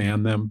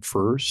understand them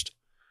first.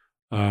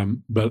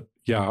 But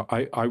yeah,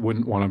 I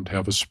wouldn't want them to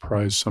have a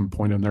surprise some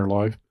point in their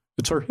life.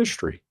 It's our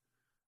history.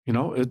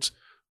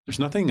 There's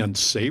nothing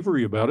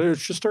unsavory about it.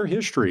 It's just our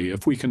history.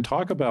 If we can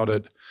talk about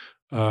it,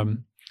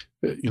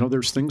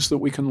 there's things that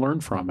we can learn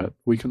from it.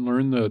 We can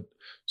learn that,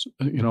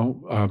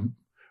 our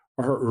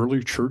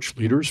early church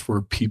leaders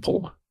were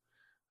people.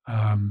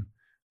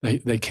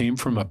 They came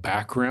from a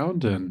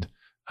background, and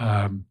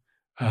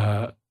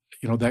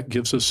that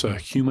gives us a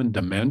human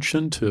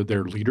dimension to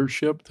their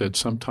leadership that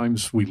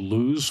sometimes we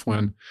lose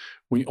when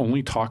we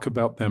only talk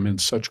about them in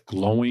such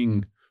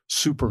glowing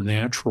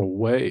supernatural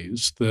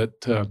ways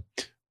that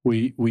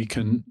we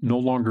can no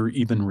longer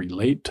even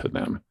relate to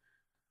them.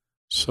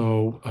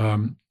 So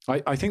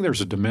I think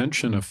there's a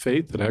dimension of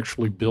faith that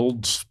actually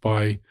builds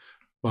by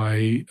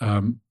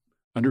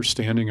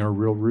understanding our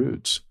real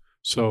roots.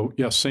 So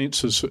yeah,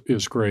 Saints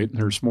is great, and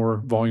there's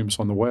more volumes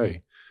on the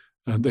way.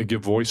 They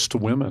give voice to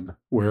women,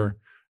 where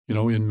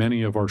in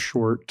many of our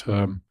short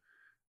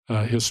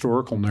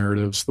historical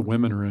narratives, the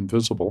women are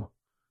invisible,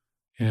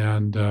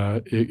 and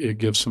it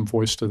gives some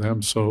voice to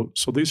them. So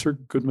these are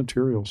good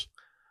materials.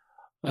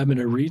 I'm going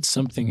to read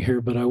something here,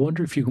 but I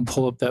wonder if you can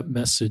pull up that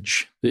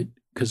message,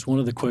 because one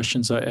of the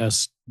questions I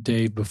asked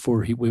Dave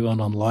before we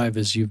went on live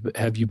is,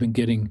 have you been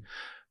getting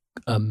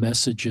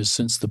messages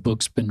since the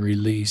book's been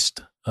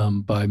released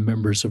by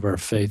members of our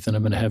faith? And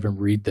I'm going to have him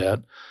read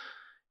that.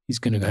 He's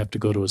going to have to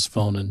go to his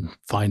phone and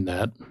find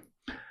that.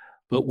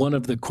 But one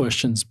of the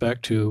questions,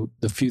 back to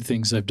the few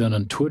things I've done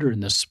on Twitter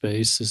in this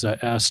space, is I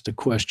asked a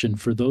question,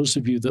 for those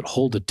of you that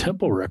hold a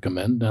temple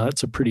recommend, now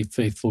that's a pretty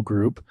faithful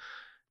group,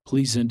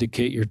 please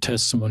indicate your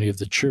testimony of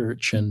the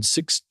church. And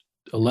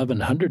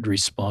 1,100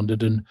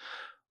 responded, and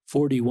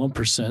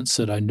 41%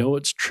 said, I know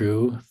it's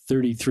true.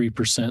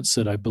 33%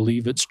 said, I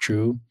believe it's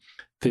true.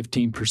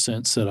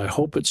 15% said, I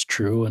hope it's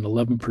true. And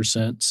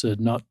 11% said,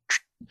 not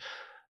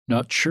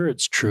sure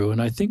it's true.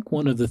 And I think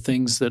one of the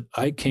things that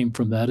I came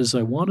from that is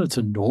I wanted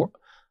to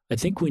I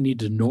think we need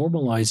to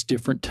normalize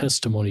different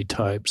testimony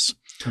types.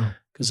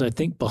 Because I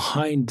think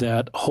behind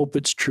that, hope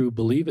it's true,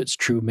 believe it's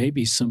true,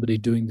 maybe somebody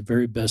doing the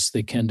very best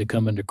they can to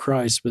come into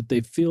Christ, but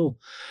they feel,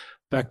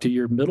 back to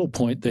your middle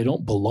point, they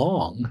don't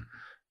belong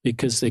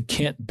because they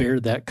can't bear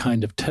that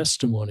kind of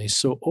testimony.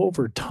 So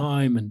over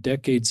time and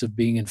decades of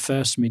being in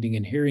fast meeting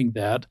and hearing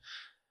that,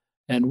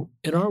 and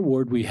in our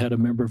ward, we had a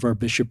member of our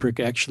bishopric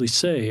actually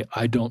say,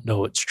 I don't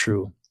know it's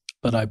true,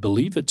 but I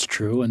believe it's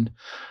true. And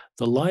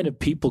the line of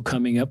people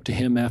coming up to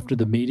him after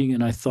the meeting,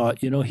 and I thought,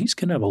 he's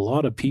going to have a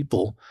lot of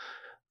people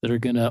that are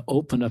going to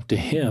open up to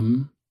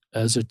him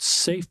as a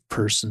safe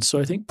person. So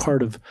I think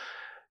part of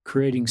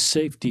creating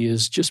safety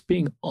is just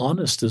being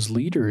honest as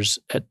leaders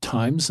at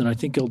times. And I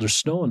think Elder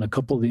Snow, in a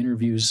couple of the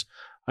interviews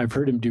I've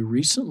heard him do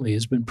recently,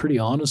 has been pretty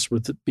honest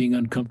with it, being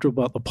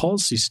uncomfortable about the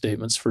policy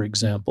statements, for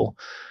example.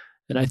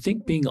 And I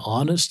think being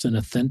honest and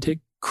authentic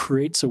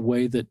creates a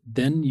way that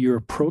then you're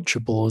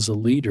approachable as a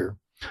leader.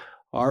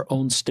 Our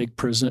own stake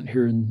president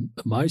here in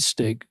my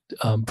stake,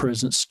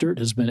 President Sturt,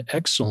 has been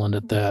excellent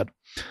at that.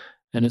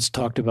 And it's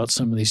talked about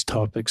some of these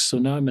topics. So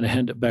now I'm going to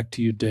hand it back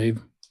to you,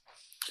 Dave.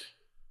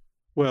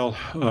 Well,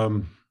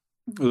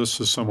 this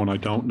is someone I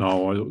don't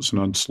know. It was an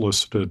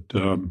unsolicited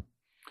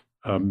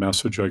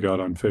message I got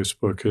on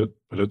Facebook,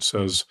 but it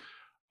says,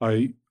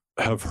 I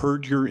have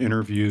heard your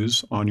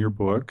interviews on your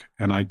book,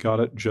 and I got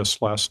it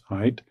just last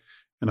night,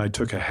 and I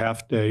took a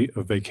half day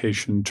of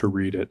vacation to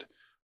read it.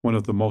 One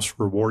of the most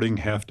rewarding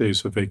half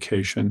days of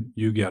vacation.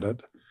 You get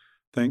it.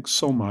 Thanks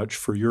so much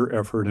for your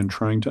effort in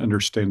trying to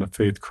understand a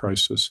faith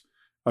crisis.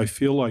 I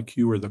feel like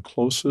you are the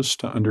closest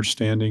to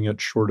understanding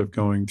it short of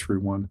going through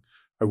one.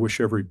 I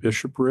wish every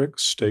bishopric,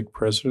 stake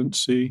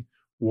presidency,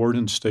 ward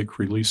and stake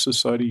relief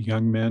society,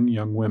 young men,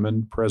 young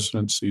women,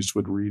 presidencies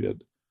would read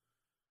it.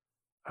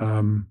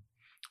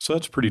 So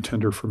that's pretty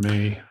tender for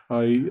me.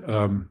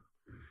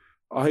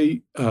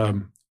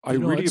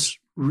 It's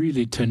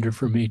really tender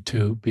for me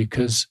too,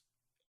 because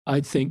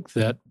I think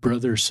that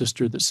brother or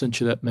sister that sent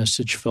you that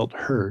message felt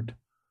heard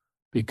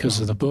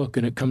because of the book.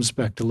 And it comes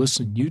back to,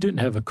 listen, you didn't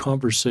have a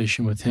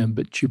conversation with him,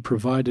 but you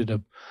provided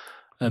a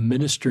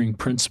ministering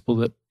principle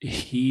that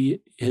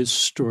his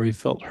story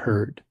felt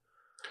heard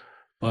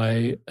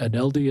by an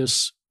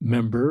LDS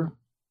member.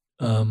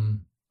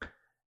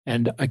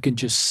 And I can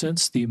just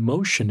sense the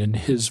emotion in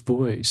his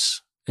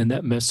voice and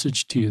that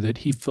message to you that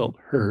he felt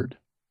heard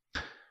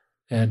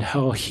and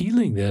how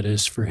healing that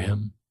is for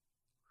him.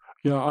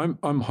 Yeah,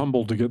 I'm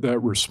humbled to get that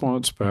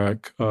response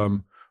back.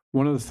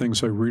 One of the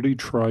things I really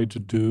tried to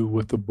do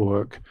with the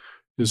book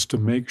is to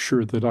make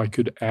sure that I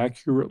could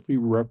accurately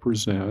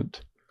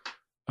represent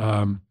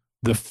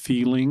the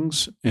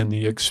feelings and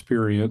the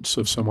experience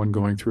of someone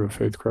going through a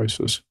faith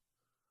crisis.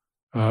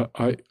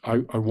 I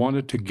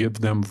wanted to give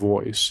them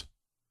voice,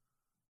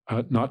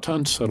 not to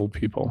unsettle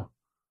people,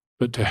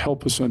 but to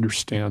help us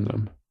understand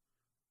them.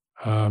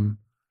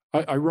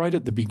 I write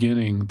at the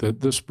beginning that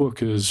this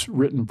book is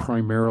written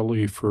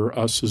primarily for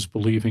us as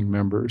believing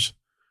members,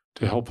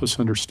 to help us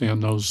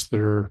understand those that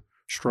are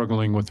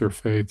struggling with their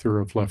faith or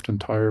have left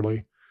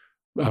entirely.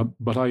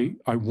 But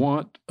I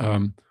want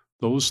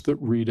those that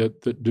read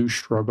it that do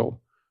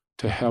struggle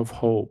to have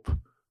hope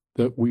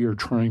that we are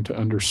trying to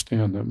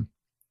understand them.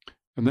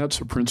 And that's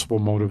a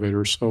principal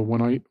motivator. So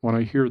when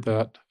I hear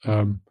that,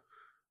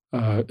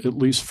 at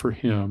least for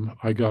him,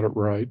 I got it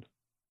right.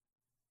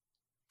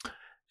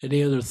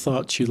 Any other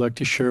thoughts you'd like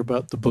to share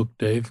about the book,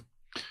 Dave?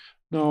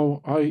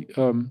 No,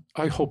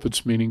 I hope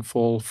it's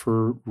meaningful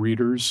for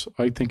readers.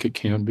 I think it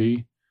can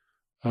be.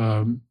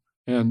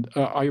 And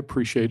I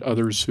appreciate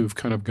others who've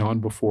kind of gone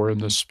before in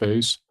this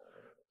space.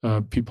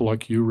 People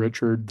like you,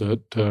 Richard,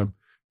 that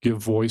give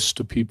voice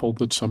to people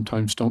that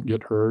sometimes don't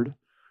get heard,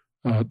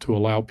 to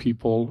allow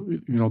people,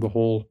 the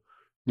whole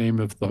name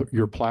of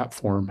your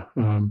platform,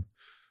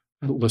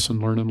 Listen,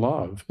 Learn, and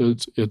Love.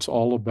 It's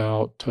all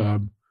about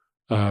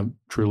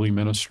truly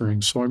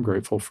ministering. So I'm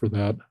grateful for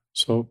that.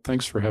 So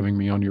thanks for having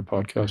me on your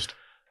podcast.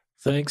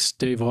 Thanks,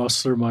 Dave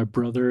Osler, my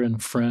brother and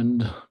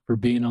friend, for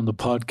being on the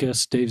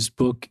podcast. Dave's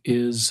book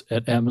is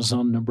at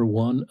Amazon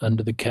 #1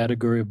 under the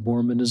category of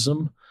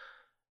Mormonism.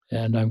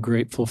 And I'm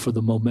grateful for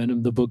the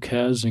momentum the book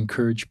has.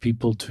 Encourage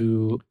people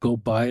to go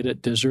buy it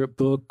at Deseret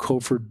Book,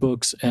 Cofford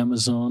Books,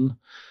 Amazon.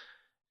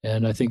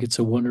 And I think it's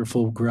a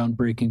wonderful,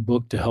 groundbreaking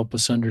book to help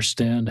us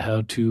understand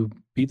how to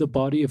be the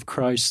body of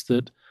Christ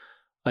that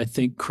I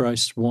think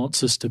Christ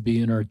wants us to be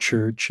in our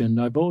church.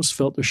 And I've always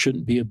felt there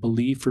shouldn't be a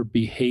belief or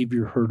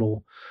behavior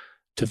hurdle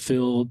to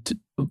feel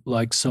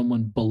like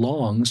someone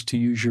belongs, to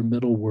use your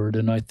middle word.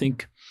 And I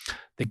think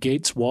the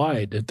gate's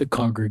wide at the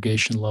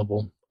congregation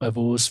level. I've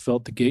always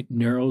felt the gate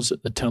narrows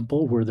at the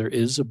temple where there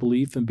is a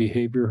belief and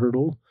behavior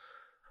hurdle.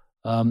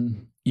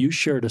 You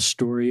shared a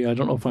story. I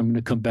don't know if I'm going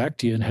to come back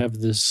to you and have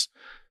this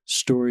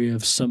story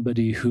of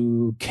somebody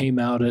who came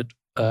out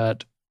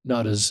at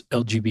not as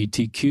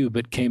LGBTQ,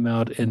 but came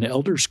out in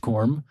Elders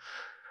Quorum.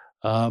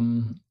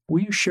 Will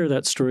you share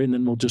that story, and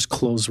then we'll just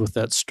close with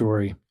that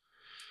story?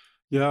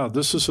 Yeah,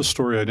 this is a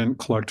story I didn't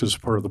collect as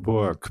part of the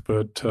book,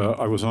 but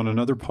I was on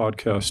another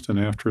podcast, and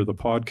after the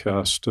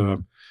podcast,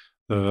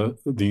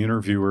 the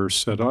interviewer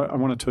said, I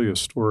want to tell you a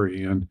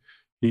story. And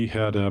he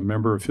had a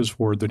member of his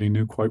ward that he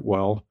knew quite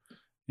well,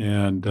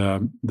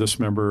 and this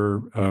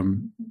member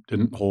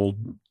didn't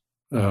hold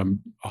a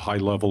high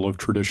level of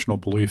traditional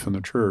belief in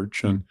the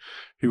church, and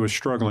he was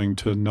struggling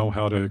to know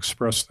how to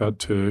express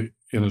that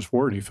in his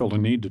ward. He felt a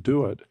need to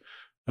do it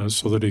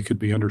so that he could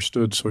be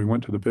understood. So he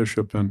went to the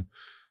bishop and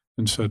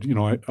said,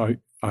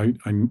 I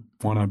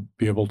want to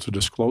be able to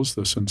disclose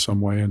this in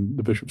some way. And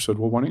the bishop said,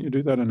 well, why don't you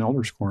do that in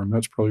Elders Quorum?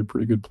 That's probably a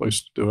pretty good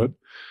place to do it.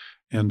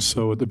 And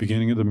so at the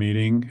beginning of the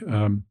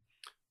meeting,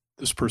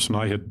 this person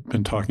I had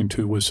been talking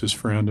to was his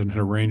friend and had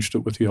arranged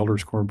it with the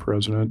Elders Quorum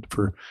president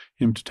for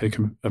him to take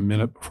him a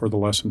minute before the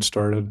lesson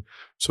started.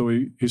 So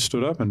he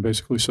stood up and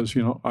basically says,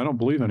 I don't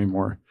believe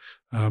anymore,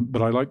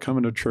 but I like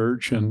coming to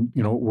church, and,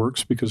 it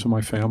works because of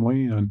my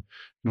family, and,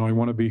 I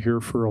want to be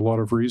here for a lot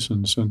of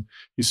reasons. And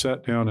he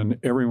sat down and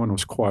everyone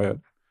was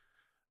quiet.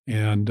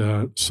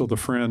 And so the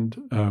friend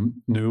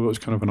knew it was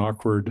kind of an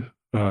awkward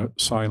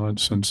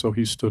silence. And so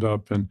he stood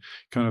up and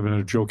kind of in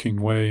a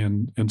joking way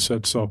and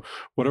said, so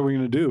what are we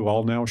going to do?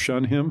 I'll now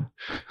shun him?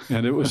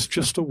 And it was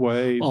just a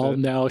way. I'll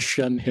now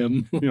shun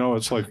him.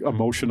 It's like a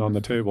motion on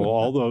the table.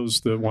 All those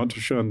that want to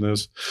shun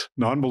this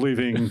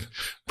non-believing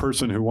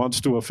person who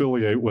wants to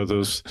affiliate with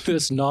us.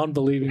 This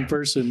non-believing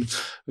person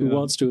who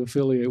wants to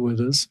affiliate with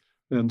us.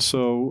 And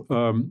so,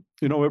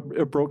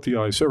 it broke the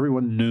ice.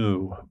 Everyone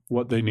knew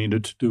what they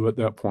needed to do at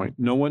that point.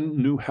 No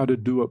one knew how to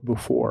do it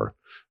before.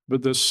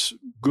 But this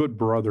good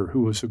brother,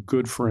 who was a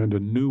good friend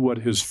and knew what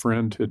his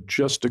friend had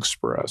just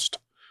expressed,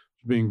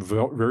 being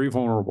very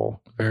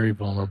vulnerable. Very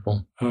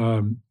vulnerable.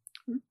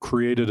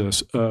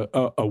 Created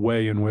a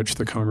way in which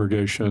the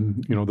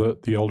congregation,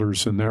 the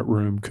elders in that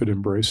room could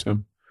embrace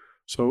him.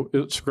 So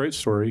it's a great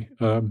story.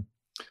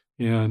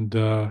 And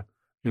I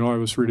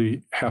was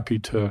really happy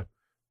to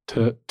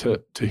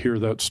hear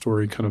that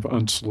story kind of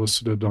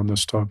unsolicited on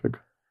this topic.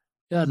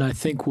 Yeah, and I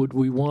think, would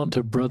we want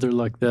a brother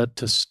like that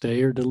to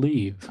stay or to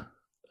leave?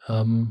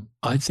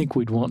 I think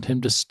we'd want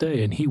him to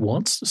stay, and he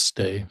wants to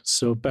stay.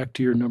 So back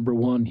to your number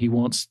one, he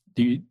wants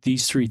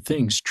these three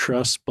things: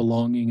 trust,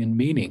 belonging, and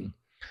meaning.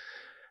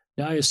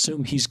 Now, I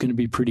assume he's going to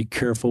be pretty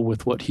careful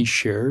with what he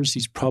shares.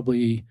 He's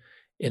probably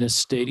in a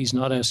state, he's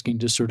not asking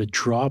to sort of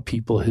draw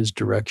people his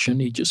direction.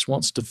 He just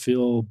wants to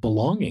feel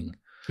belonging.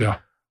 Yeah.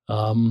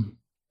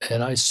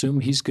 And I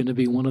assume he's going to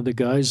be one of the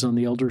guys on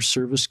the Elder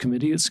Service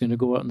Committee that's going to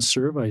go out and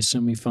serve. I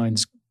assume he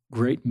finds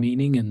great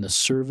meaning in the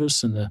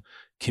service and the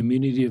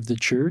community of the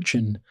church.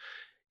 And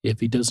if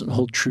he doesn't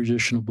hold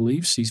traditional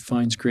beliefs, he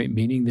finds great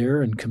meaning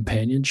there and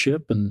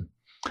companionship. And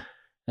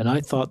I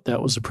thought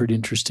that was a pretty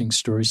interesting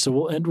story. So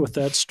we'll end with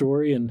that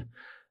story and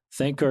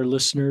thank our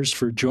listeners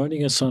for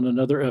joining us on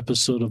another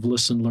episode of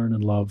Listen, Learn,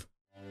 and Love.